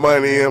mind on my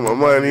money and my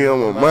money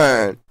on my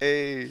mind.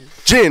 Hey.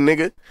 Gin,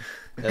 nigga.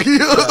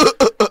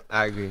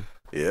 I agree.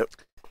 Yep.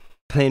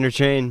 Plane or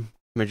train?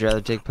 Would you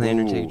rather take plane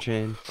or Ooh. take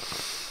train?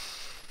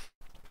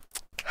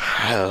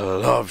 I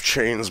love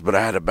trains, but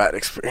I had a bad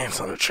experience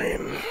on a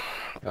train.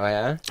 Oh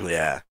yeah.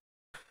 Yeah.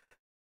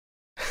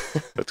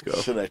 Let's go.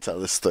 Should I tell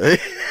this story?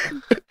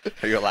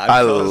 Are you allowed?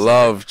 I to tell us?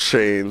 love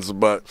trains,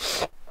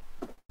 but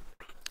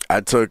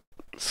I took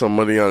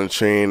somebody on a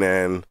train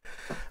and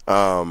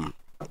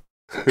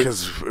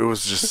because it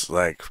was just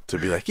like to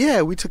be like,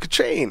 yeah, we took a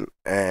train,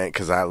 and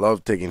because I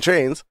love taking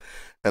trains.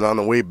 And on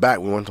the way back,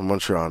 we went to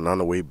Montreal, and on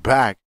the way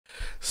back,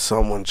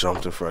 someone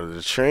jumped in front of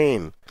the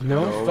train.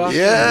 No fucking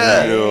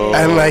Yeah, way.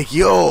 and like,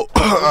 yo,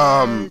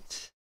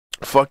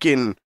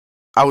 fucking,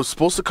 I was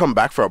supposed to come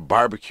back for a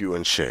barbecue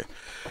and shit,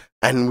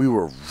 and we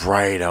were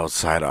right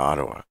outside of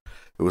Ottawa.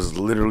 It was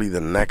literally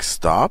the next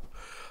stop,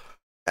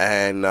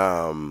 and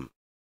all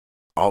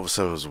of a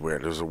sudden it was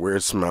weird. There was a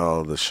weird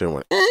smell. The shit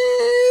went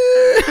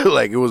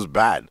like it was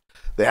bad.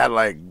 They had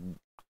like,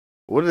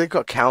 what do they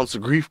call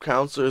grief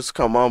counselors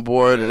come on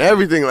board and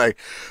everything, like,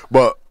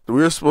 but we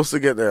were supposed to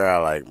get there at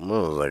like, it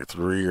was like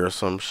 3 or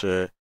some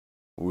shit.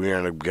 We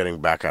ended up getting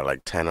back at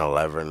like 10,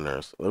 11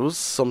 or so. It was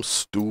some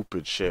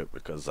stupid shit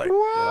because like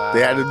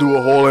they had to do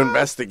a whole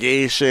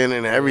investigation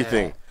and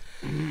everything.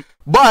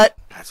 But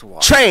That's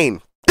wild.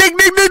 train. Ding,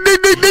 ding, ding, ding,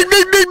 ding, ding,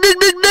 ding, ding, ding,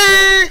 ding,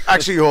 ding.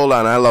 Actually, hold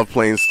on. I love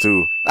planes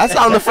too. That's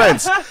on the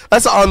fence.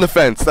 That's on the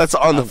fence. That's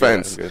on the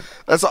fence. Good.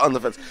 That's on the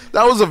fence.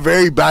 That was a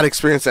very bad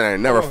experience, and I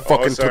never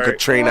fucking took a sorry.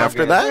 train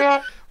after Okay.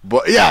 that.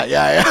 But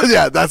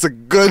yeah. That's a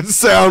good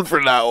sound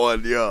for that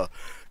one, yeah.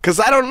 Cause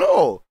I don't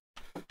know.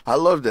 I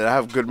loved it. I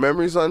have good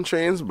memories on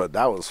trains, but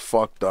that was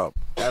fucked up.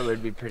 That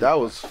would be pretty. That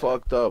was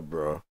fucked up,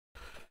 bro.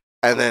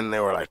 And then they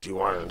were like, "Do you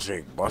want to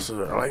take buses?"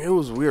 I'm like, it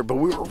was weird, but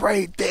we were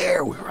right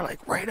there. We were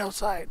like right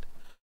outside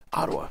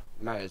Ottawa.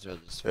 Might as well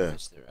just Yeah.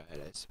 finish the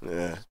ride, I suppose.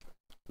 Yeah.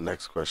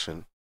 Next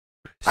question.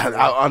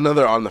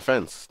 Another on the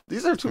fence.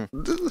 These are two.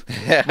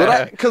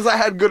 But because I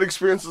had good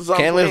experiences on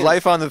Can't live planes.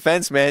 life on the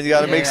fence, man. You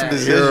got to make some Yeah.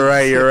 decisions. You're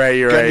right.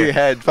 Gun to your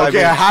head. 5 Okay,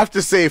 I minutes. have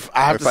to say, Or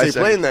 5 plane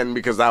seconds. then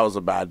because that was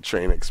a bad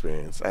train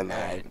experience, and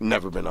I've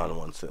never been on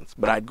one since.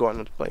 But I'd go on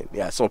a plane.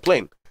 Yeah, so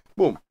plane.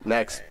 Boom.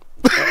 Next.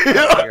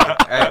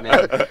 Alright,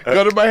 man.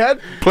 Gun in my head.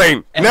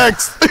 Plane.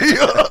 Next.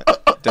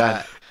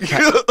 Done.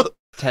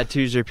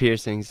 Tattoos or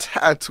piercings?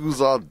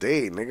 Tattoos all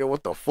day, nigga.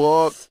 What the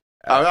fuck?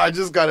 I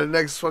just got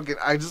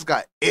I just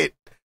got it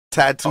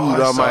tattooed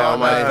Oh, I on my saw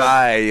that.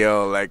 thigh,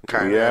 yo. Like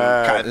kind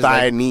Yeah. of Is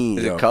thigh it knee.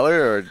 Is yo. it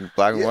color or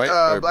black and white?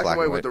 Yeah, Or black and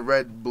white with the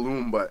red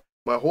balloon, but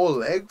my whole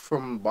leg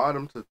from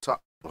bottom to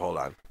top. Hold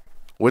on.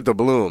 With the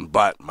balloon,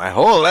 but my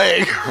whole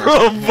leg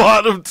from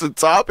bottom to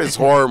top is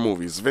horror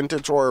movies,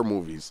 vintage horror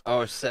movies.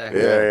 Oh, sick.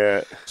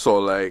 Yeah. So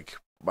like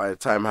by the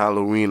time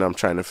Halloween, I'm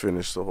trying to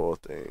finish the whole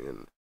thing,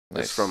 and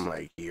Nice. it's from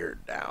like here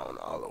down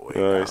all the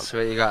way Nice. So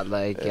you got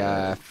like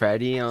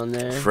Freddy on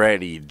there. down.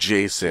 Freddy,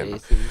 Jason.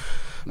 Jason,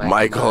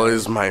 Michael Myers.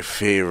 is my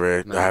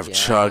favorite. I have Yeah.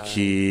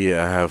 Chucky.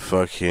 I have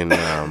fucking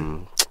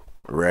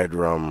Red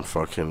Rum.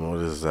 Fucking what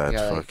is that? You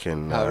got, like,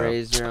 Fucking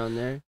Hellraiser on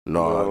there.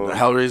 no, No.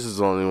 Hellraiser is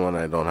the only one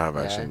I don't have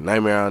Yeah. actually.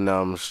 Nightmare on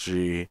Elm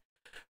Street.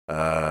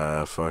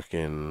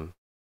 Fucking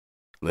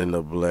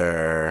Linda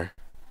Blair.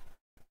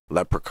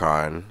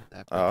 Leprechaun.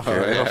 Oh,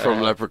 Yeah, yeah. from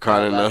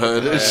Leprechaun in the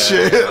Hood and Yeah.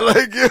 shit.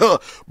 Like, yo,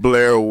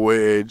 Blair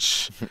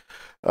Witch.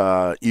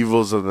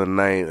 Evils of the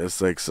Night.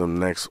 It's like some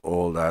next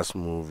old ass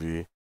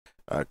movie.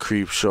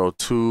 Creep Show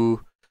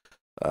 2.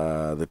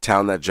 The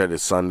Town That Dreaded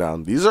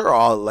Sundown. These are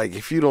all like,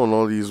 if you don't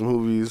know these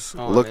movies,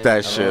 Oh, look man.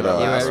 that shit up.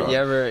 You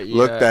ever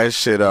Look that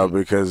shit up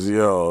because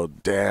yo,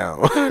 damn.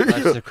 watched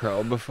The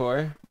Crow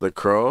before? The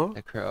Crow.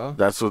 The Crow.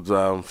 That's with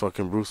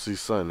fucking Bruce Lee's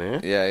son,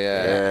 eh? Yeah,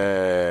 yeah.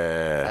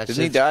 Yeah. That Didn't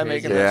he shit's die crazy.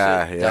 making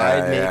that Yeah,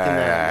 Died making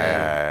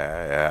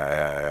that,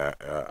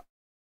 yeah.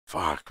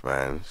 Fuck,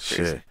 man.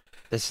 Shit.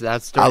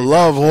 That's I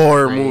love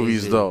horror crazy.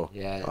 movies, though.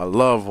 Yeah, I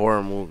love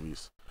horror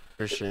movies.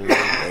 for sure.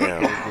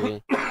 Damn. I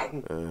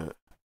agree.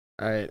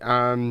 All right.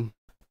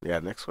 Yeah,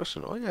 next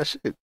question. Oh, yeah,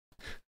 shit.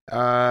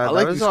 That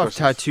like was these all questions.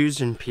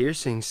 tattoos and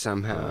piercings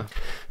somehow.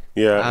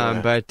 Yeah.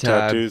 But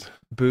Tattoos.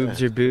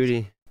 boobs or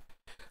booty?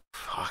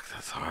 Fuck,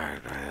 that's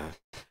hard, man.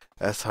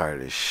 That's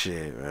hard as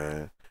shit,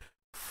 man.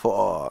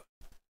 Fuck.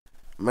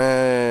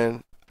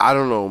 Man, I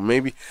don't know.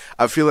 Maybe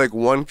I feel like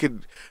one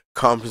could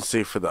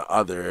compensate for the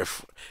other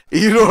if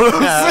you know what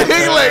I'm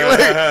saying?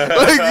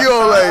 like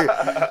yo,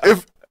 like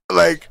if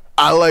like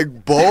I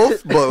like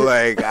both, but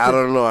like I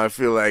don't know. I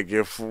feel like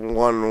if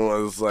one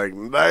was like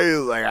nice,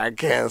 like I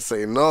can't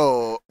say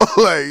no.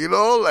 Like you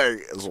know, like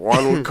it's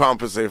one would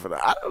compensate for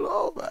that. I don't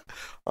know, but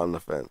on the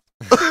fence.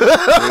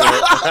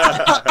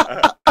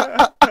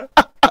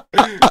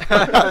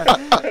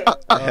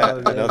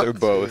 Oh, man. Another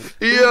both.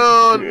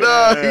 Yo,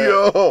 nah,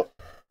 yo.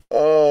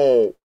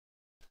 Oh, All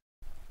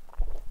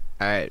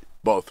right.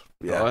 both.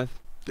 Yeah, Both?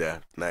 yeah.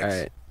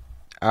 Next.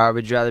 All right.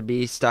 Would you rather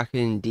be stuck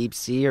in deep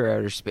sea or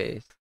outer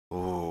space?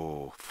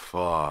 Oh,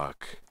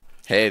 fuck.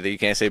 Hey, you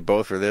can't say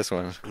both for this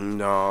one.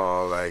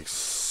 No, like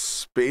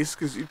space,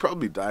 because you'd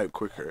probably die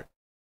quicker.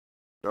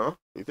 No?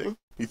 You think?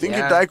 You think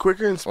Yeah. you'd die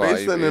quicker in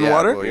space than in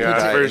water? Well, Yeah,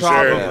 die for in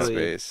sure.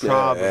 space.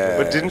 Probably.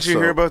 But didn't you so-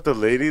 hear about the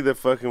lady that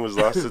fucking was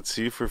lost at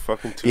sea for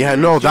fucking 2 Yeah, years?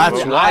 no, You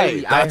that's know? why.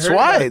 I That's heard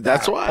why. about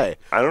That's that. why.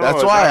 I don't know. That's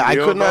is why that I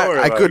real could not. though, or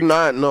I could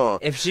like, not. No.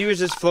 If she was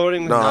just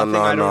floating with No, nothing,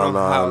 no, I don't no,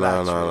 know how no,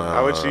 that's no, real. no.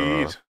 How would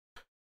she eat?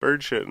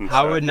 Bird shit and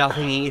How stuff. would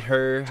nothing eat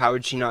her? How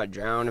would she not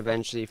drown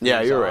eventually? From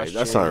Yeah, you're right. exhaustion?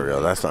 That's not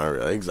real. That's not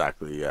real.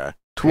 Exactly. Yeah.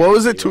 What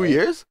was it? 2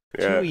 years?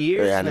 Yeah. 2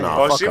 years. Yeah, man. no.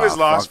 Well, fuck she was off,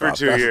 lost fuck for off.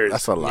 2 That's- years.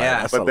 That's a lie. Yeah.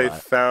 That's But a they lie.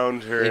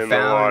 found her They in the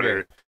found water.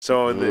 her.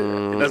 So it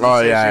doesn't Oh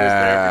say yeah, she was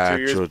there for 2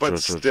 years, true, but true,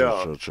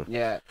 still. true.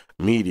 Yeah.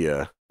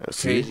 Media.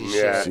 See, Crazy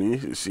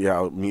Yeah. see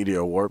how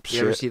media warps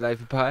You ever shit. see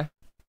Life of Pi?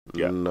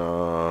 Yeah.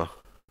 No,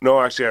 No,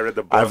 actually, I read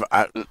the book. There's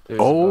a book, yeah, the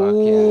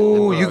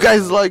oh, you book.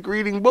 guys like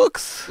reading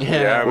books?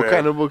 Yeah, What man.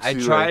 kind of books? I do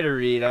you try like? to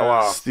read. Oh,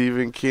 wow.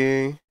 Stephen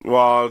King.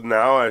 Well,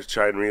 now I've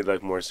tried and read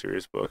like more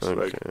serious books,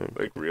 Okay.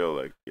 like real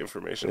like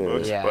information Yeah.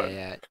 books. Yeah, but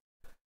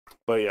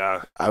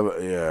yeah. yeah,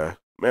 Yeah.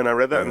 man, I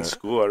read that in Yeah.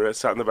 school.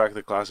 Sat in the back of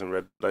the class and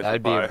read Life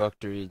That'd of be Pi. a book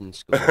to read in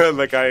school.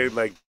 like I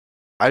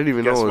I didn't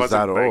even Guess know it was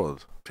that wasn't, like,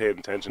 old. paid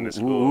attention to Who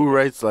school.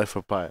 writes Life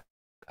of Pi?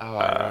 Oh,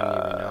 I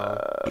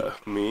don't even know.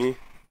 Me?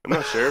 I'm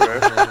not sure,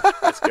 man.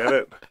 Let's get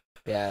it.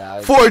 Yeah, that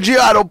was, 4G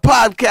Auto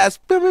Podcast.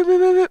 Beep, beep, beep,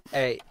 beep, beep.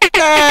 hey,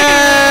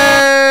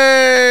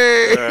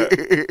 Hey!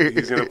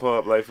 He's gonna pull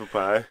up Life of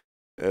Pi.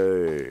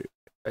 Hey.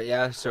 but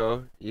yeah.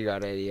 So you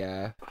got any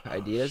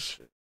ideas?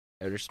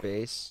 Outer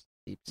space,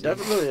 deep sea.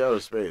 Definitely outer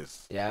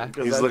space. Yeah.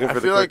 Because He's I, looking I for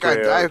the feel like quick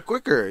I way die out.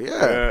 quicker.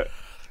 Yeah.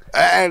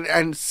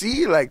 And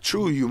see, like,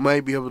 true, you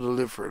might be able to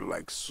live for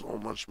like so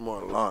much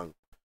more long.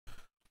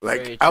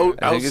 Like Very true. out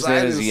I think his outside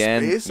name is in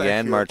Yan space, I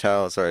Yan feel-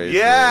 Martel. Sorry.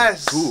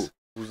 Yes. Cool.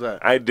 Who's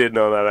that? I did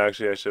know that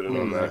actually. I should have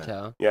known that.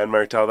 Martel. Yeah, and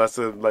Martel. That's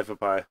the Life of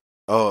Pi.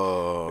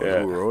 Oh,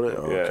 Yeah. who wrote it?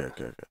 Oh, Yeah.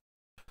 okay.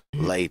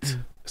 Late.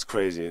 It's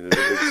crazy. There's a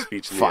big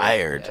speech in the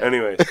Fired. Yeah.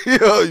 Anyway,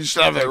 Yo, you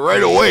should have that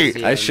right away.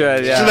 I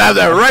should, yeah. You should have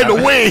that right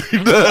away.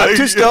 I'm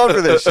too stoned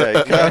for this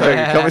shit.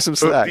 Cut me some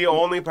slack. the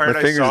only part My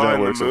I fingers saw don't in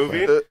the work so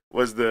movie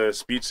was the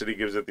speech that he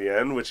gives at the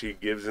end, which he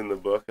gives in the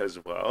book as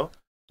well.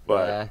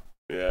 But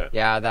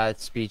yeah, that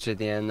speech at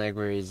the end, like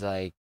where he's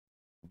like,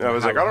 I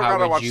was like, I don't how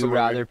gotta would watch you the movie.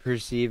 rather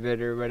perceive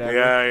it or whatever?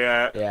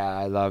 Yeah. Yeah,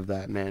 I love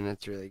that, man.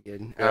 That's really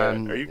good. Are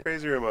you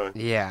crazy or am I?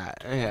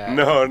 Yeah.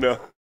 No.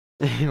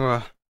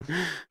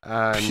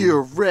 Well,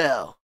 Pure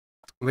real.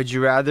 would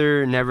you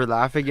rather never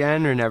laugh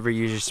again or never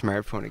use your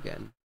smartphone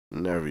again?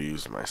 Never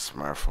use my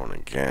smartphone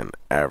again,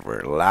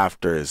 ever.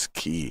 Laughter is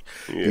key.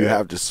 Yeah. You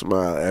have to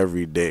smile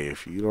every day.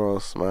 If you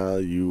don't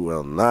smile, you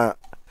will not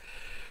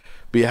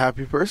be a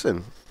happy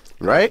person.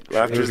 Right?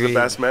 Laughter's the Agreed.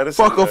 best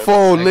medicine. Fuck a man.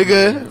 phone,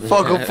 nigga. Agreed.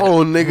 Fuck a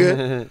phone,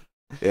 nigga.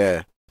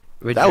 Yeah.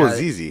 Would That you was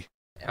rather- easy.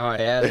 Oh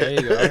yeah, there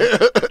you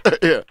go.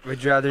 Yeah.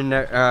 Would you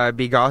rather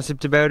be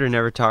gossiped about or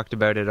never talked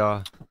about at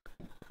all?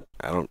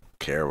 I don't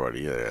care about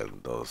either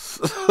of those.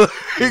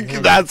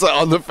 That's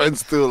on the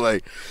fence too.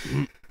 Like,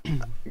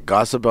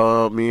 gossip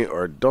about me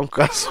or don't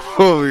gossip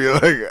about me.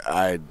 Like,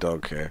 I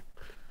don't care.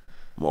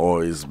 I've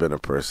always been a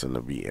person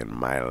to be in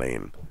my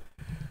lane.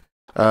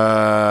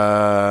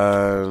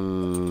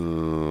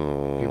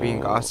 You're being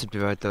gossiped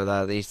about though.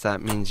 At least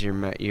that means your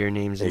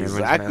name's in everyone's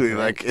Exactly, mouth,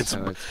 like, right? it's-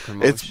 so it's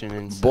promotion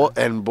and Both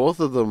stuff. and both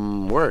of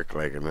them work.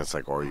 Like, and it's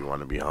like, or you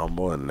want to be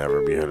humble and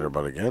never be heard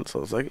about again.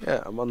 So it's like,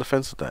 yeah, I'm on the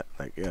fence with that.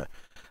 Like, yeah,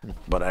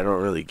 but I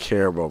don't really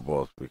care about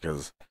both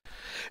because,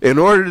 in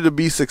order to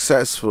be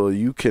successful,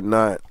 you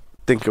cannot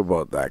think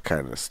about that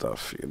kind of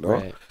stuff. You know,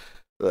 Right.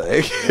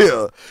 like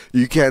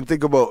you can't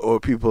think about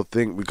what people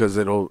think because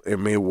it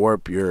may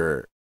warp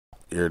your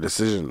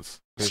decisions.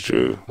 It's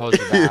true. Hold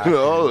you You back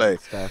know, and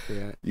like- stuff,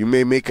 yeah. You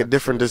may make a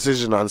different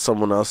decision on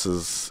someone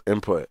else's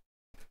input,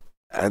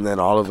 and then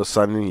all of a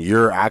sudden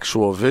your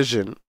actual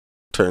vision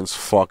turns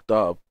fucked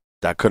up.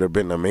 That could have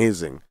been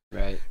amazing,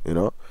 Right. you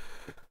know?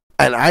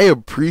 And I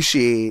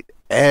appreciate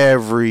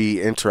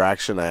every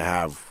interaction I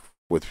have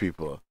with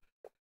people.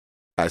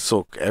 I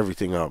soak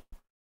everything up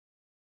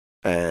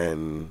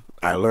and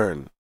I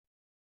learn.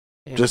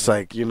 Yeah. Just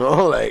like, you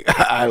know, like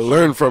I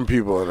learn from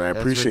people and I That's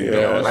appreciate what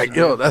it it. is. Like,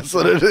 yo, that's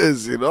what it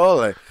is, you know?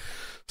 Like,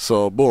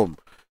 so boom.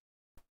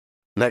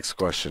 Next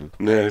question.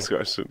 Next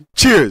question.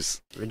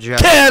 Cheers. Would you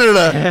rather-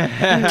 Canada!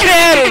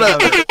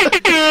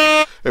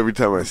 Canada! Every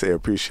time I say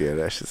appreciate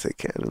it, I should say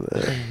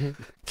Canada.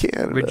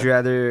 Canada. Would you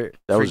rather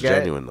that was forget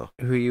genuine, though.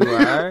 who you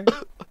are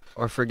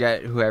or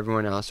forget who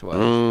everyone else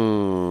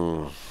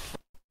was?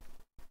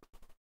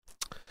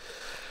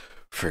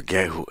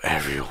 Forget who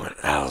everyone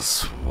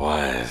else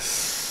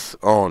was.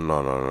 Oh,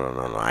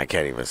 no. I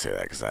can't even say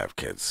that because I have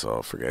kids,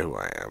 so forget who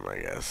I am, I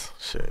guess.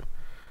 Shit.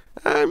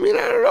 I mean, I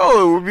don't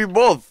know. It would be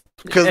both.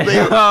 Because we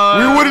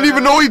wouldn't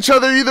even know each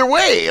other either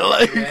way.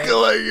 Like,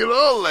 you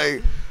know,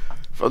 like,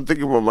 if I'm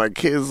thinking about my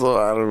kids,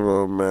 I don't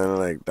know, man.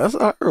 Like, that's a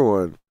hard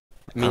one.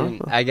 I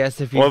mean, I guess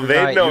if you Well,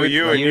 forgot, they know would-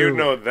 you and you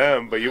know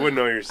them, but you wouldn't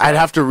know yourself. I'd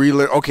have to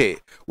relearn. Okay,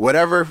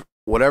 whatever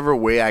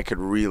way I could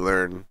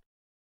relearn,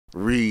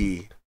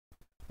 learn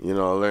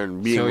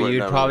being. So with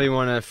you'd them. probably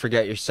want to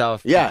forget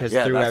yourself Yeah, because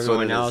yeah, through that's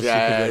what everyone it is. else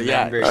Yeah, you could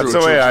yeah, remember. That's the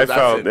way I That's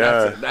felt, it,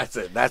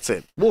 yeah. That's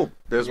it. Boom.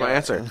 There's my Yeah.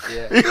 answer.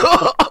 Yeah.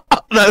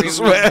 That's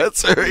my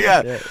answer.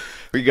 Yeah. Yeah.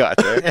 We got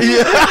there.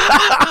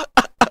 Yeah.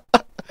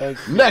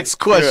 Next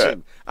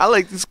question. I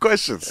like these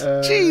questions.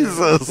 Uh,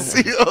 Jesus.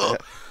 Yo.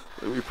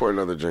 Let me pour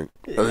another drink.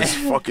 Oh, this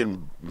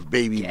fucking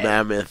baby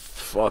mammoth.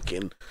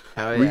 Fucking.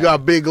 Hell We yeah.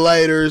 got big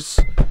lighters.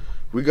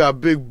 We got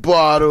big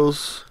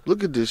bottles.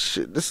 Look at this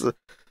shit. This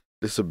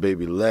is a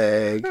baby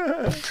leg.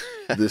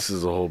 This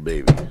is a whole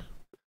baby.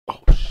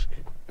 Oh shit.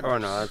 Oh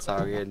no, that's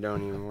all good.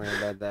 Don't even worry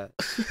about that.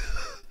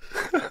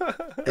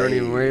 Don't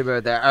even worry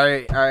about that.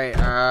 All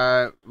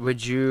right.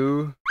 Would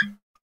you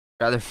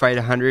rather fight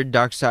 100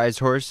 duck-sized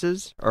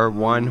horses or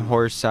one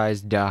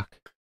horse-sized duck?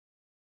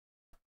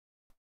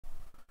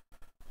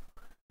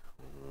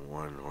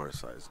 One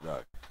horse-sized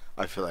duck.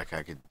 I feel like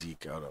I could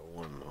deke out a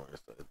one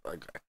horse-sized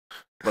duck.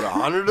 But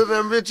 100 of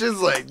them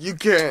bitches, like, you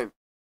can't.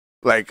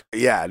 Like,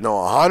 yeah, no,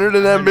 100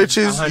 of them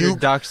bitches, 100 you.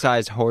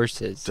 duck-sized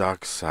horses.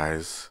 Duck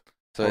size.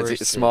 So it's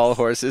Horses. small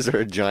horses or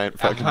a giant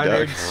fucking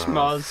 100 duck?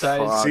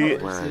 small-sized fuck, See,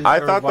 horses. I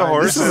or thought the one-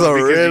 horses- This is a because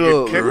you could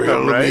riddle. kick them,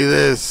 Riddle right? me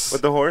this.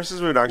 But the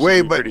horses would actually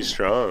Wait, be but- pretty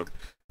strong.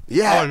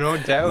 Yeah. Oh, no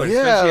doubt. Yeah,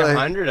 Especially like-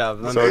 100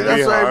 of them. So it'd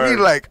That's be what I hard. mean.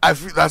 Like,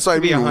 that's what I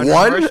It'd be mean. 100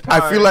 One, I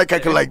horsepower. feel like I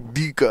could, like,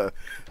 deke a.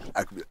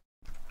 I could,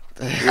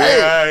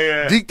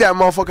 Yeah. deke that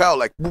motherfucker out,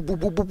 like, boop, boop,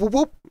 boop, boop, boop,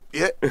 boop.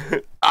 Yeah.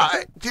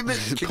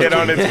 Get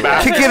on its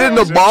back. Kick it in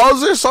the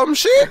balls or some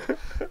shit,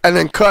 and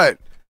then cut.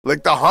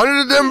 Like the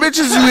 100 of them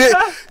bitches,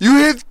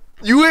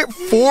 you hit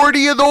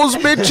 40 of those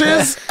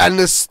bitches, and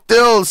there's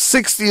still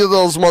 60 of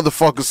those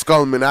motherfuckers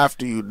coming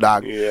after you,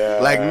 dog. Yeah.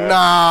 Like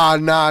nah. A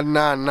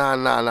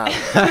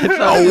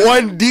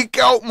one deke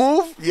out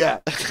move, yeah.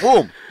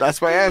 Boom.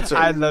 That's my answer.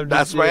 I'd love to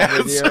That's see my a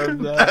video answer. of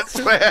that. That's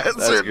my answer.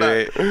 That's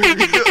great.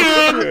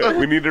 Yeah,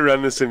 we need to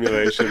run the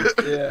simulation.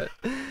 Yeah.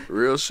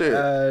 Real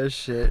shit.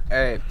 Shit. All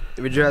right.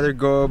 Would you rather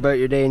go about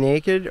your day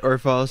naked or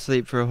fall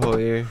asleep for a whole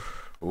year?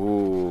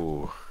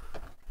 Ooh.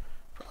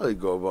 Probably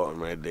go about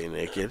my day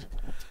naked.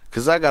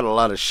 Cause I got a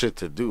lot of shit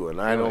to do,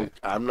 and I'm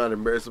not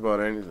embarrassed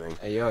about anything.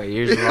 Hey, yo, a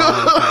year's a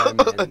long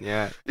time, man.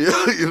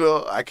 Yeah, You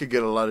know, I could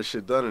get a lot of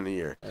shit done in a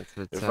year. that's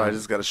what's If up. I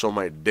just gotta show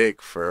my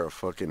dick for a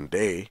fucking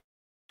day.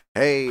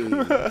 Hey, I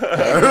don't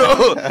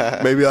know.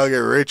 Maybe I'll get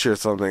rich or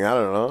something. I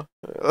don't know.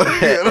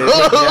 You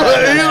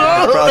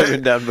know? Probably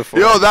been done before.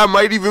 Yo, that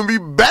might even be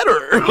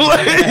better.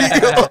 Like,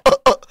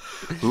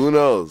 who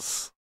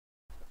knows?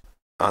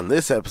 On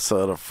this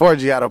episode of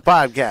 4G Auto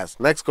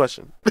Podcast. Next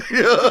question.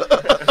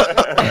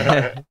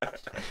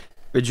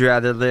 Would you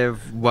rather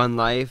live one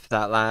life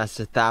that lasts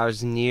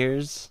 1,000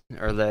 years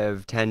or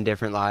live 10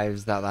 different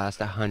lives that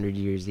last 100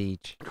 years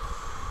each?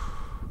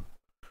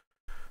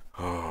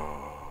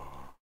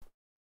 Oh,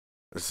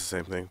 it's the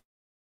same thing.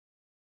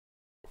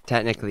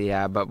 Technically,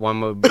 yeah, but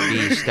one would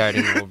be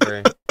starting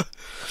over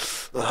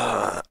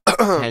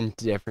 10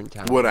 different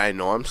times. Would I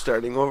know I'm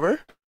starting over?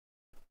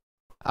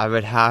 I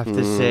would have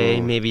to say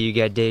Mm. maybe you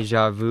get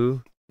deja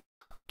vu.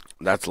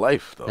 That's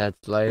life, though.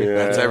 That's life. Yeah.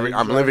 That's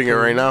I'm living it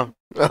right now.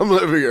 I'm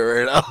living it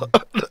right now.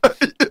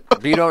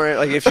 But you don't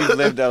like if you've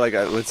lived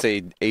let's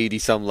say 80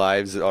 some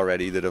lives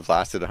already that have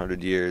lasted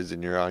 100 years,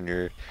 and you're on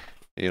your,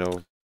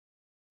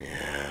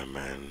 Yeah,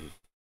 man.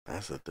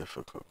 That's a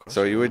difficult question.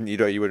 so you wouldn't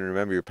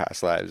remember your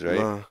past lives, right?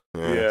 No.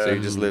 Yeah. So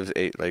you just lived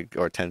 8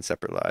 or 10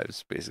 separate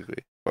lives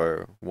basically,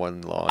 or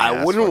one long.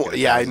 I wouldn't. fucking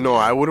Yeah, I 1,000 know.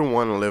 years. I wouldn't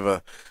want to live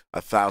a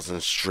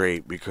 1,000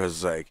 straight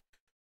because like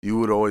you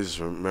would always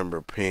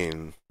remember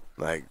pain.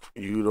 Like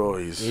you'd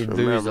always You'd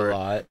remember. lose a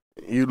lot.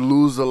 You'd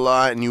lose a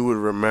lot, and you would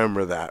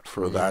remember that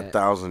for Yeah. that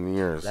 1,000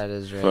 years. That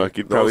is right. Fuck,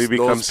 you'd probably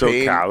become so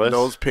callous.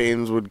 Those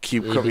pains would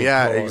keep You'd coming. be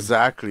Yeah, cold.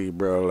 exactly,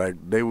 bro. Like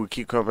they would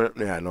keep coming.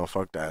 Yeah, no,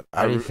 fuck that.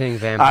 How do you think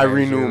vampires I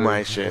renew are-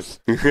 my shit.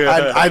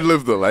 I'd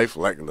live the life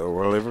like the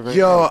world living.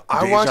 Yo,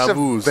 I Deja watched a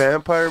vus.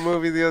 vampire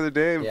movie the other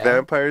day. Yeah.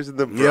 Vampires in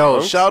the Bronx.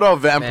 Yo, shout out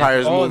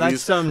vampires Oh, that's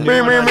movies. some new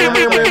Meow, one meow, on meow,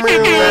 meow, Netflix. meow,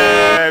 meow,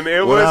 meow. Man,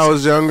 it When I was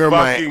was younger,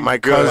 my fucking my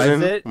good. cousin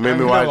Was it? made me I'm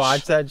gonna watch.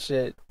 watch that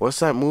shit. What's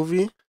that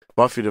movie?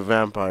 Buffy the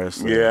Vampire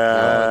Slayer.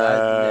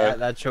 Yeah.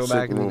 That show Sick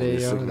back in the movie, day.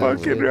 sick yo, movie. that was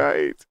fucking good.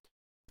 right.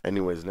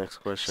 Anyways, next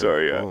question.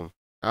 Sorry, yeah.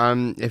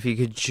 Boom. If you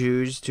could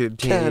choose to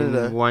obtain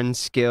Canada. one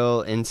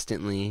skill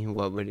instantly,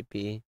 what would it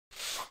be?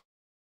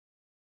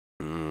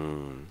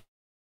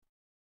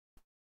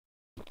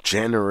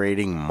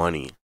 Generating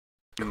money.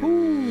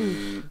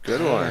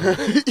 Good one.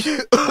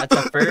 That's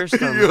a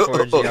first on the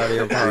 4G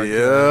audio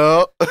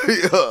podcast.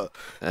 Yeah.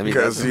 I mean,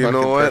 Because that's a you know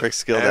fucking what? perfect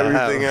skill to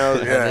Everything have.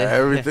 else, yeah,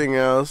 everything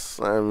else,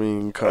 I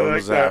mean,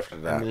 comes that. after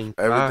that. I mean,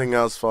 Everything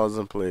else falls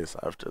in place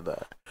after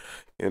that.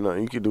 You know,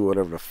 you can do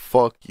whatever the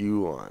fuck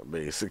you want,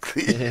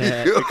 basically.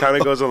 Yeah. It kind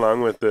of goes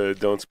along with the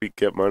don't speak,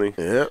 get money.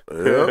 Yeah.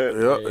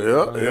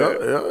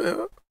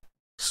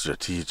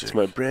 Strategic. It's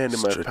my brand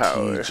and my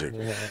power.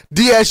 Strategic. Yeah.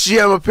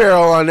 DSGM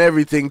Apparel on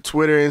everything.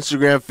 Twitter,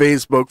 Instagram,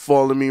 Facebook.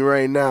 Follow me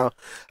right now.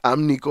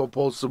 I'm Nico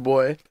Poster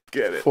Boy.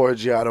 Get it.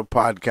 4G Auto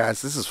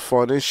Podcast. This is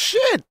fun as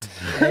shit.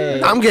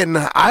 Hey. I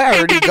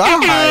already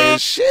got high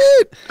as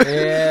shit.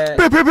 Yeah.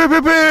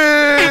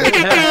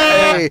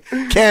 Hey,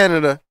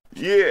 Canada.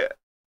 Yeah.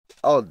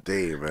 All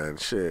day, man.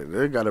 Shit.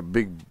 They got a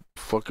big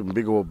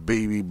old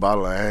baby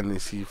bottle of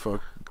Hennessy.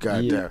 Fuck.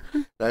 Goddamn.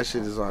 That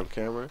shit is on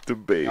camera. The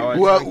baby. Oh,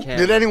 it's Well, on camera.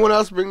 did anyone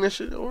else bring this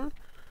shit over?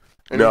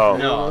 No.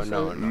 No.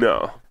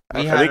 No.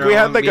 We I think our we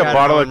had own- like we a had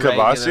bottle our of own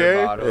regular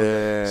Cavassier. bottle.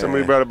 Yeah.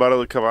 Somebody brought a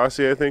bottle of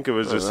Cavassier. I think it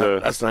was just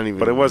that's not even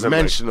but it wasn't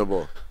like-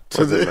 mentionable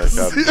to wasn't this.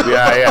 like a-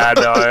 yeah,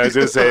 no. I was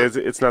gonna say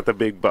it's not the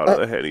big bottle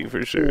of Henny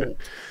for sure.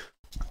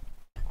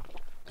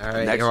 All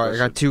right, Next yo, I question.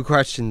 got 2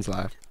 questions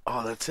left.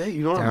 Oh, that's it.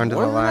 You know Down to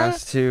more the than that?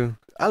 last two.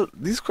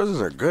 These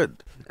questions are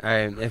good. All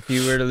right. If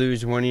you were to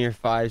lose one of your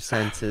five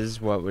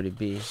senses, what would it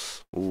be?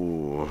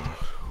 Ooh.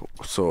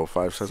 So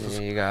 5 So senses.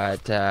 you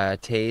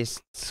got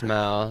taste,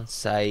 smell,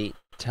 sight,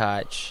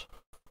 touch,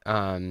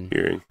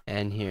 Hearing.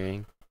 and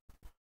hearing.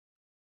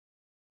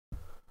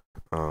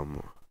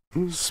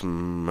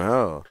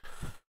 Smell.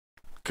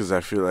 Because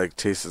I feel like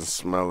taste and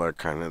smell are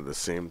kind of the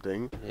same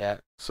thing. Yeah.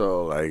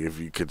 So, like, if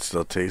you could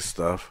still taste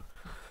stuff,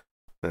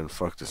 then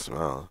fuck the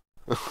smell.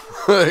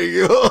 Like,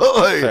 you know,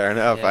 like, Fair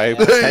enough. Yeah. I You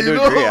tend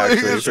to agree, like,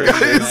 actually. it's, Sure.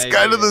 it's Yeah,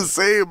 kind of yeah. the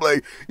same.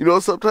 Like, you know,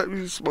 sometimes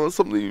you smell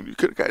something, you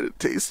could kind of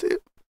taste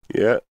it.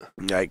 Yeah.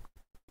 Like,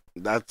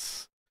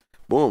 that's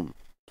boom.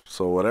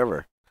 So,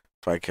 whatever.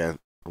 If I can't,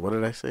 what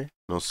did I say?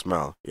 No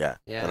smell. Yeah.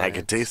 Yeah. And I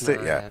can taste smell,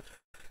 it. Yeah.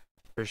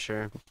 For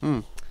sure.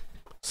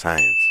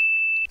 Science.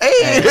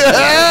 Hey!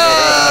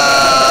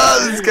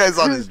 This guy's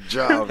on his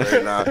job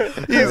right now.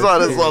 He's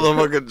on his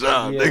motherfucking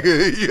job, Yeah.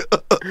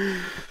 nigga.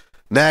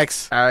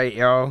 Next. All right,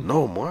 yo.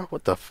 No more?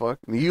 What the fuck?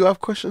 You have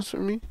questions for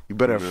me? You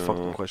better have No.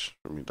 fucking questions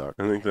for me, dog.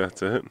 I think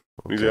that's it.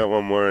 He's Okay. got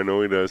one more. I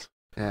know he does.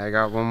 Yeah, I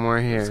got one more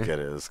here. Let's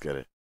get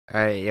it. All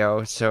right,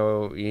 yo.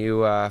 So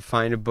you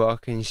find a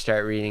book and you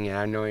start reading it.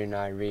 I know you're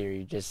not a reader.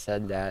 You just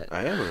said that.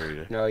 I am a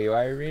reader. No, you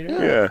are a reader?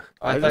 Yeah.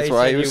 I thought That's you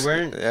why said he was. you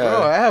weren't. Yeah.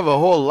 Bro, I have a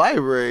whole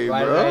library,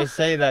 Why did bro. I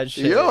say that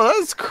shit? Yo,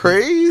 that's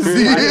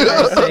crazy. Why did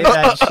I say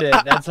that shit?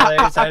 That's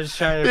hilarious. I was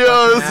trying to. Yo,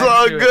 fucking it's add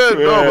all to it. good.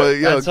 No, Yeah. but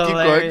yo, That's keep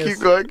hilarious. keep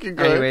going.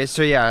 Anyway,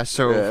 so yeah,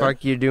 Yeah.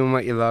 fuck you doing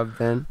what you love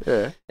then,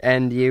 Yeah.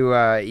 and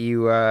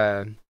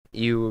you're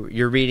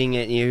reading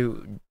it and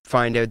you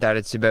find out that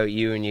it's about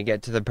you, and you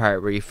get to the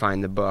part where you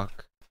find the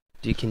book.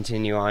 Do you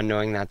continue on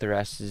knowing that the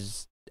rest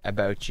is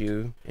about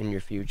you and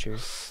your future?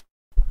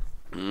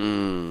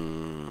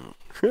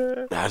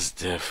 That's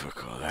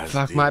difficult. That's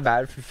Fuck, deep. my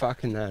bad for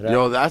fucking that up.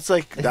 Yo, that's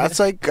like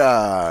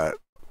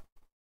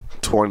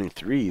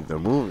 23, the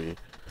movie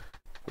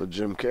with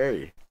Jim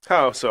Carrey.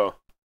 How so?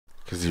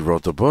 Because he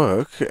wrote the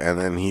book, and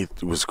then he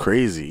was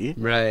crazy,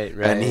 Right.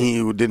 and he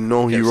didn't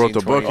know he Kept wrote the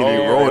seeing book, and he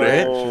 20. wrote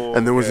it, Oh,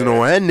 and there was okay.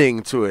 no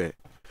ending to it.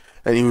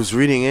 And he was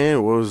reading it.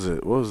 What was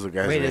it? What was the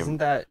guy's Wait, name? isn't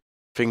that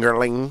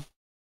Fingerling,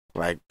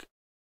 like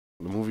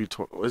the movie.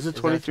 Was it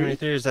 23?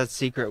 23? Is that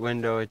Secret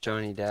Window with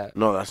Johnny Depp?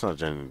 No, that's not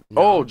Johnny.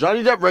 No. Oh,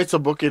 Johnny Depp writes a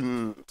book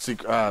in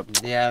Yeah,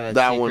 that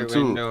Secret one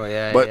too. Window.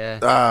 Yeah, but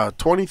yeah.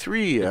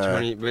 23. The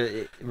 20 where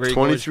he goes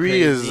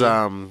 23 is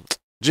crazy.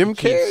 Jim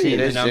Keep seeing Carrey. the It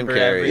is Jim number Carrey.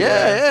 everywhere.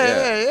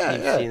 Yeah.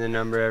 Keep seeing the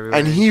number everywhere.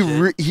 And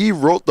shit. he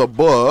wrote the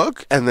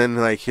book, and then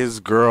like his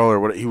girl or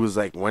what he was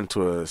like went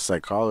to a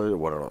psychologist or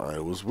whatever.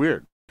 It was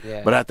weird,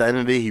 Yeah. but at the end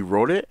of the day, he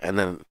wrote it, and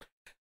then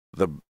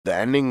the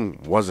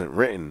ending wasn't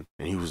written,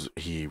 and he was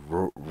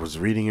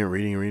reading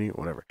it,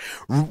 whatever.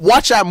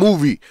 Watch that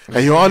movie,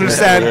 and you'll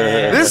understand.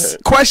 This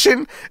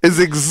question is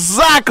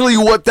exactly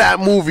what that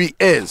movie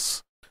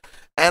is,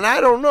 and I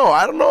don't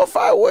know if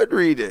I would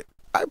read it.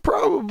 I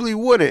probably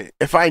wouldn't.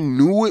 If I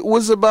knew it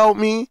was about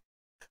me,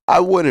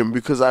 I wouldn't,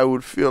 because I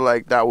would feel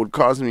like that would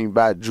cause me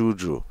bad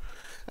juju,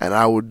 and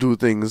I would do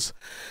things.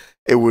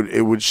 It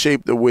would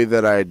shape the way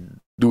that I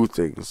do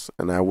things,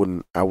 and I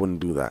wouldn't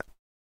do that.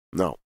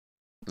 No,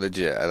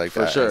 Legit. I like for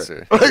that sure.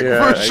 answer. Like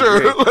Yeah, for I sure.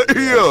 agree. Like,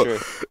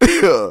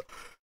 Yeah, yeah.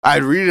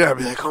 I'd read it. I'd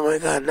be like, "Oh my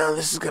god, now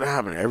this is gonna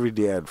happen." Every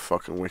day, I'd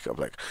fucking wake up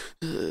like,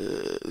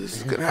 "This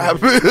is gonna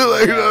happen."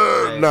 Like,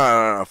 Yeah,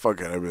 no, fuck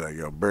it. I'd be like,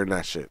 "Yo, burn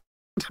that shit,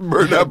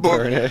 burn that book,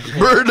 Burn it.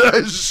 burn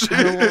that shit."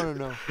 I don't want to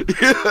know.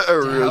 Yeah,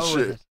 real Hell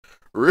with shit.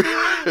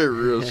 it.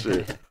 Real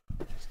shit.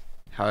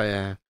 Hell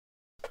yeah.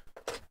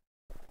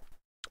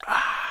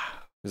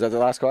 Is that the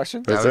last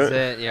question? That's That was it?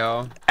 it,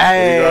 yo. What do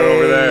you got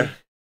over there?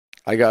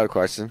 I got a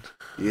question.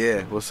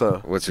 Yeah, what's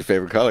up? What's your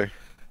favorite color?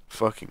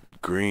 Fucking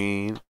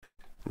green,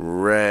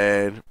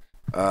 red,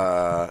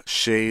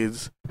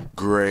 shades,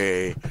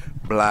 gray,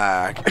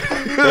 black,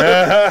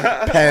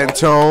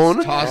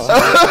 Pantone, Toss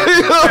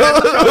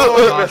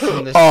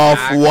him the off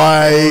stack.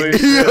 white.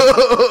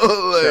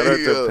 Holy Shout out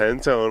to Yo,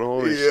 Pantone.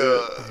 Holy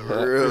shit.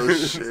 yeah, real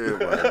shit,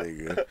 my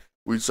nigga.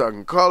 We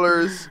talking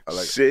colors. I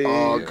like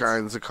all Shades.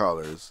 kinds of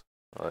colors.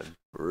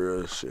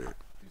 Real shit.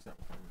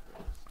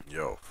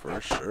 Yo, for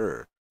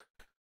sure.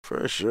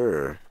 For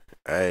sure.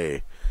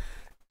 Hey,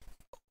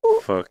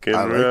 Fucking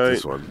I like right.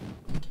 this one.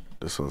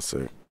 This one's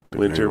sick. The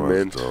Winter green one's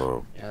mint.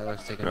 dope. Yeah, it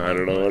looks like a I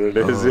don't mint. know what it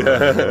is. It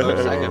Yeah.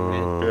 looks like a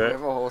mint. We Yeah.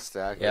 have a whole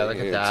stack. Yeah, right look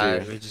at here,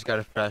 that. too. We just got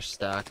a fresh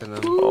stack of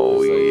them.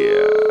 Oh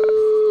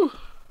yeah.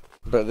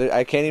 But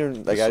I can't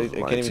even This I was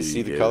can't mine even too. see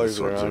You the gave colors this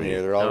that one are to on me.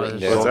 here. They're all That written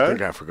was- I down. What's don't that?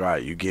 think I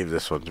forgot. You gave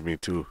this one to me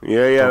too. Yeah,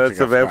 Don't that's the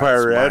think I forgot. Vampire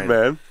It's Red, mine.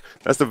 man.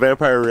 That's the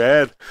Vampire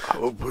Red. I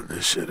will put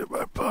this shit in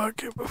my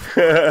pocket.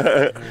 Before.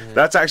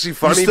 That's actually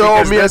funny. You still owe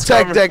because me a this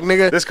tech deck,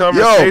 nigga. This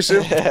conversation.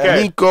 Yo,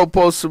 Okay. Nico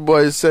Poster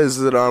Boy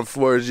says it on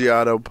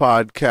Florgiato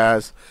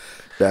podcast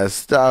that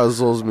Styles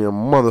owes me a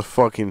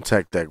motherfucking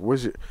tech deck.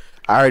 Where's it?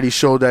 I already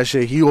showed that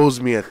shit. He owes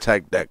me a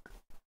tech deck.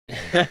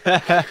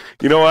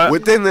 You know what?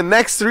 Within the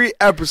next 3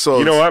 episodes.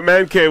 You know what,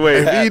 man? Okay,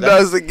 wait. If he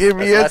doesn't give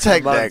me a That's a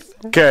tech month. deck.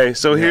 Okay,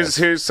 so Yes.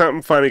 here's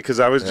something funny because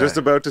I was just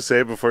Yeah. about to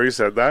say before you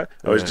said that,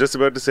 I was Yeah. just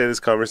about to say this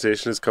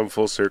conversation has come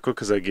full circle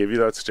because I gave you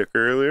that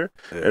sticker earlier,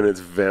 Yeah. and it's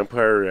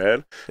Vampire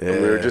Red,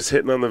 and we were Yeah. just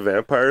hitting on the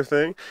vampire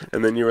thing,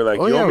 and then you were like,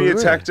 Oh, "You yeah, owe me we a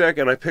were. tech deck,"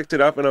 and I picked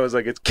it up, and I was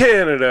like, "It's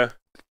Canada,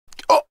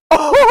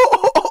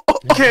 Oh.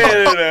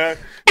 Canada."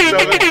 So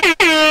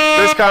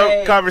this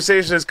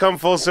conversation has come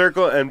full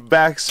circle and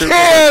back circle.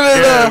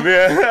 Canada! again.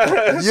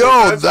 Yeah. So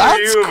Yo, for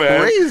that's you,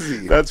 man.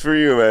 crazy. That's for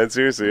you, man.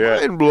 Seriously, yeah.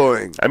 Mind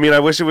blowing. I mean, I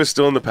wish it was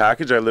still in the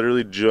package. I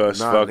literally just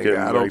Nah, fucking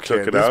nigga, I don't like, care.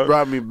 took it This out.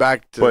 brought me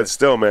back to. But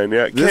still, man,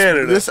 yeah, this,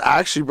 Canada. This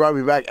actually brought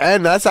me back,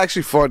 and that's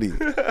actually funny.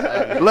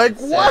 Like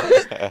what?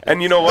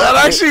 And you know what?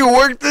 That actually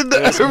worked in the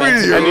video.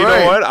 and you right.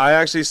 know what? I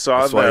actually saw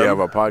That's them. why you have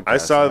a podcast. I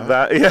saw huh?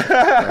 that. Yeah.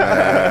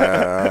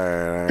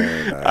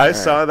 Alright. I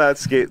saw that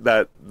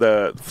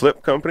the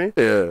Flip company.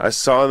 Yeah. I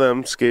saw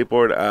them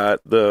skateboard at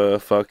the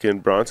fucking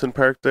Bronson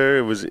Park there.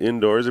 It was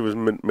indoors. It was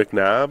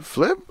McNabb.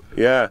 Flip?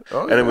 Yeah.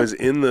 Oh, and yeah. it was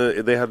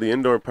they had the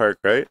indoor park,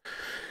 right?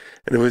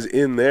 And it was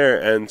in there,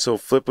 and so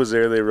Flip was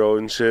there. They rode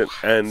and shit,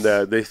 and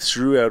they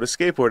threw out a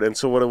skateboard. And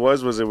so what it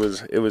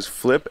was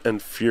Flip and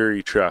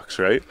Fury trucks,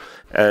 right?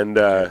 And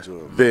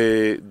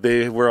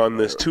they were on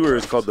this tour. It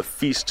was called the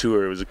Feast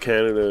Tour. It was a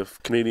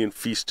Canadian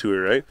Feast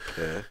Tour, right?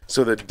 Yeah.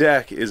 So the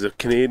deck is a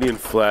Canadian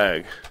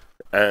flag,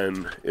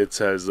 and it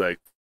says like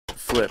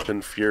Flip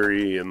and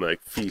Fury and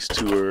like Feast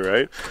Tour,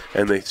 right?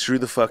 And they threw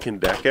the fucking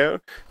deck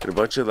out, and a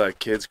bunch of like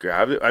kids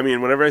grabbed it. I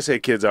mean, whenever I say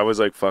kids, I was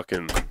like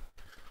fucking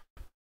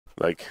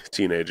like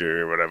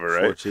teenager or whatever,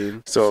 right?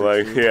 14. So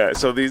 16. like yeah,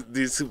 so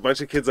these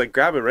bunch of kids like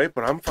grab it, right?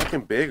 But I'm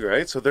fucking big,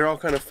 right? So they're all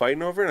kind of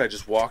fighting over it, and I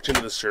just walked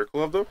into the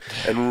circle of them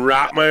and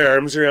wrapped my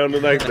arms around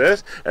it like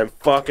this and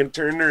fucking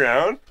turned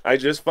around. I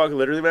just fucking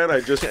literally, man, I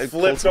just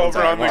flipped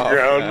over on the off,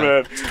 ground, yeah.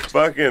 man.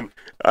 Fucking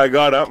I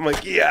got up, I'm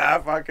like, yeah,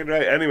 fucking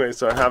right. Anyway,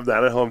 so I have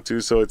that at home too,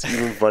 so it's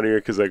even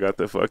funnier because I got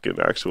the fucking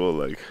actual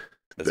like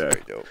That's deck.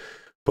 pretty dope.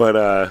 But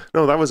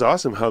no, that was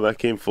awesome how that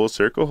came full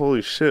circle.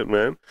 Holy shit,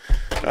 man.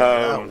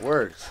 That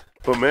works.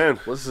 But man,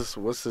 What's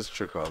this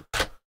trick called?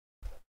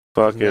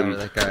 fucking No,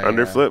 like a,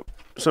 underflip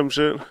some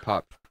shit.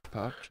 Pop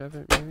chop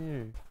it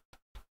maybe.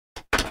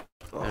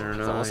 Or, I don't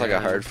know. It's almost like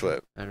a hard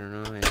flip. I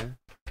don't know. Yeah.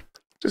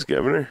 Just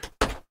giving her.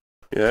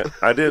 Yeah,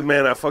 I did,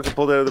 man. I fucking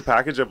pulled out of the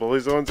package up all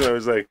these ones, and I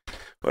was like,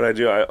 what I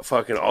do? I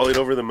fucking ollied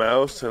over the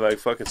mouse, and like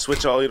fucking switch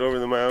ollied over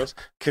the mouse,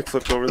 kick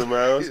flipped over the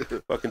mouse,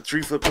 fucking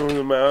 3 flipped over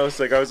the mouse.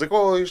 Like I was like,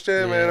 holy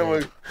shit, man! I'm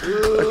like,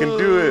 I can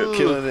do it.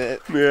 Killing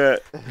it. Yeah.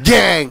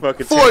 Gang.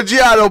 Fucking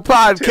 4Giotto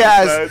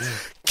podcast.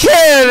 That's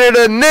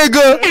Canada,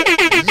 nigga.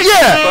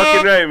 Yeah.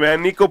 fucking right,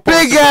 man. Nico.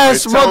 Big posted it.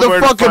 ass Tell him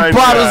where to motherfucking find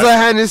bottles of me at.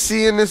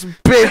 Hennessy in this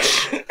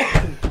bitch.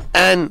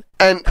 and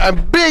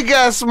big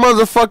ass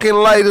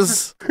motherfucking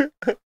lighters.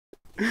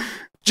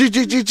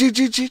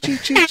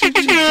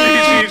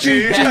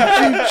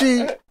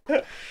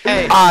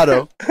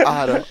 Otto.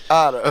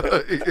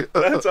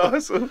 That's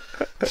awesome.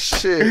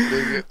 Shit,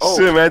 nigga. Oh,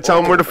 Shit, man. Tell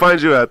him where to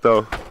find you at,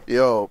 though.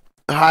 Yo,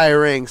 High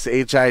Ranks,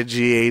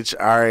 HIGHRANKS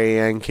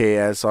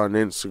on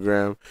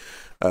Instagram.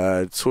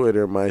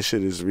 Twitter, my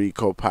shit is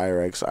Rico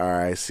Pyrex,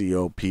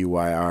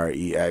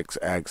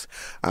 RICOPYREXX.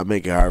 I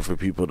make it hard for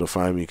people to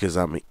find me because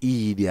I'm an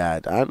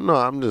idiot. I know,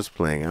 I'm just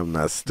playing. I'm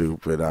not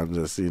stupid. I'm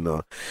just,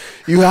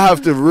 you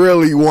have to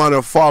really want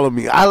to follow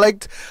me. I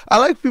like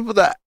people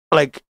that,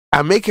 like,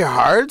 I make it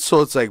hard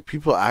so it's like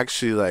people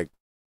actually, like,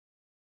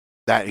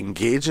 that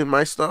engage in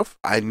my stuff.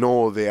 I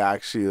know they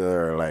actually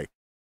are, like,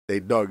 they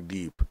dug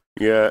deep.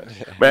 Yeah,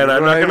 man,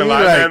 I'm You know not what I gonna mean?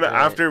 lie, Like- man.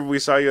 After we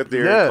saw you at the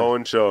Yeah. Aaron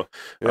Cohen show,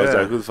 I was Yeah.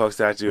 like, "Who the fuck's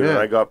that dude?" And Yeah.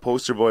 I got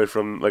Poster Boy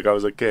from, like, I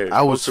was like, "Okay,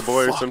 I was Poster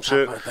Boy or some fucked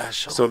shit." up at that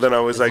show. So then I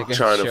was It's a like good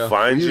trying to show.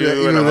 find You you, there-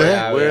 you and I'm were like,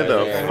 there? "Where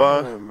the Yeah.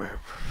 fuck?"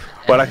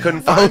 But I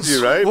couldn't I find was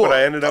you, right? But I fucked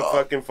ended up up.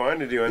 fucking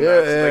finding you, and Yeah,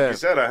 that's yeah. like you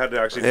said, I had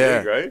to actually Yeah.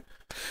 dig, right?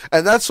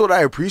 And that's what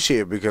I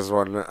appreciate because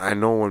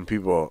when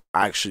people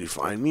actually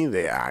find me,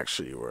 they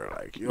actually were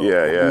like, "Yo,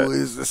 Yeah, yeah. who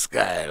is this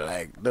guy?"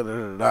 Like, da da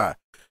da da.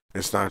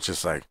 It's not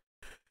just like,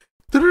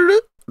 do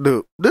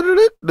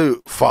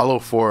follow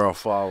for a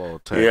follow.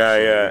 Type Yeah,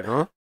 shit, yeah. you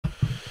know?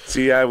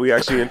 See, yeah, we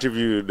actually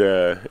interviewed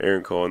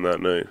Aaron Cohen that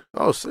night.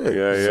 Oh, sick.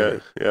 Yeah, yeah,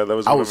 sick. yeah. That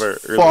was I one was of our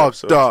early fucked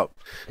episodes. up.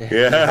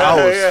 Yeah,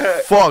 I was yeah.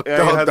 fucked Yeah,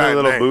 you up had that that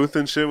little night. booth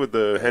and shit with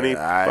the Henny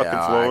fucking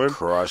I flowing.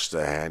 crushed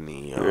the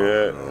Henny. yo.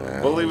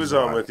 Yeah, Bully was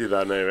on with you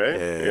that night, right?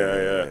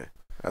 Yeah.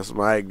 That's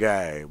my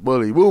guy.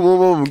 Bully. Boom, boom,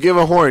 boom. Give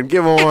a horn.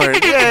 Give a horn.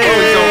 Bully's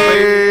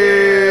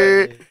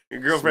Yay! Your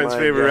girlfriend's That's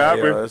my favorite guy,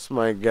 rapper. yo. That's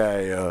my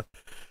guy, yo.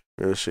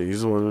 Real shit.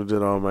 He's the one who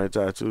did all my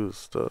tattoos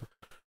stuff.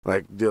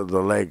 Like the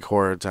leg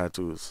horror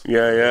tattoos.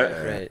 Yeah,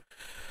 yeah. Right.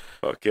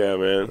 Fuck yeah,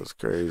 man. That's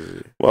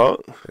crazy. Well,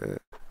 Yeah.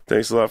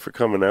 thanks a lot for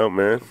coming out,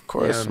 man. Of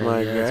course, Yeah,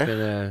 my man, yeah,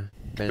 guy.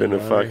 It's Been a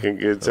honor. fucking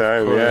good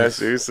time. course. Yeah,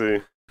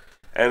 seriously.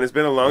 And it's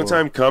been a long Cool.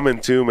 time coming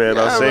too, man.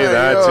 Yeah, I'll say man,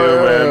 that yo,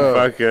 too, man. yo.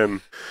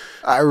 Fucking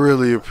I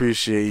really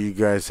appreciate you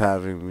guys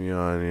having me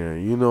on here.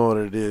 You know what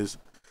it is.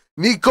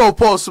 Nico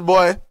Poster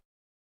Boy,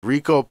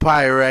 Rico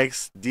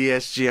Pyrex,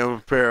 DSGM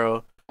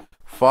Apparel.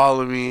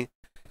 Follow me,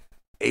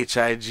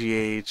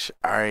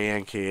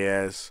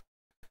 HIGHRANKS.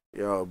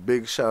 Yo,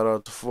 big shout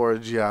out to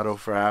Ford Giotto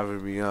for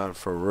having me on.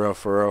 For real,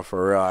 for real,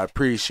 for real. I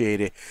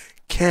appreciate it.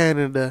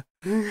 Canada.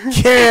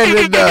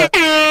 Canada.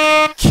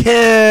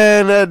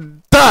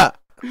 Canada.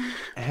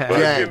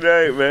 Fucking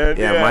right, man.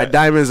 Yeah, my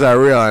diamonds are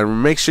real,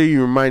 and make sure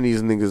you remind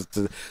these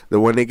niggas that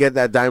when they get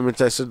that diamond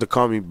tester to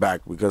call me back,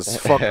 because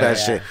fuck that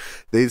shit.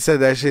 They said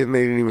that shit and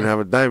they didn't even have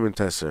a diamond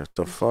tester.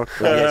 The fuck?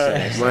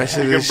 My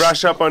shit You is can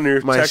brush up on your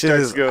my tech shit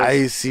is skills.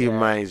 icy,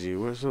 mind you.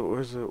 Where's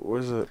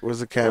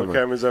the camera? Oh,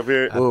 camera's up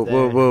here. Boom,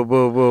 boom, boom,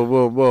 boom, boom,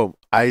 boom, boom.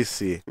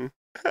 Icy.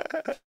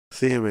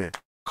 See him, man.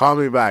 Call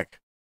me back.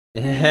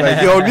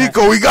 Like, yo,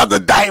 Nico, we got the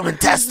diamond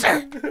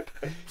tester.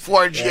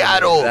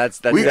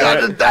 Forgiato. We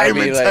got the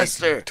diamond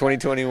tester.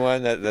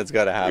 2021. That's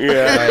gotta happen.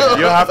 Yeah,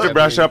 you'll have to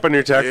brush up on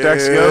your tech deck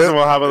skills, and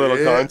we'll have a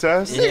little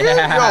contest.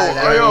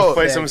 Yo,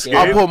 play some skate.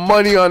 I'll put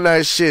money on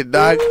that shit,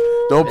 dog.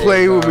 Don't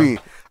play with me.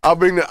 I'll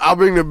bring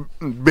the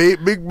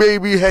big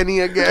baby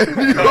Henny again.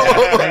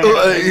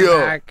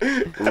 Yo,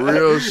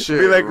 real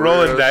shit. Be like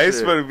rolling real dice,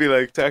 shit. but it'd be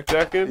like tech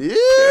decking.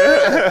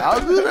 Yeah, I'll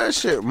do that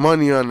shit.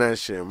 Money on that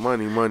shit.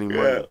 Money.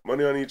 Yeah,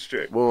 money on each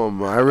trick.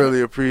 Boom. I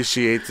really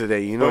appreciate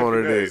today. You know what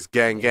it Fucking is.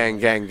 Gang. Gang,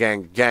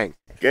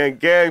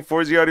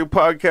 Forzi Audio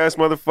Podcast,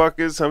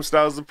 motherfuckers. I'm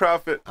Styles the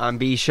Prophet. I'm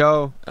B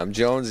Show. I'm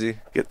Jonesy.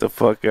 Get the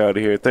fuck out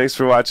of here. Thanks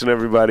for watching,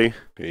 everybody.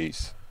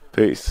 Peace.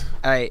 Peace.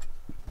 All right.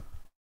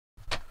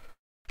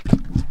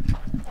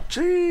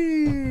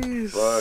 Jeez. Fuck.